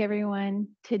thank everyone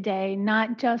today,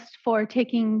 not just for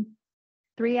taking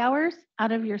 3 hours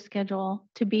out of your schedule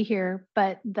to be here,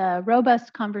 but the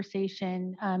robust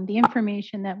conversation, the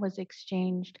information that was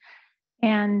exchanged.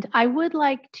 And I would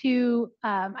like to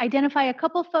identify a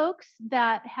couple folks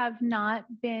that have not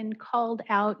been called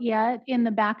out yet. In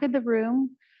the back of the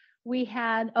room, we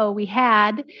had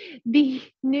the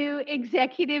new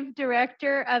executive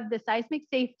director of the Seismic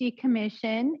Safety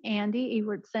Commission, Andy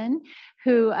Ewertson,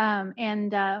 who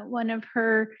and one of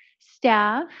her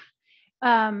staff.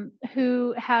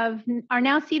 who are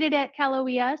now seated at Cal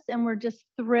OES, and we're just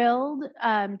thrilled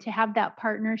to have that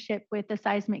partnership with the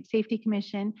Seismic Safety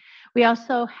Commission. We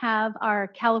also have our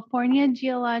California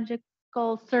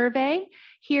Geological Survey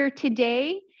here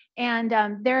today, and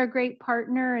they're a great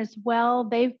partner as well.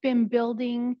 They've been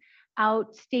building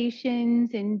out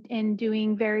stations and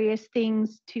doing various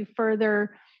things to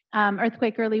further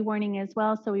earthquake early warning as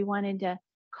well. So we wanted to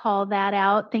call that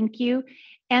out. Thank you.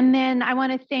 And then I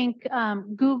want to thank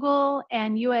Google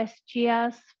and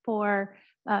USGS for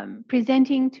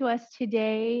presenting to us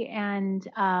today and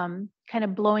kind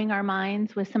of blowing our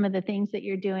minds with some of the things that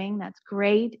you're doing. That's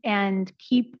great. And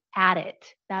keep at it.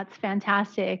 That's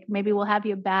fantastic. Maybe we'll have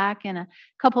you back in a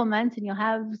couple of months and you'll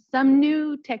have some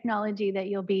new technology that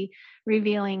you'll be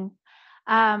revealing.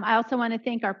 I also want to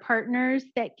thank our partners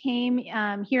that came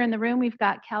here in the room. We've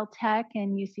got Caltech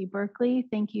and UC Berkeley.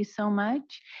 Thank you so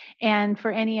much. And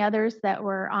for any others that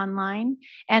were online.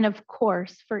 And of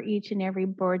course, for each and every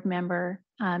board member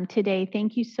today,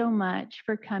 thank you so much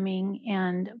for coming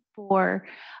and for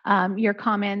your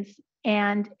comments.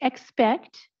 And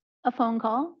expect a phone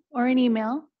call or an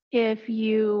email if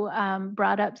you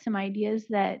brought up some ideas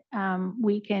that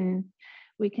we can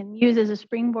use as a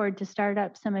springboard to start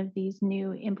up some of these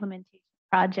new implementation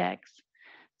projects.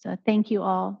 So thank you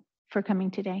all for coming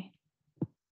today.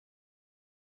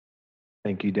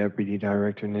 Thank you, Deputy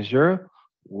Director Najura.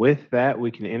 With that, we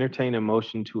can entertain a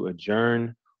motion to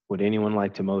adjourn. Would anyone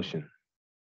like to motion?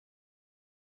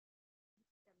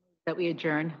 That we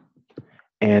adjourn.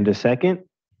 And a second?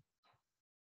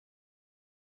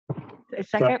 A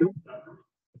second.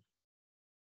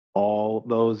 All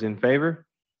those in favor?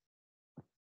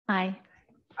 Aye.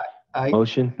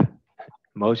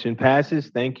 Motion passes.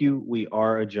 Thank you. We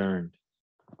are adjourned.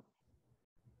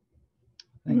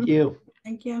 Thank you.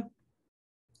 Thank you.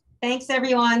 Thanks,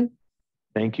 everyone.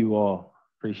 Thank you all.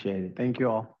 Appreciate it. Thank you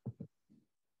all.